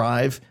last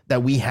drive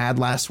that we had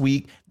last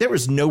week, there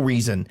was no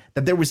reason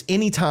that there was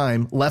any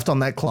time left on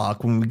that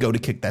clock when we go to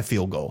kick that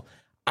field goal.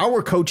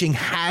 Our coaching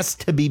has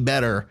to be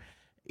better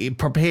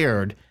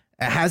prepared.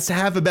 It has to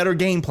have a better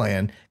game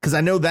plan, because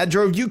I know that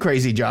drove you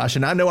crazy, Josh.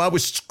 And I know I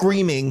was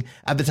screaming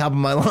at the top of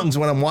my lungs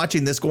when I'm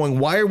watching this going,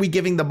 why are we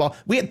giving the ball?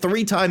 We had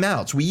 3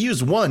 timeouts. We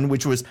used 1,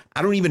 which was,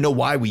 I don't even know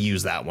why we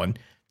used that one.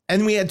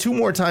 And we had 2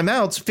 more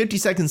timeouts, 50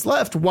 seconds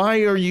left.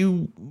 Why are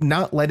you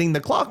not letting the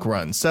clock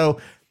run?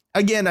 So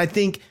again, I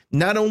think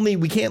not only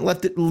we can't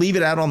leave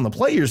it out on the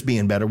players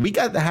being better, we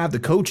got to have the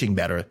coaching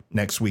better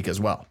next week as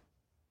well.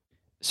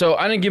 So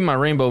I didn't give my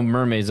Rainbow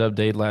Mermaids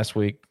update last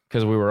week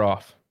because we were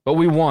off. But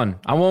we won.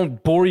 I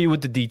won't bore you with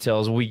the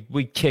details. We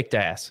kicked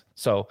ass.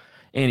 So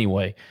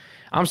anyway,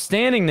 I'm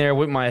standing there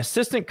with my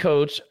assistant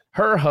coach,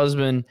 her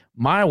husband,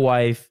 my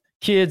wife,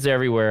 kids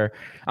everywhere.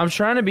 I'm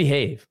trying to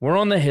behave. We're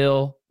on the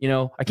hill. You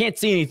know, I can't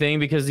see anything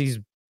because these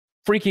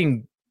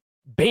freaking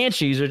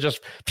banshees are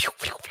just.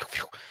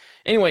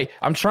 Anyway,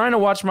 I'm trying to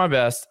watch my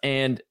best,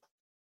 and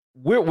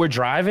we're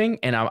driving,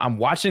 and I'm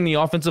watching the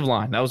offensive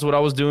line. That was what I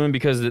was doing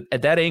because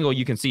at that angle,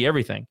 you can see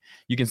everything.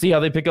 You can see how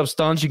they pick up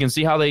stunts. You can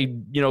see how they,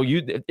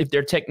 if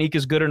their technique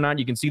is good or not.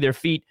 You can see their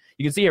feet.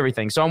 You can see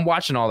everything. So I'm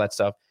watching all that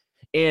stuff,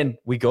 and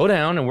we go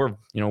down, and we're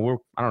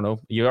I don't know,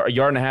 a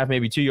yard and a half,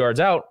 maybe 2 yards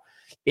out,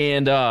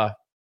 and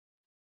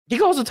he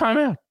calls a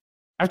timeout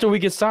after we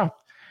get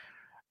stopped,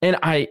 and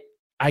I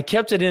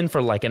kept it in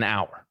for like an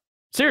hour.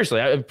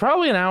 Seriously,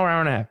 probably an hour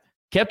and a half.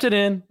 Kept it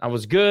in. I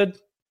was good.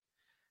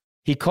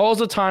 He calls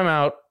a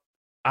timeout.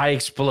 I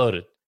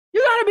exploded. You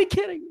got to be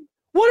kidding me.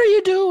 What are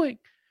you doing?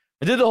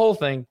 I did the whole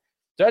thing.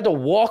 So I had to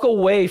walk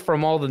away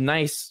from all the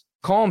nice,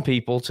 calm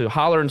people to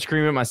holler and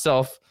scream at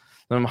myself.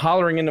 And I'm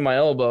hollering into my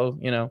elbow,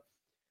 and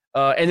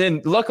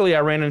then luckily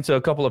I ran into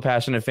a couple of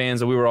passionate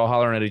fans and we were all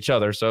hollering at each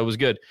other. So it was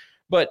good.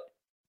 But,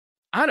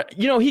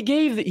 he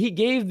gave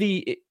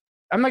the,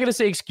 I'm not going to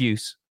say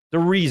excuse, the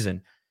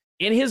reason.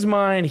 In his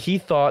mind, he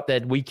thought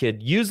that we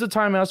could use the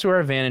timeouts to our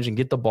advantage and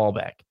get the ball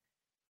back.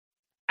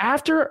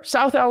 After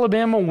South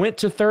Alabama went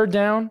to third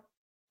down,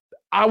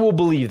 I will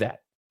believe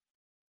that.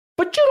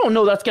 But you don't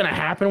know that's going to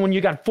happen when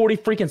you got 40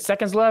 freaking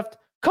seconds left.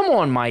 Come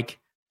on, Mike.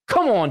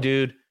 Come on,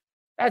 dude.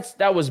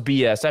 That was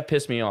BS. That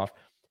pissed me off.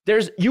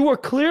 You were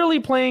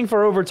clearly playing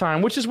for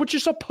overtime, which is what you're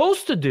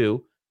supposed to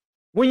do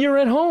when you're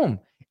at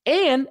home.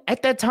 And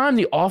at that time,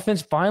 the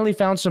offense finally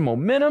found some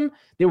momentum.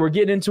 They were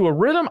getting into a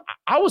rhythm.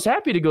 I was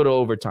happy to go to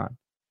overtime.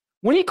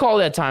 When he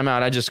called that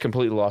timeout, I just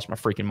completely lost my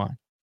freaking mind.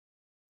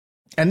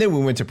 And then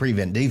we went to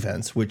prevent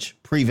defense, which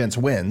prevents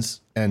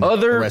wins, and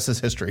the rest is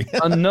history.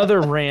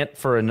 Another rant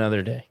for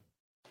another day.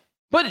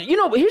 But,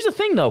 here's the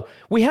thing, though.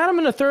 We had them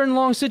in a third and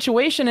long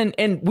situation,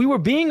 and we were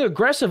being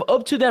aggressive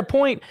up to that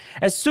point.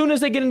 As soon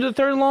as they get into the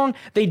third and long,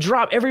 they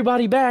drop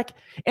everybody back.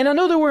 And I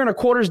know that we're in a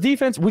quarters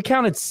defense. We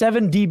counted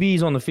 7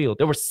 DBs on the field.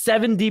 There were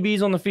 7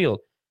 DBs on the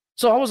field.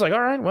 So I was like,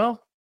 all right,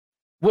 well,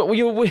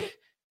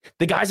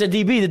 the guy's a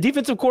DB. The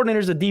defensive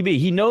coordinator's a DB.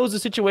 He knows the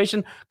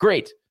situation.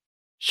 Great.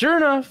 Sure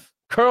enough,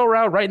 curl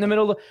route right in the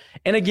middle.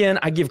 And again,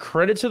 I give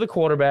credit to the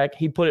quarterback.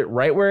 He put it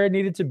right where it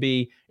needed to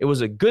be. It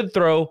was a good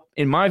throw.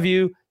 In my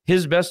view,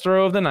 his best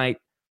throw of the night.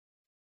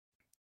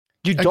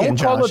 You don't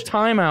call a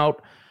timeout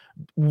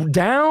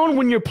down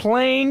when you're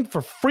playing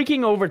for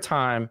freaking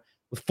overtime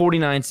with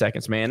 49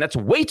 seconds, man. That's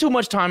way too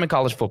much time in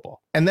college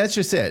football. And that's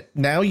just it.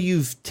 Now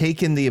you've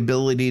taken the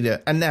ability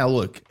to, and now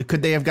look,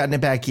 could they have gotten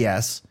it back?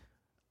 Yes.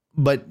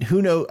 But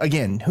who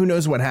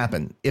knows what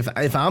happened?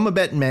 If I'm a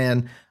betting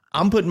man,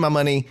 I'm putting my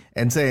money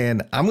and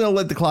saying, I'm going to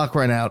let the clock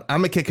run out.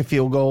 I'm going to kick a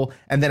field goal.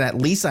 And then at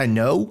least I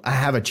know I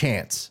have a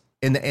chance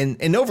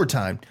in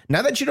overtime.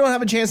 Not that you don't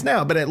have a chance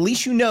now, but at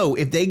least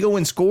if they go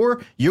and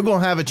score, you're going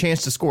to have a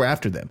chance to score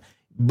after them.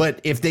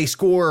 But if they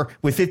score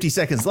with 50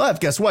 seconds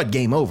left, guess what?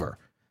 Game over.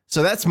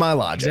 So that's my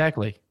logic.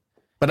 Exactly.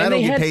 But I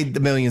don't get paid the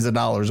millions of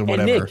dollars or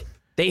whatever. Nick,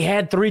 they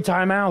had 3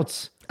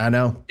 timeouts. I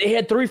know. They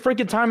had 3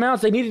 freaking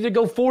timeouts. They needed to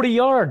go 40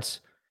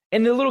 yards.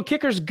 And the little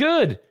kicker's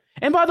good.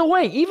 And by the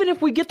way, even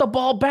if we get the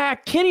ball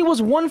back, Kenny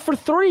was 1 for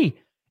 3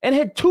 and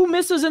had 2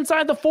 misses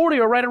inside the 40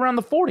 or right around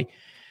the 40.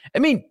 I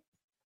mean,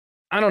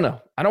 I don't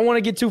know. I don't want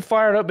to get too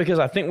fired up because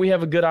I think we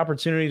have a good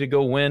opportunity to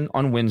go win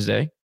on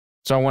Wednesday.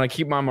 So I want to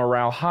keep my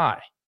morale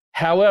high.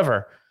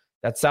 However,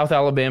 that South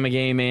Alabama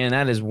game, man,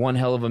 that is one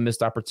hell of a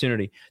missed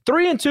opportunity.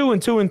 3-2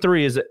 and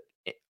 2-3 is,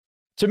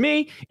 to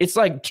me, it's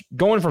like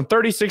going from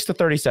 36 to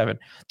 37.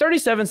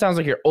 37 sounds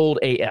like you're old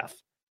AF.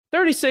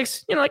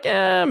 36, like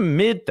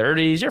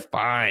mid-30s, you're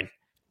fine.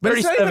 But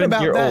it's not even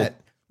about that. Old.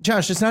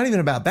 Josh, it's not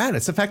even about that.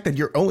 It's the fact that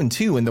you're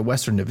 0-2 in the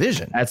Western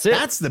Division. That's it.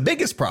 That's the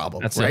biggest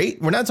problem,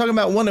 right? We're not talking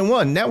about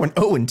 1-1. Now we're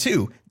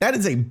 0-2. That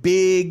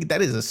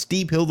is a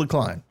steep hill to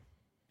climb.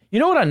 You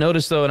know what I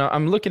noticed, though, and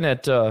I'm looking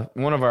at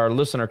one of our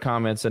listener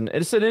comments, and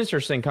it's an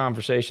interesting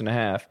conversation to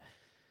have.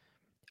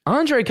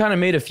 Andre kind of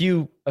made a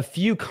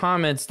few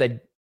comments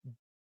that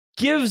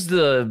gives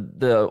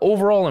the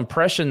overall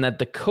impression that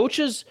the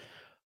coaches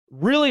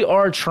really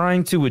are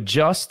trying to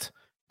adjust.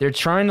 They're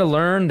trying to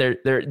learn.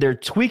 They're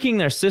tweaking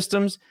their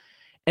systems.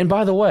 And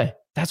by the way,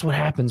 that's what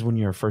happens when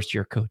you're a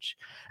first-year coach.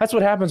 That's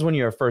what happens when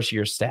you're a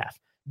first-year staff.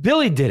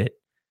 Billy did it.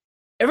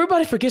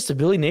 Everybody forgets that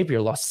Billy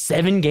Napier lost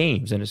 7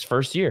 games in his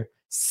first year.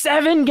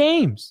 7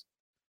 games.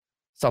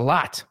 It's a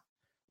lot.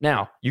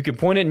 Now, you can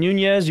point at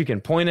Nunez. You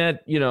can point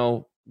at,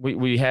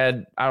 we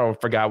had,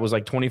 forgot, it was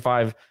like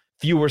 25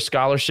 fewer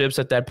scholarships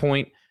at that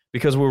point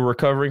because we were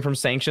recovering from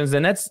sanctions.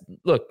 And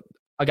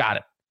I got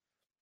it.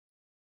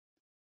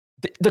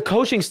 The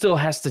coaching still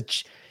has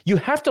to, you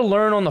have to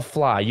learn on the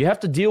fly. You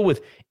have to deal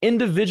with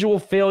individual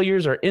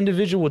failures or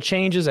individual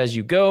changes as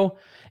you go.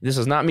 This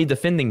is not me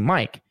defending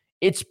Mike.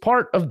 It's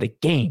part of the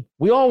game.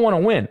 We all want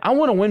to win. I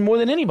want to win more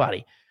than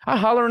anybody. I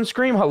holler and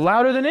scream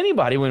louder than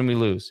anybody when we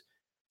lose.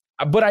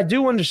 But I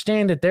do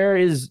understand that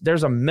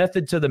there's a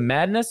method to the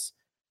madness.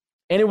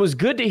 And it was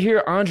good to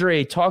hear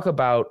Andre talk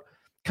about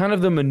kind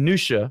of the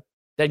minutia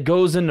that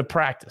goes into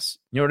practice.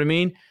 You know what I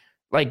mean?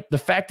 Like the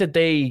fact that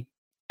they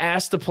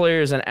ask the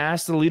players and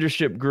ask the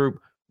leadership group,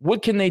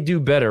 what can they do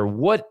better?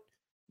 What,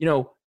 you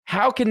know,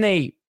 how can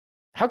they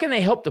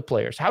help the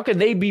players? How can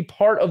they be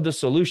part of the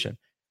solution?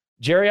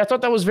 Jerry, I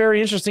thought that was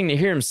very interesting to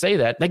hear him say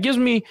that. That gives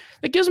me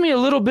a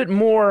little bit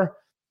more,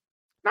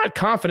 not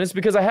confidence,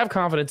 because I have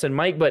confidence in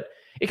Mike, but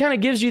it kind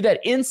of gives you that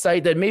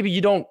insight that maybe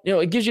you don't, you know,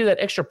 it gives you that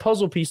extra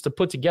puzzle piece to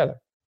put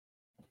together.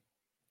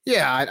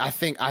 Yeah, I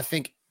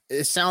think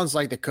it sounds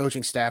like the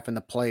coaching staff and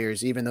the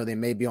players, even though they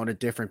may be on a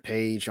different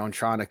page on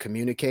trying to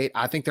communicate,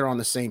 I think they're on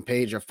the same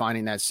page of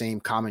finding that same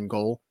common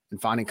goal and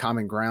finding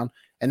common ground.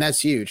 And that's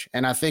huge.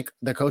 And I think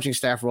the coaching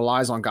staff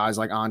relies on guys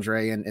like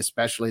Andre and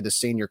especially the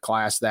senior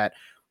class that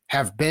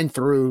have been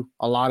through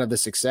a lot of the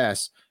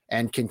success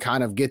and can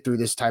kind of get through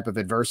this type of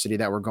adversity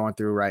that we're going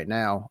through right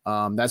now.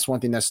 That's one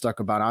thing that stuck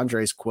about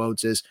Andre's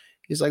quotes is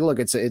he's like, look,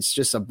 it's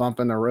just a bump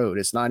in the road.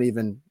 It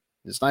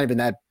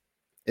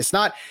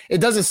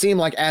doesn't seem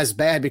like as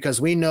bad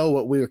because we know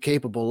what we are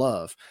capable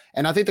of.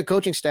 And I think the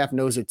coaching staff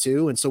knows it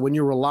too. And so when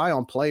you rely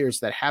on players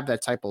that have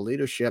that type of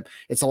leadership,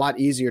 it's a lot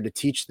easier to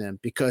teach them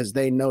because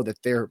they know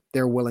that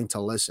they're willing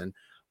to listen.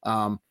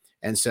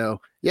 And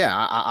so, yeah,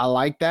 I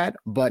like that.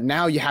 But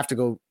now you have to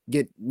go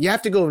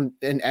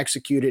and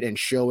execute it and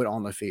show it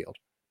on the field.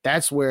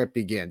 That's where it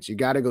begins. You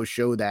got to go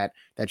show that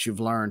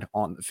you've learned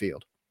on the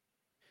field.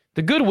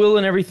 The goodwill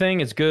and everything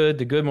is good.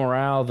 The good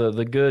morale,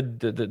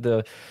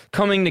 the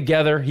coming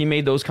together. He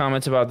made those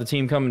comments about the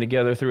team coming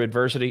together through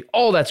adversity.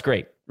 All that's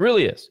great.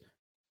 Really is.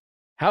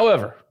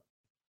 However,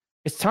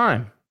 it's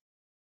time.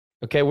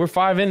 Okay, we're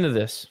 5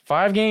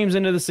 games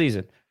into the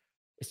season.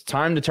 It's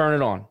time to turn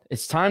it on.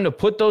 It's time to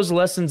put those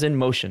lessons in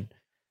motion.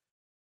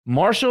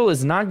 Marshall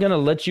is not going to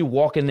let you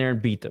walk in there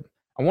and beat them.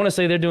 I want to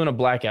say they're doing a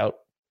blackout.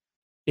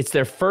 It's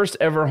their first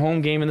ever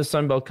home game in the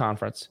Sun Belt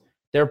Conference.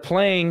 They're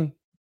playing,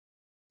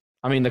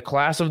 the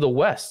class of the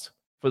West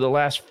for the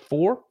last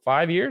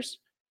 4-5 years.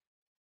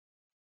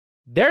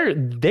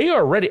 They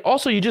are ready.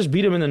 Also, you just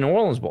beat them in the New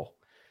Orleans Bowl.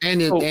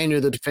 And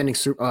you're the defending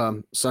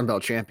Sun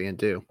Belt champion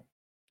too.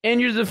 And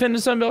you're the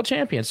defending Sun Belt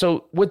champion.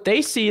 So what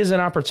they see is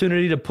an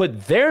opportunity to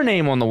put their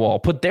name on the wall,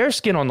 put their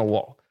skin on the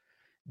wall.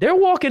 They're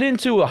walking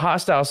into a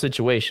hostile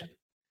situation.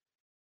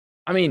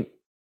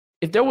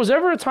 If there was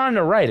ever a time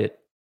to right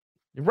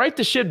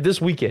the ship this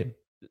weekend.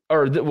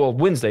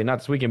 Wednesday, not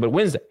this weekend, but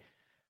Wednesday.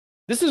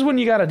 This is when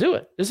you got to do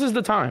it. This is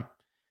the time.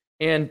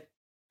 And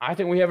I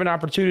think we have an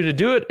opportunity to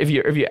do it. If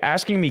you're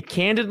asking me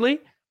candidly,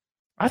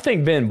 I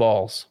think Ben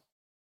balls.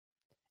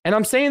 And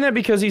I'm saying that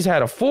because he's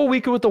had a full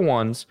week with the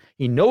ones.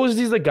 He knows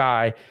he's the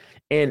guy.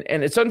 And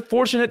it's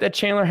unfortunate that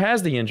Chandler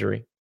has the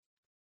injury.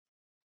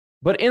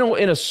 But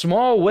in a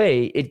small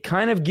way, it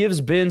kind of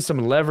gives Ben some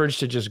leverage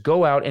to just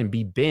go out and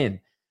be Ben.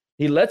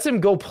 He lets him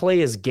go play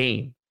his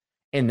game.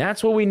 And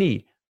that's what we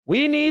need.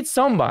 We need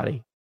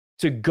somebody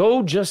to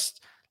go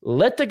just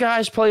let the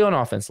guys play on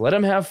offense. Let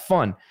them have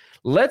fun.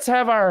 Let's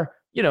have our,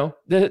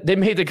 they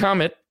made the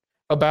comment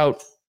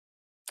about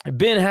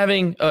Ben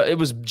having, it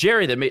was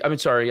Jerry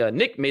that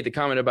Nick made the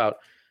comment about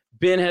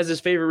Ben has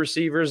his favorite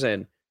receivers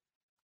and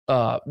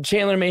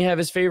Chandler may have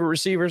his favorite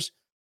receivers.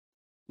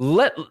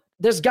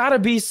 There's got to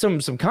be some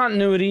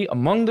continuity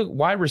among the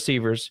wide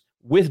receivers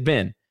with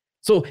Ben.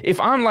 So if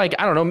I'm like,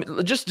 I don't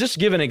know, just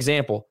give an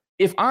example.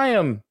 If I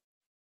am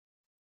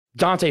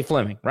Dante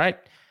Fleming, right?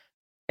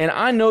 And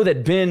I know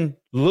that Ben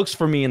looks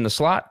for me in the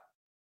slot,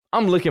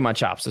 I'm licking my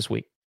chops this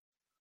week.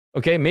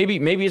 Okay, maybe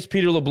it's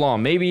Peter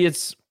LeBlanc. Maybe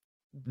it's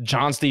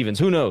John Stevens.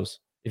 Who knows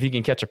if he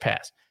can catch a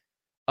pass?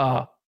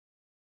 I'm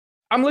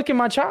licking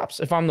my chops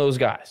if I'm those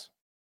guys.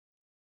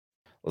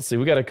 Let's see.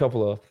 We got a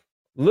couple of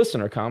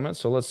listener comments,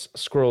 so let's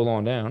scroll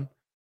on down.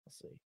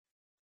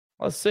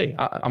 Let's see.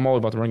 I'm all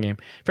about the run game.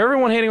 For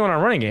everyone hating on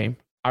our running game,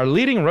 our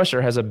leading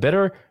rusher has a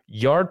better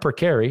yard per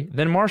carry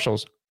than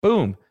Marshall's.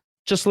 Boom.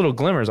 Just little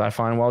glimmers I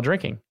find while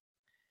drinking.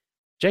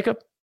 Jacob,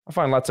 I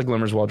find lots of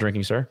glimmers while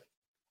drinking, sir.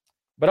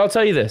 But I'll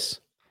tell you this.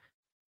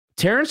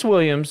 Terrence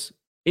Williams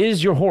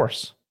is your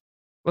horse.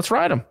 Let's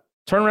ride him.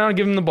 Turn around and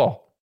give him the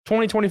ball.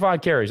 20,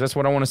 25 carries. That's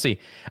what I want to see.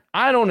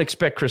 I don't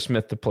expect Chris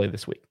Smith to play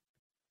this week.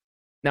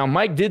 Now,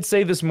 Mike did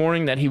say this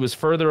morning that he was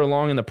further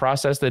along in the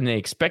process than they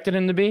expected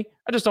him to be.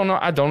 I just don't know.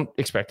 I don't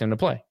expect him to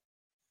play.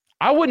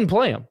 I wouldn't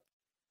play him.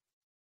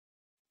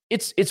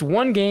 It's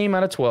one game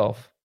out of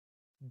 12.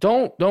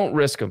 Don't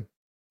risk him.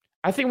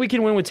 I think we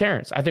can win with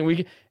Terrence. I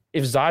think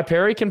if Zy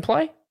Perry can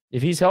play,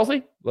 if he's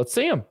healthy, let's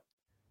see him.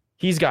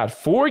 He's got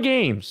 4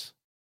 games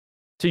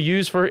to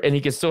use and he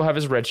can still have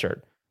his red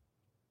shirt.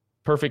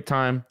 Perfect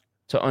time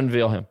to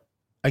unveil him.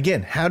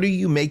 Again, how do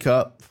you make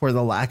up for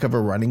the lack of a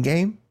running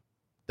game?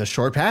 The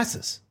short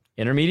passes.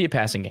 Intermediate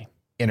passing game.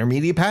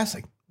 Intermediate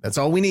passing. That's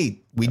all we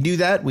need. We do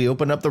that. We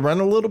open up the run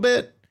a little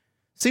bit.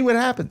 See what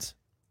happens.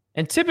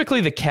 And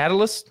typically the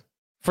catalyst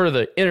for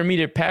the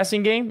intermediate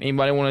passing game,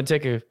 anybody want to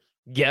take a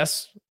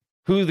guess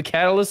who the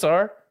catalysts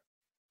are?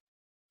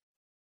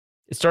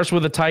 It starts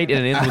with a tight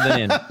and it ends with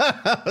an N.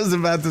 I was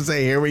about to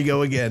say, here we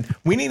go again.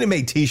 We need to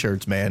make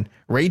t-shirts, man.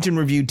 Rage and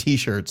Review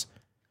t-shirts.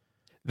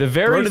 The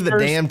very Throw to the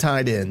first, damn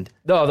tight end.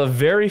 No, the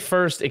very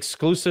first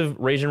exclusive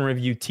Raging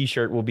Review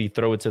T-shirt will be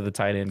 "Throw it to the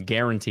tight end,"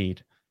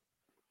 guaranteed.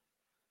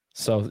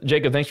 So,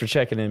 Jacob, thanks for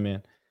checking in,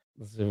 man.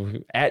 So,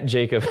 at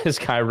Jacob, this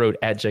guy wrote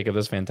at Jacob.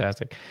 That's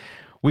fantastic.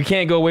 We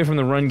can't go away from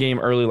the run game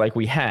early like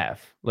we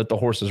have. Let the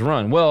horses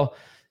run. Well,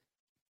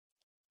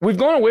 we've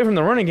gone away from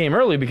the running game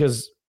early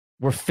because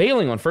we're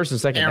failing on first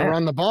and second down. Can't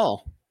run the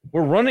ball.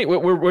 We're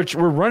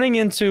running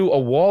into a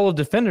wall of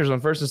defenders on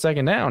first and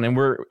second down, and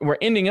we're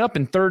ending up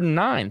in 3rd and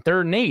 9,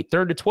 3rd and 8,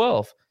 3rd to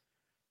 12.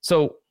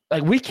 So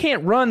like we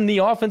can't run the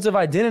offensive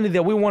identity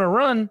that we want to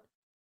run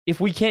if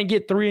we can't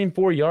get 3 and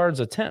 4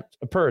 yards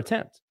per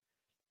attempt.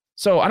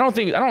 So I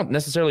don't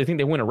necessarily think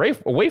they went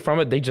away from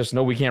it. They just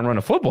know we can't run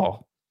a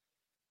football.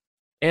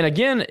 And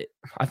again,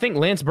 I think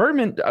Lance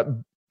Burton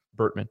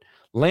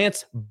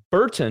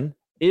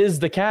is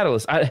the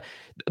catalyst.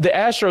 The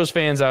Astros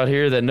fans out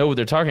here that know what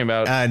they're talking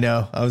about. I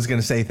know. I was going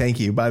to say thank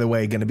you. By the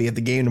way, going to be at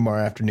the game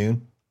tomorrow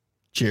afternoon.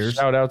 Cheers.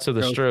 Shout out to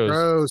the Stros.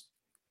 Stros.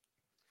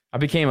 I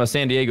became a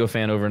San Diego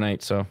fan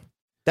overnight. So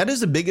that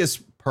is the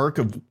biggest perk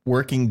of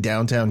working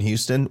downtown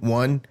Houston.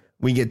 1,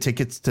 we get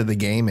tickets to the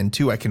game, and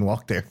 2, I can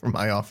walk there from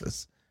my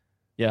office.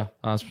 Yeah,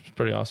 that's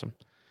pretty awesome.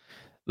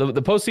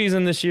 The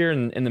postseason this year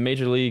and the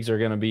major leagues are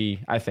going to be,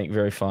 I think,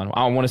 very fun.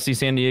 I want to see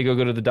San Diego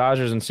go to the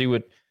Dodgers and see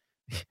what,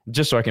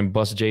 just so I can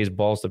bust Jay's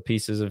balls to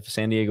pieces if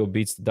San Diego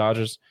beats the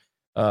Dodgers.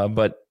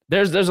 But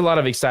there's a lot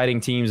of exciting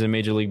teams in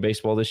Major League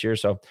Baseball this year,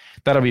 so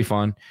that'll be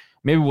fun.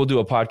 Maybe we'll do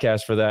a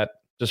podcast for that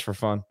just for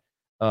fun.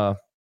 But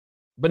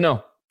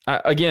no,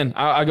 I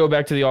go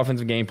back to the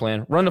offensive game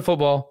plan. Run the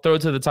football, throw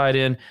it to the tight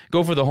end,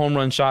 go for the home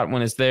run shot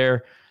when it's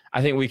there.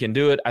 I think we can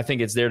do it. I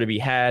think it's there to be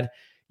had.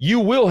 You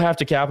will have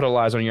to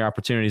capitalize on your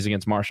opportunities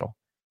against Marshall.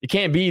 You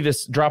can't be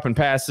this dropping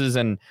passes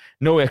and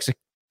no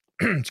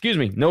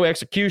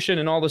execution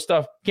and all this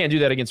stuff. Can't do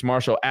that against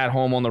Marshall at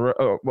home on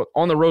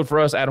the road for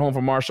us, at home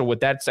for Marshall with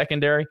that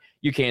secondary.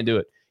 You can't do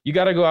it. You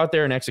got to go out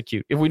there and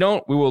execute. If we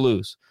don't, we will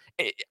lose.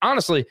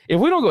 Honestly, if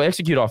we don't go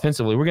execute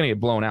offensively, we're going to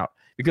get blown out.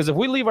 Because if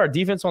we leave our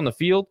defense on the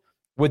field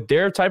with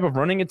their type of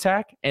running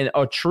attack and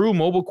a true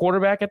mobile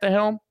quarterback at the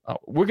helm,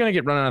 we're going to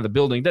get run out of the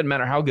building. Doesn't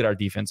matter how good our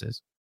defense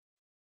is.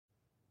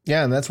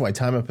 Yeah, and that's why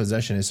time of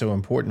possession is so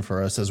important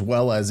for us, as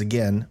well as,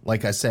 again,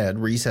 like I said,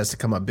 Reese has to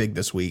come up big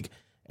this week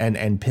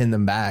and pin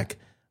them back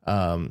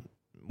when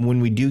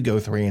we do go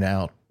 3 and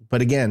out.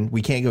 But again,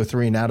 we can't go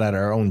 3 and out at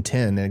our own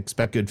 10 and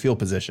expect good field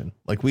position.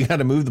 Like, we got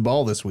to move the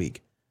ball this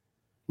week.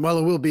 Well,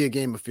 it will be a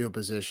game of field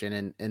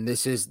position, and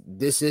this is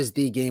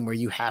the game where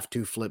you have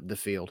to flip the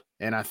field.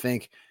 And I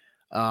think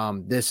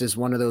this is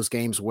one of those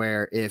games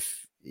where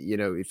if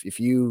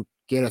you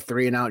get a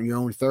 3 and out and you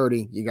own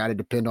 30, you got to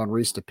depend on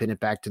Reese to pin it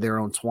back to their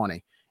own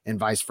 20 and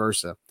vice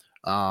versa.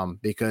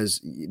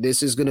 Because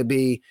this is going to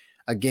be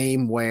a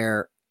game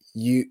where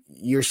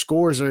your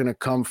scores are going to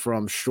come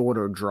from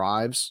shorter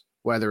drives,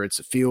 whether it's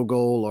a field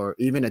goal or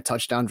even a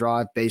touchdown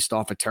drive based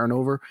off a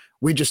turnover.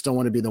 We just don't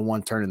want to be the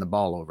one turning the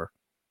ball over.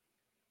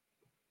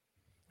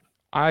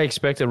 I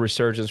expect a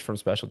resurgence from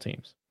special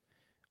teams.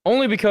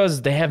 Only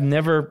because they have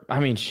never,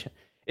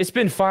 it's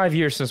been 5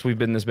 years since we've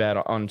been this bad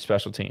on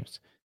special teams.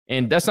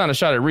 And that's not a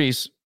shot at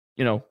Reese,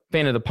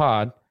 fan of the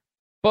pod,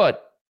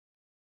 but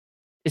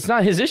it's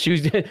not his issue.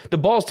 The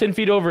ball's 10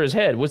 feet over his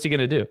head. What's he going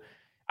to do?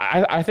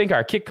 I think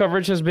our kick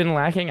coverage has been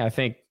lacking. I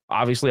think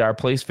obviously our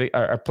place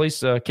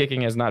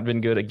kicking has not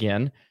been good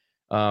again.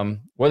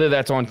 Whether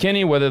that's on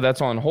Kenny, whether that's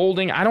on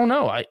Holding, I don't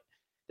know.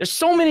 There's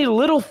so many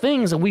little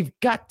things that we've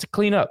got to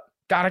clean up.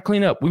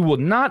 We will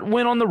not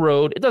win on the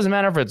road. It doesn't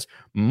matter if it's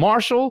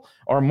Marshall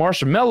or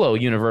Marshmallow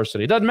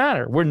University. It doesn't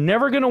matter. We're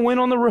never going to win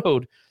on the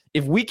road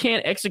if we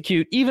can't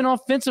execute even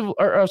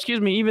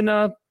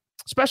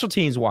special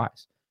teams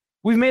wise.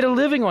 We've made a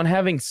living on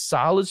having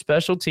solid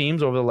special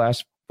teams over the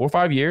last 4 or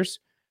 5 years.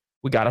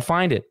 We got to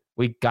find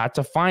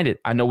it.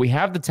 I know we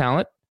have the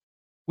talent.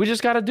 We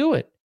just got to do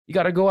it. You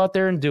got to go out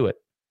there and do it.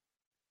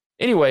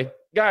 Anyway,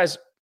 guys,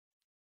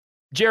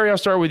 Jerry, I'll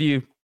start with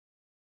you.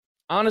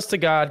 Honest to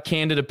God,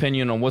 candid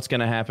opinion on what's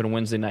going to happen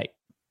Wednesday night.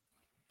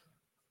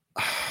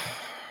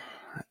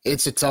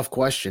 It's a tough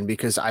question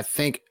because I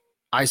think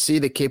I see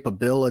the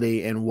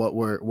capability in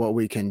what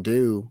we can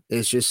do.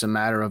 It's just a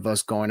matter of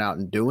us going out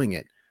and doing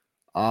it.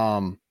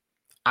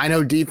 I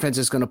know defense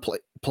is going to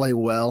play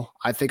well.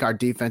 I think our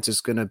defense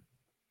is going to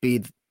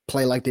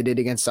play like they did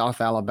against South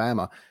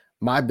Alabama.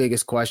 My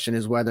biggest question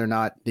is whether or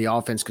not the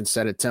offense can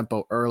set a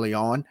tempo early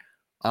on.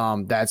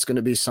 That's going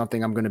to be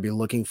something I'm going to be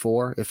looking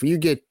for. If you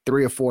get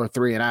 3 or 4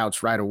 3 and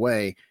outs right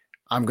away,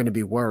 I'm going to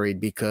be worried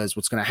because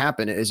what's going to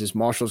happen is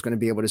Marshall's going to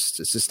be able to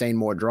sustain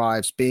more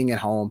drives, being at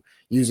home,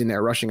 using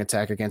their rushing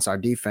attack against our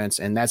defense,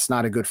 and that's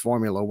not a good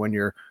formula when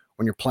you're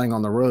playing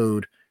on the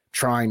road,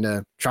 trying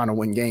to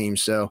win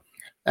games. So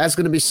that's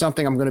going to be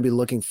something I'm going to be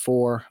looking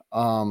for.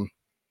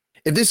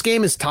 If this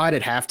game is tied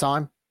at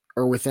halftime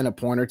or within a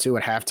point or two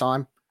at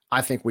halftime,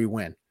 I think we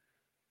win.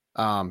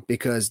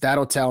 Because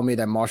that'll tell me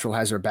that Marshall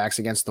has their backs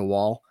against the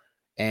wall,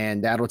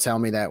 and that'll tell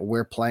me that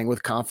we're playing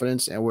with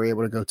confidence and we're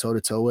able to go toe to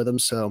toe with them.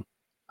 So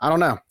I don't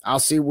know.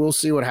 We'll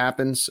see what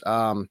happens.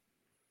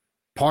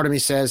 Part of me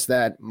says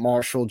that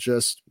Marshall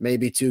just may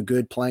be too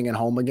good playing at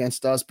home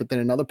against us, but then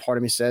another part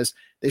of me says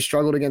they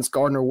struggled against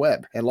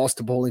Gardner-Webb and lost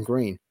to Bowling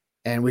Green,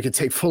 and we could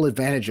take full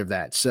advantage of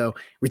that. So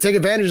we take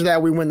advantage of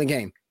that, we win the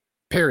game,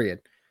 period.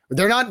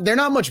 They're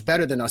not much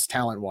better than us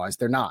talent-wise.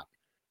 They're not.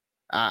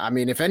 I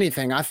mean, if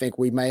anything, I think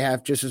we may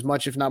have just as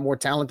much, if not more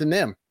talent than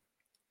them.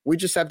 We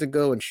just have to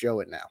go and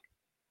show it now.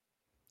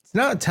 It's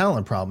not a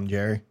talent problem,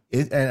 Jerry.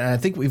 And I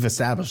think we've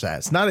established that.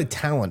 It's not a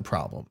talent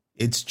problem.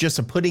 It's just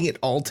a putting it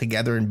all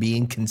together and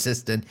being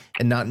consistent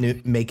and not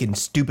making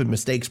stupid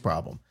mistakes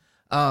problem.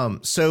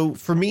 So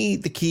for me,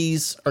 the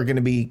keys are going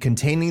to be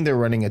containing their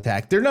running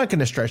attack. They're not going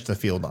to stretch the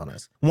field on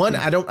us. One,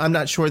 I'm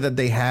not sure that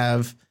they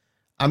have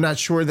the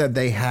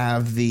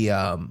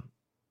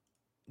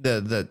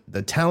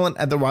talent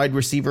at the wide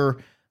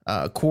receiver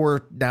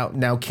core.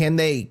 Now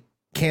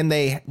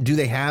do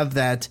they have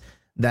that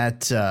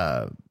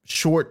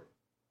short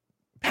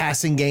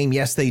passing game?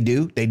 Yes, they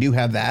do. They do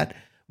have that,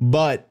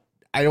 but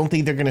I don't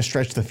think they're going to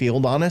stretch the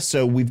field on us.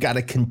 So we've got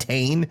to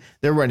contain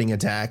their running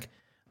attack.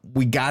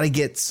 We got to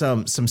get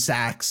some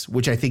sacks,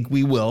 which I think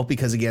we will,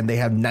 because again, they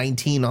have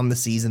 19 on the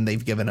season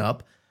they've given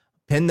up.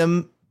 Pin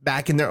them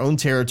back in their own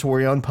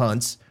territory on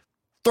punts,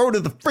 throw to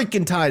the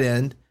freaking tight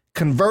end,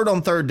 convert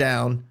on third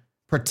down,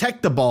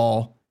 protect the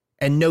ball,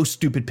 and no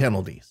stupid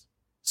penalties.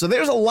 So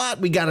there's a lot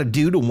we got to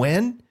do to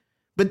win,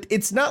 but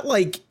it's not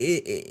like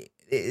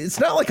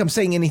I'm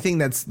saying anything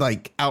that's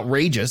like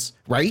outrageous,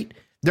 right?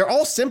 They're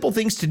all simple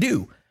things to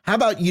do. How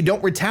about you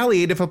don't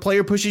retaliate if a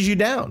player pushes you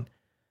down?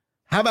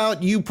 How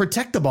about you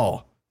protect the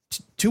ball?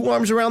 Two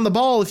arms around the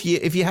ball if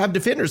you have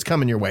defenders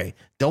coming your way.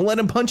 Don't let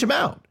them punch them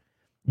out.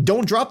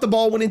 Don't drop the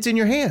ball when it's in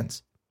your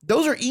hands.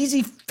 Those are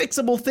easy,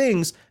 fixable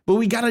things, but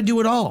we got to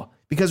do it all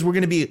because we're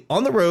going to be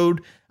on the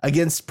road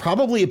against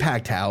probably a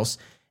packed house.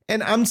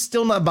 And I'm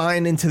still not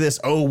buying into this.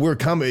 Oh, we're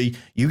coming.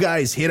 You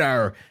guys hit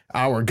our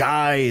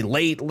guy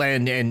late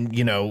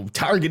and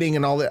targeting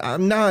and all that.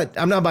 I'm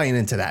not buying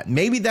into that.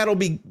 Maybe that'll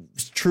be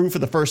true for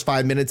the first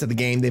 5 minutes of the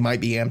game. They might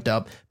be amped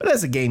up, but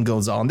as the game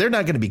goes on, they're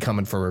not going to be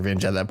coming for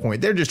revenge at that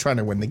point. They're just trying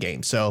to win the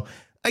game. So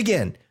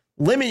again,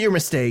 limit your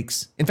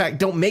mistakes. In fact,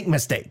 don't make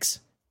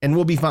mistakes and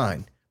we'll be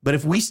fine. But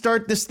if we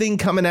start this thing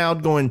coming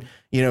out going,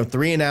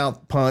 3 and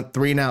out punt,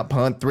 3 and out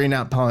punt, 3 and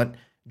out punt,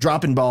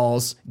 dropping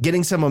balls,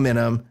 getting some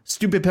momentum,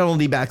 stupid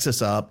penalty backs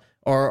us up,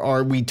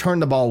 or we turn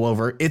the ball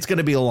over, it's going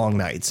to be a long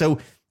night. So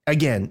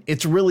again,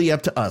 it's really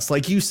up to us.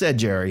 Like you said,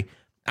 Jerry,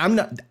 I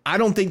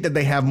don't think that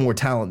they have more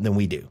talent than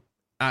we do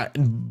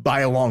by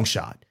a long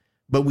shot,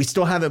 but we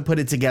still haven't put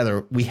it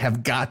together. We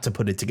have got to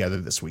put it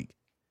together this week.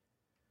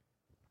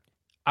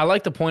 I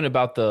like the point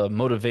about the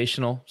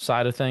motivational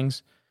side of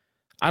things.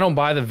 I don't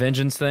buy the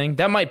vengeance thing.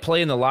 That might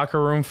play in the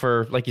locker room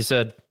for, like you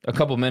said, a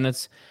couple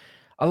minutes.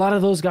 A lot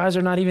of those guys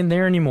are not even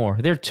there anymore.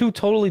 They're two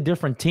totally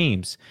different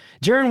teams.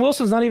 Jarren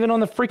Wilson's not even on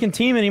the freaking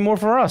team anymore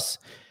for us.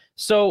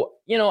 So,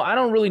 I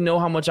don't really know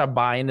how much I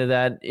buy into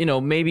that.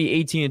 Maybe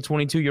 18 and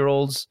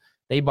 22-year-olds,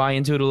 they buy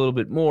into it a little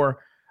bit more.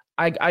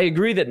 I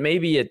agree that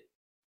maybe it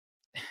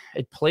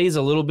plays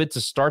a little bit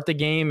to start the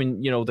game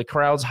and, the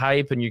crowd's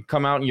hype and you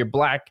come out in your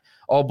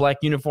all black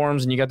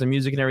uniforms and you got the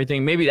music and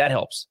everything. Maybe that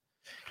helps.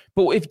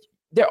 But if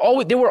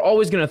they were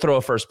always going to throw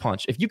a first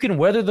punch. If you can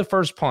weather the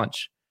first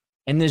punch,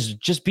 and there's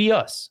just be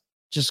us.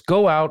 Just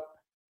go out,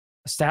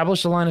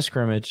 establish the line of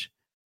scrimmage,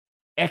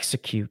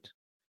 execute.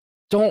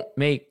 Don't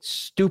make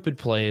stupid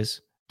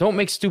plays. Don't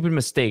make stupid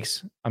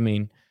mistakes. I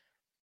mean,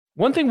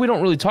 one thing we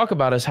don't really talk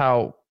about is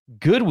how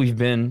good we've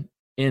been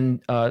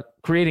in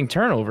creating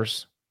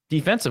turnovers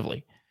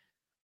defensively.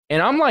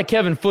 And I'm like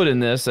Kevin Foote in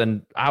this,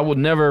 and I would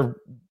never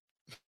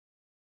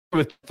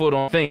with Foote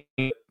on thing.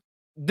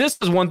 This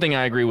is one thing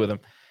I agree with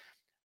him.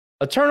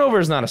 A turnover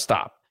is not a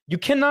stop. You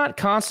cannot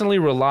constantly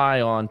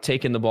rely on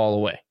taking the ball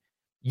away.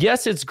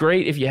 Yes, it's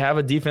great if you have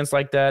a defense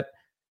like that.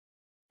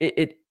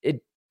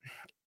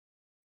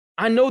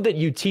 I know that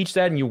you teach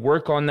that and you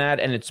work on that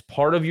and it's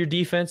part of your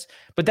defense,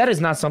 but that is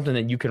not something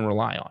that you can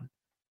rely on.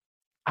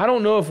 I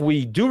don't know if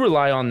we do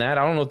rely on that.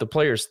 I don't know if the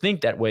players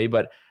think that way,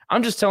 but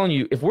I'm just telling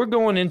you, if we're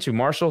going into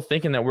Marshall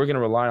thinking that we're going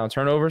to rely on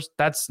turnovers,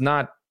 that's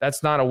not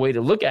a way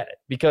to look at it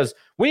because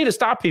we need to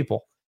stop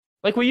people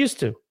like we used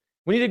to.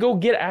 We need to go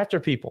get after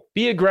people,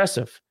 be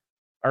aggressive.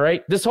 All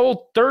right. This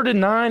whole 3rd and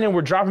 9 and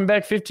we're dropping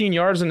back 15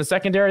 yards in the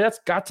secondary. That's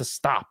got to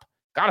stop.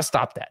 Got to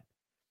stop that.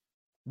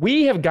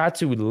 We have got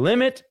to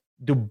limit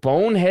the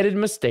boneheaded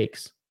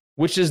mistakes,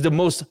 which is the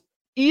most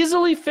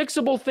easily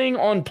fixable thing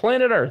on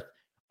planet Earth.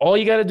 All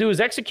you got to do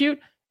is execute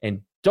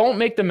and don't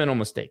make the mental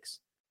mistakes.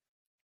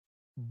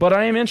 But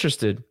I am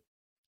interested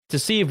to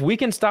see if we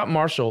can stop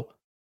Marshall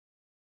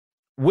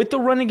with the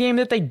running game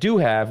that they do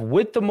have,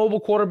 with the mobile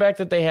quarterback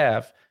that they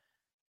have.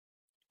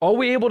 Are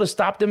we able to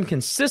stop them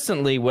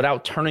consistently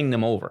without turning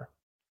them over?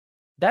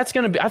 That's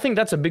going to be, I think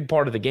that's a big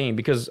part of the game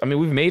because,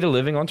 we've made a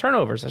living on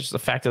turnovers. That's just the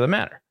fact of the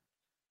matter.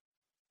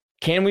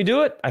 Can we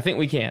do it? I think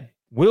we can.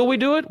 Will we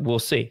do it? We'll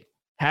see.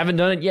 Haven't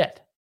done it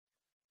yet.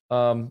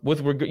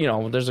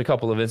 There's a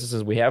couple of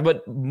instances we have,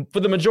 but for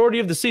the majority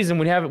of the season,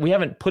 we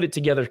haven't put it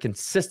together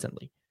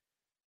consistently.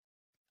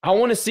 I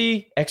want to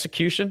see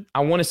execution.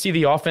 I want to see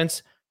the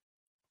offense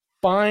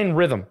find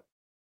rhythm.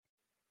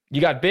 You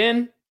got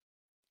Ben.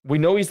 We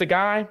know he's the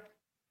guy.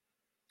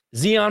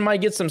 Zion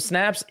might get some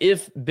snaps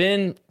if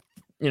Ben,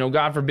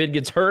 God forbid,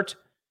 gets hurt.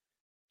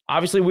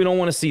 Obviously, we don't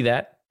want to see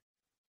that.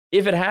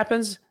 If it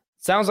happens,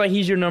 sounds like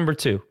he's your number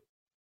 2.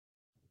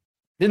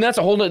 Then that's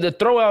a whole other,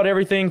 throw out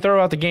everything, throw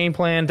out the game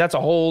plan. That's a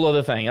whole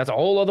other thing. That's a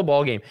whole other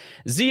ball game.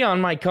 Zion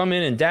might come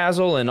in and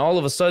dazzle, and all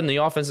of a sudden the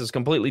offense is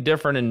completely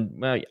different,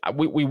 and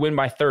we win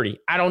by 30.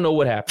 I don't know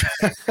what happens.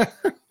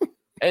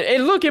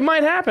 and look, it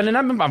might happen, and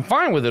I'm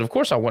fine with it. Of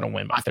course I want to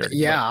win by 30.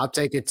 Yeah, I'll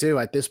take it too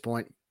at this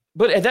point.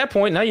 But at that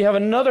point, now you have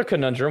another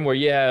conundrum where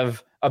you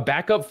have a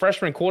backup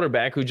freshman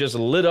quarterback who just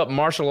lit up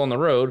Marshall on the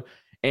road,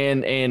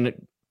 and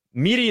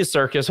media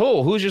circus.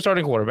 Oh, who's your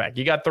starting quarterback?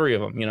 You got 3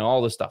 of them,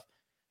 all this stuff.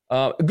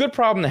 A good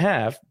problem to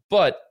have,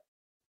 but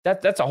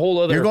that's a whole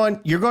other.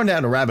 You're going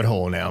down a rabbit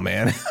hole now,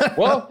 man.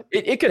 Well,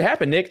 it could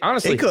happen, Nick.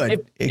 Honestly, it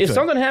could. If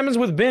something happens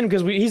with Ben,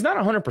 because he's not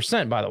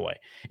 100%, by the way.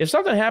 If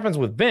something happens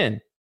with Ben,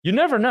 you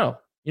never know.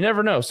 You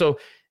never know. So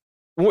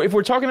if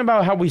we're talking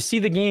about how we see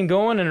the game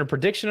going and a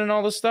prediction and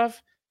all this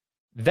stuff,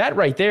 that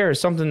right there is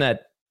something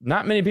that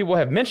not many people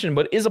have mentioned,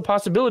 but is a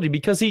possibility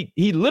because he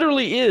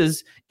literally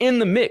is in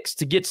the mix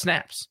to get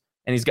snaps,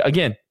 and he's got,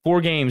 again,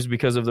 4 games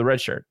because of the red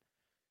shirt.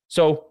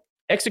 So.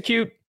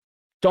 Execute.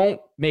 Don't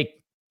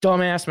make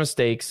dumbass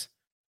mistakes.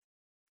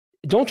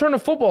 Don't turn the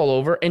football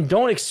over, and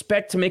don't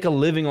expect to make a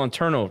living on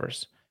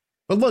turnovers.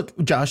 But look,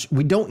 Josh,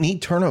 we don't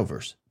need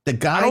turnovers. The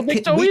guy I don't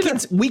think so either.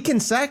 We can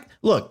sack.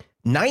 Look,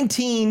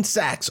 19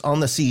 sacks on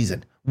the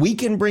season. We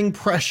can bring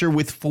pressure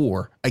with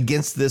 4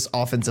 against this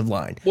offensive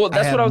line. Well,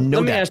 that's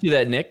let me ask you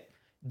that, Nick.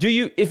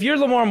 If you're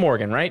Lamar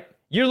Morgan, right?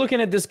 You're looking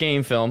at this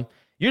game film.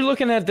 You're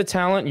looking at the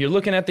talent. You're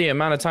looking at the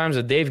amount of times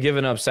that they've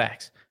given up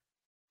sacks.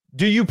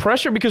 Do you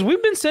pressure? Because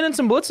we've been sending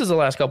some blitzes the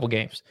last couple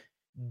games.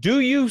 Do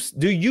you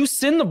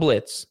send the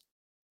blitz?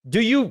 Do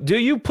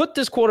you put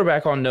this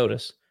quarterback on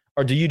notice,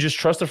 or do you just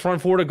trust the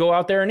front 4 to go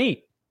out there and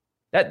eat?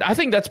 I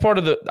think that's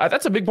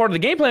a big part of the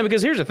game plan.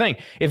 Because here's the thing: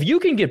 if you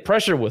can get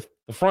pressure with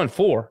the front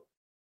 4,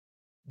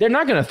 they're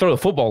not going to throw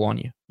the football on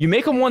you. You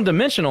make them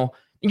one-dimensional,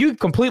 you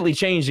completely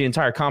change the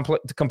entire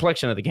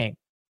complexion of the game.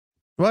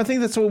 Well, I think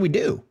that's what we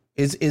do.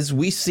 Is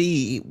we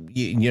see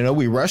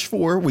we rush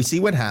 4, we see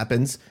what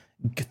happens.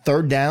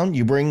 3rd down,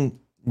 you bring,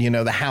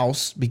 the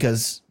house,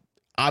 because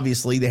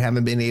obviously they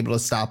haven't been able to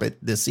stop it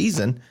this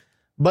season.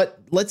 But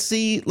let's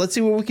see what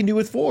we can do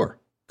with 4.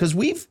 Because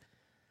we've,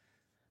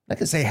 not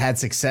gonna say had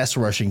success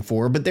rushing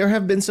 4, but there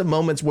have been some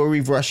moments where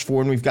we've rushed 4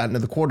 and we've gotten to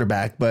the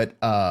quarterback. But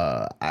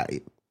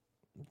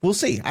we'll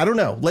see. I don't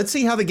know. Let's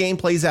see how the game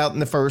plays out in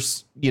the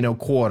first,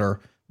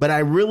 quarter. But I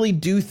really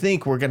do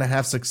think we're gonna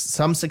have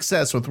some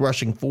success with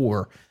rushing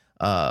 4.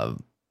 I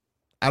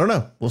don't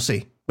know. We'll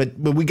see. But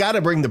we got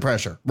to bring the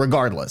pressure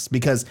regardless,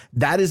 because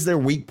that is their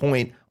weak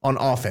point on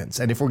offense.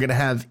 And if we're going to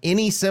have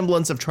any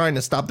semblance of trying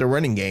to stop their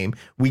running game,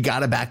 we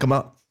got to back them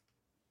up.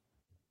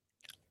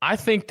 I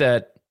think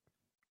that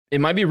it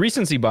might be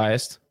recency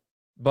biased,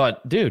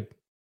 but dude,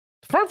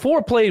 front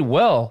 4 played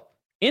well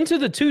into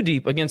the 2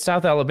 deep against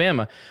South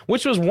Alabama,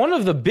 which was one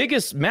of the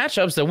biggest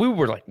matchups that we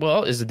were like,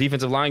 well, is the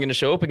defensive line going to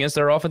show up against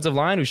their offensive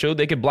line who showed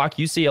they could block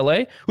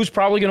UCLA, who's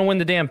probably going to win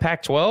the damn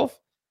Pac-12?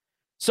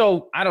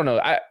 So I don't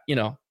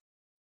know.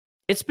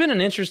 It's been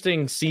an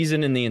interesting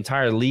season in the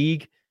entire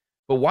league,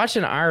 but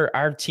watching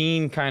our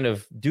team kind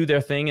of do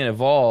their thing and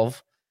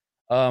evolve,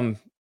 I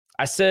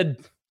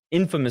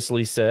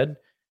infamously said,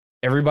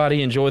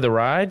 everybody enjoy the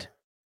ride.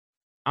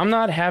 I'm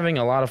not having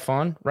a lot of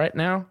fun right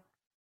now,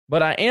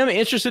 but I am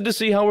interested to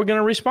see how we're going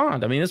to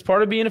respond. I mean, it's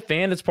part of being a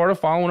fan. It's part of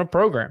following a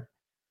program.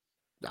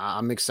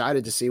 I'm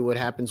excited to see what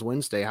happens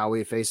Wednesday, how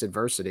we face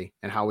adversity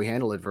and how we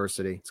handle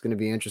adversity. It's going to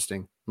be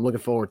interesting. I'm looking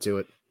forward to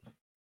it.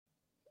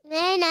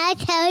 Then I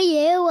tell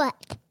you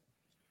what.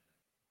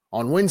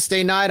 On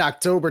Wednesday night,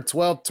 October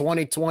 12th,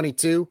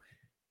 2022,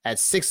 at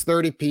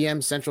 6:30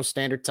 p.m. Central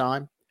Standard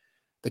Time,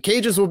 the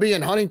Cajuns will be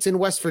in Huntington,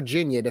 West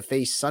Virginia to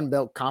face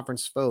Sunbelt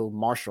Conference foe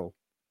Marshall,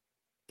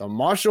 the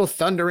Marshall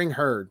Thundering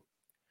Herd.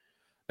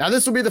 Now,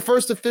 this will be the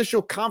first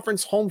official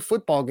conference home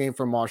football game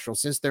for Marshall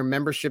since their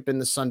membership in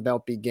the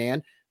Sunbelt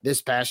began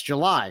this past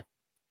July.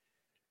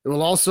 It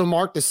will also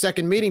mark the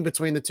second meeting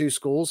between the two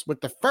schools,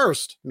 with the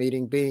first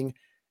meeting being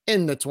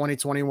in the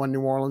 2021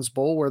 New Orleans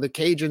Bowl, where the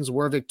Cajuns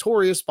were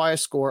victorious by a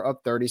score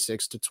of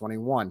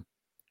 36-21.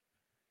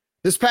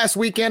 This past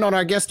weekend, on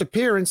our guest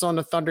appearance on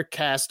the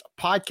Thundercast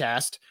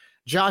podcast,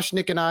 Josh,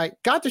 Nick, and I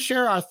got to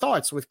share our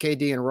thoughts with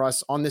KD and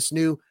Russ on this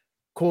new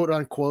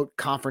quote-unquote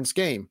conference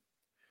game.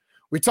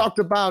 We talked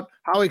about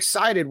how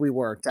excited we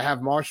were to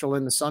have Marshall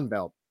in the Sun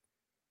Belt,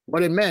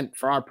 what it meant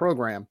for our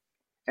program,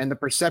 and the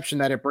perception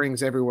that it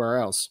brings everywhere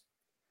else.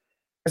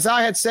 As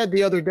I had said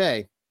the other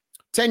day,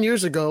 10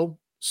 years ago,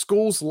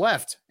 schools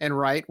left and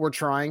right were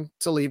trying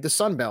to leave the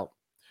Sun Belt,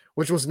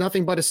 which was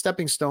nothing but a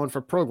stepping stone for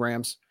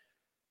programs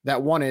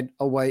that wanted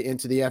a way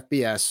into the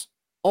FBS,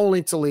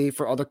 only to leave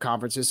for other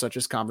conferences such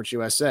as Conference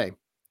USA.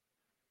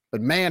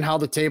 But man, how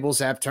the tables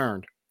have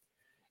turned.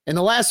 In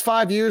the last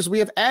 5 years, we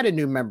have added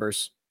new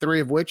members 3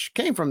 of which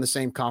came from the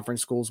same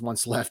conference schools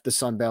once left the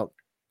Sun Belt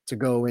to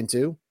go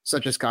into,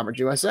 such as Conference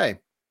USA.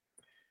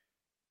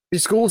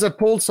 These schools have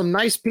pulled some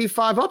nice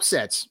P5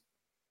 upsets.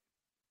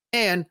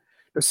 And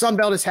the Sun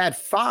Belt has had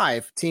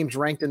 5 teams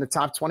ranked in the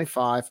top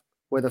 25,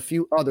 with a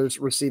few others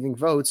receiving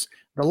votes,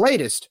 the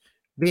latest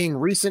being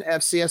recent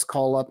FCS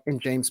call-up in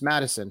James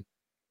Madison.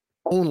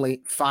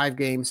 Only 5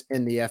 games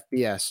in the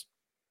FBS.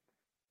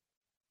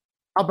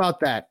 How about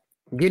that?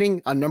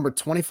 Getting a number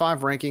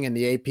 25 ranking in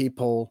the AP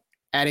poll,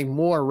 adding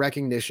more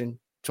recognition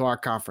to our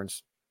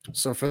conference.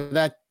 So for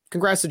that,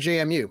 congrats to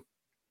JMU.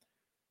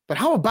 But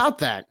how about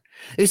that?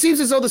 It seems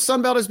as though the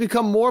Sun Belt has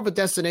become more of a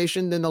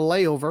destination than the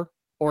layover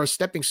or a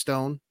stepping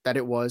stone that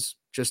it was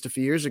just a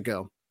few years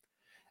ago.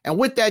 And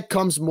with that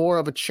comes more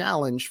of a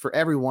challenge for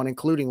everyone,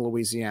 including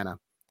Louisiana,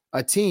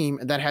 a team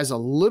that has a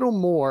little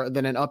more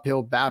than an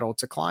uphill battle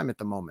to climb at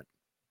the moment.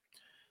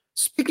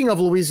 Speaking of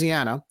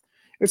Louisiana,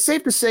 it's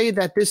safe to say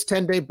that this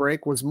 10-day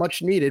break was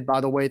much needed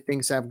by the way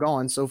things have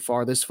gone so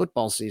far this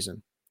football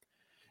season.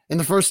 In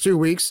the first 2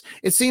 weeks,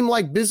 it seemed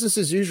like business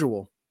as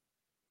usual.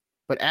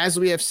 But as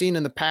we have seen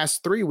in the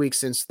past 3 weeks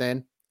since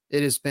then,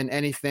 it has been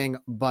anything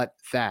but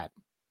that.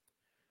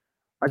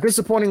 A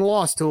disappointing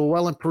loss to a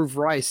well-improved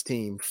Rice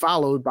team,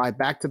 followed by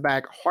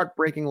back-to-back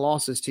heartbreaking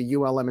losses to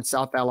ULM and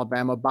South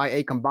Alabama by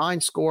a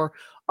combined score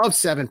of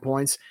 7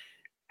 points,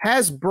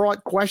 has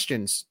brought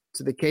questions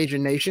to the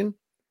Cajun Nation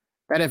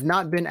that have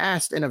not been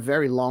asked in a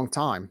very long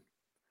time.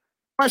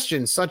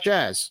 Questions such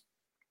as,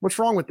 what's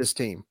wrong with this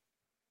team?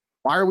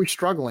 Why are we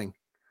struggling?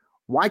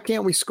 Why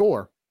can't we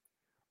score?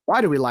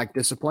 Why do we lack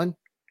discipline?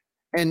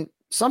 And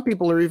some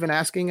people are even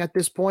asking at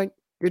this point,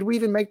 did we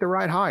even make the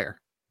right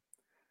hire?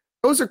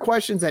 Those are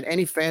questions that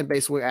any fan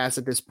base will ask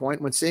at this point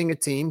when seeing a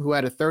team who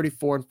had a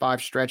 34-5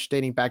 stretch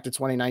dating back to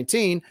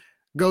 2019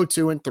 go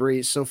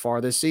 2-3 so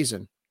far this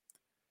season.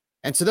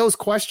 And to those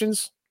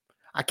questions,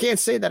 I can't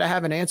say that I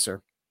have an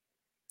answer.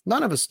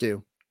 None of us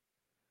do.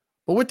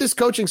 But with this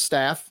coaching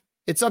staff,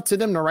 it's up to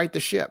them to right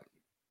the ship.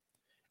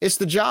 It's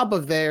the job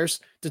of theirs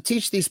to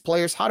teach these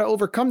players how to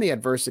overcome the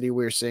adversity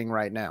we're seeing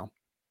right now.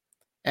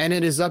 And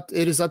it is up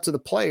to the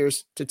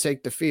players to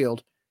take the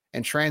field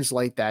and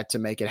translate that to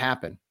make it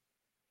happen.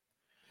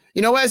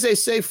 You know, as they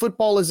say,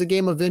 football is a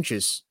game of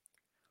inches.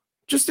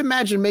 Just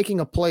imagine making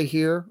a play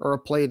here or a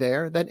play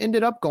there that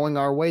ended up going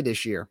our way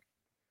this year.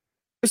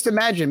 Just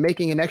imagine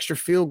making an extra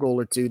field goal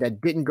or two that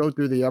didn't go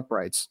through the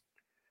uprights.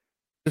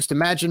 Just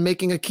imagine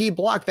making a key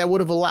block that would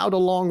have allowed a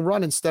long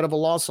run instead of a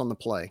loss on the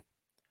play.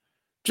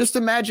 Just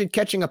imagine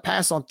catching a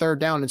pass on 3rd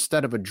down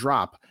instead of a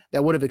drop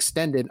that would have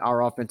extended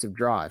our offensive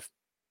drive.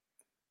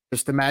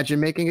 Just imagine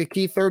making a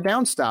key 3rd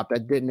down stop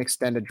that didn't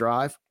extend a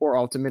drive or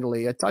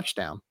ultimately a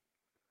touchdown.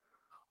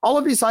 All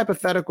of these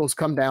hypotheticals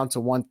come down to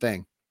one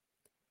thing: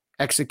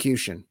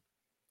 execution.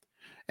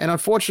 And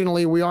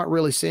unfortunately, we aren't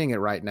really seeing it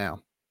right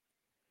now.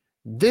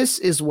 This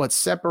is what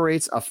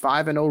separates a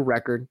 5-0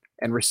 record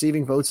and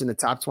receiving votes in the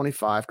top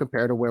 25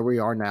 compared to where we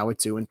are now at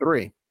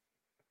 2-3.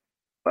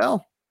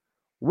 Well,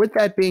 with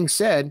that being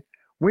said,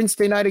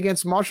 Wednesday night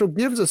against Marshall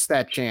gives us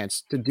that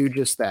chance to do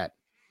just that.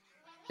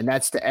 And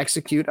that's to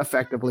execute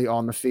effectively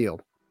on the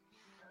field,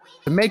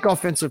 to make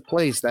offensive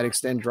plays that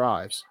extend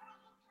drives,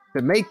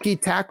 to make key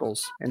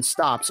tackles and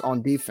stops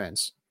on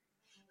defense,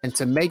 and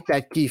to make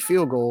that key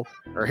field goal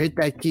or hit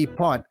that key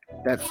punt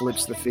that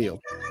flips the field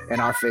in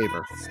our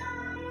favor.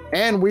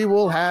 And we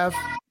will have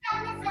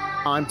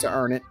time to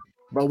earn it,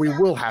 but we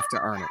will have to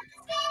earn it.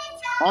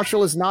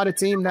 Marshall is not a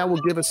team that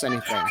will give us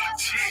anything.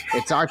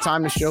 It's our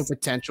time to show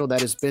potential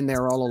that has been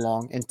there all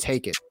along and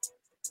take it.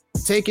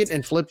 Take it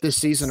and flip this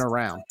season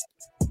around.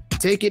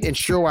 Take it and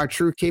show our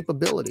true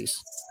capabilities.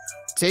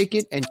 Take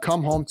it and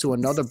come home to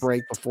another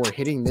break before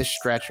hitting this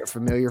stretch of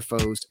familiar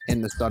foes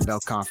in the Sun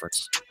Belt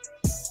Conference.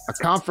 A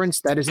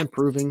conference that is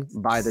improving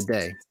by the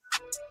day.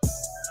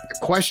 The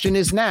question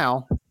is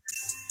now,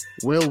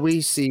 will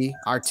we see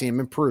our team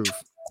improve?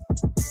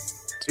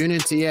 Tune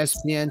into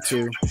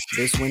ESPN2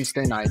 this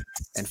Wednesday night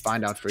and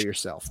find out for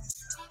yourself.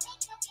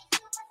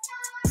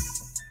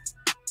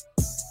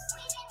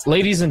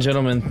 Ladies and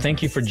gentlemen,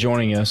 thank you for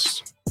joining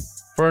us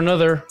for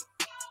another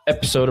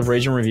episode of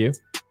Rage and Review.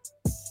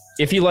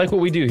 If you like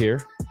what we do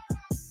here,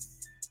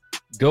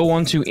 go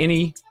onto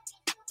any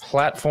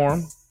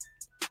platform,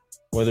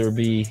 whether it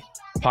be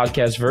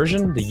podcast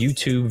version, the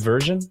YouTube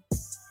version,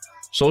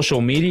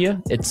 social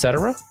media,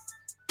 etc.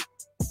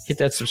 Hit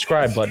that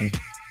subscribe button.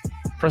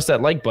 Press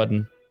that like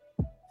button.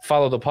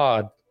 Follow the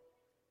pod.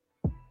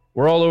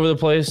 We're all over the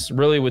place.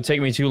 Really would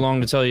take me too long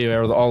to tell you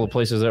all the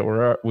places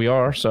that we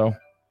are. So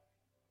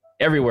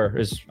everywhere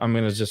I'm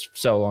going to just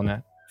sell on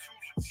that.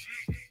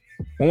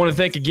 I want to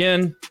thank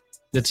again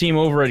the team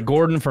over at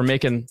Gordon for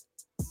making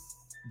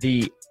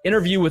the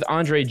interview with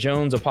Andre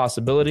Jones a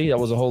possibility. That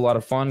was a whole lot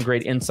of fun.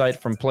 Great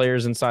insight from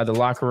players inside the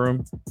locker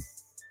room.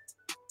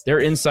 Their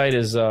insight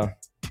is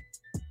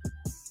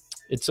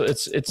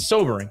it's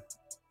sobering.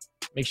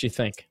 Makes you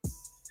think.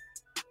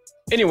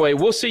 Anyway,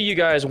 we'll see you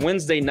guys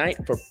Wednesday night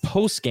for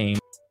post game.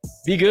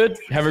 Be good.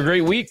 Have a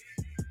great week.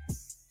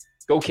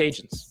 Go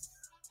Cajuns.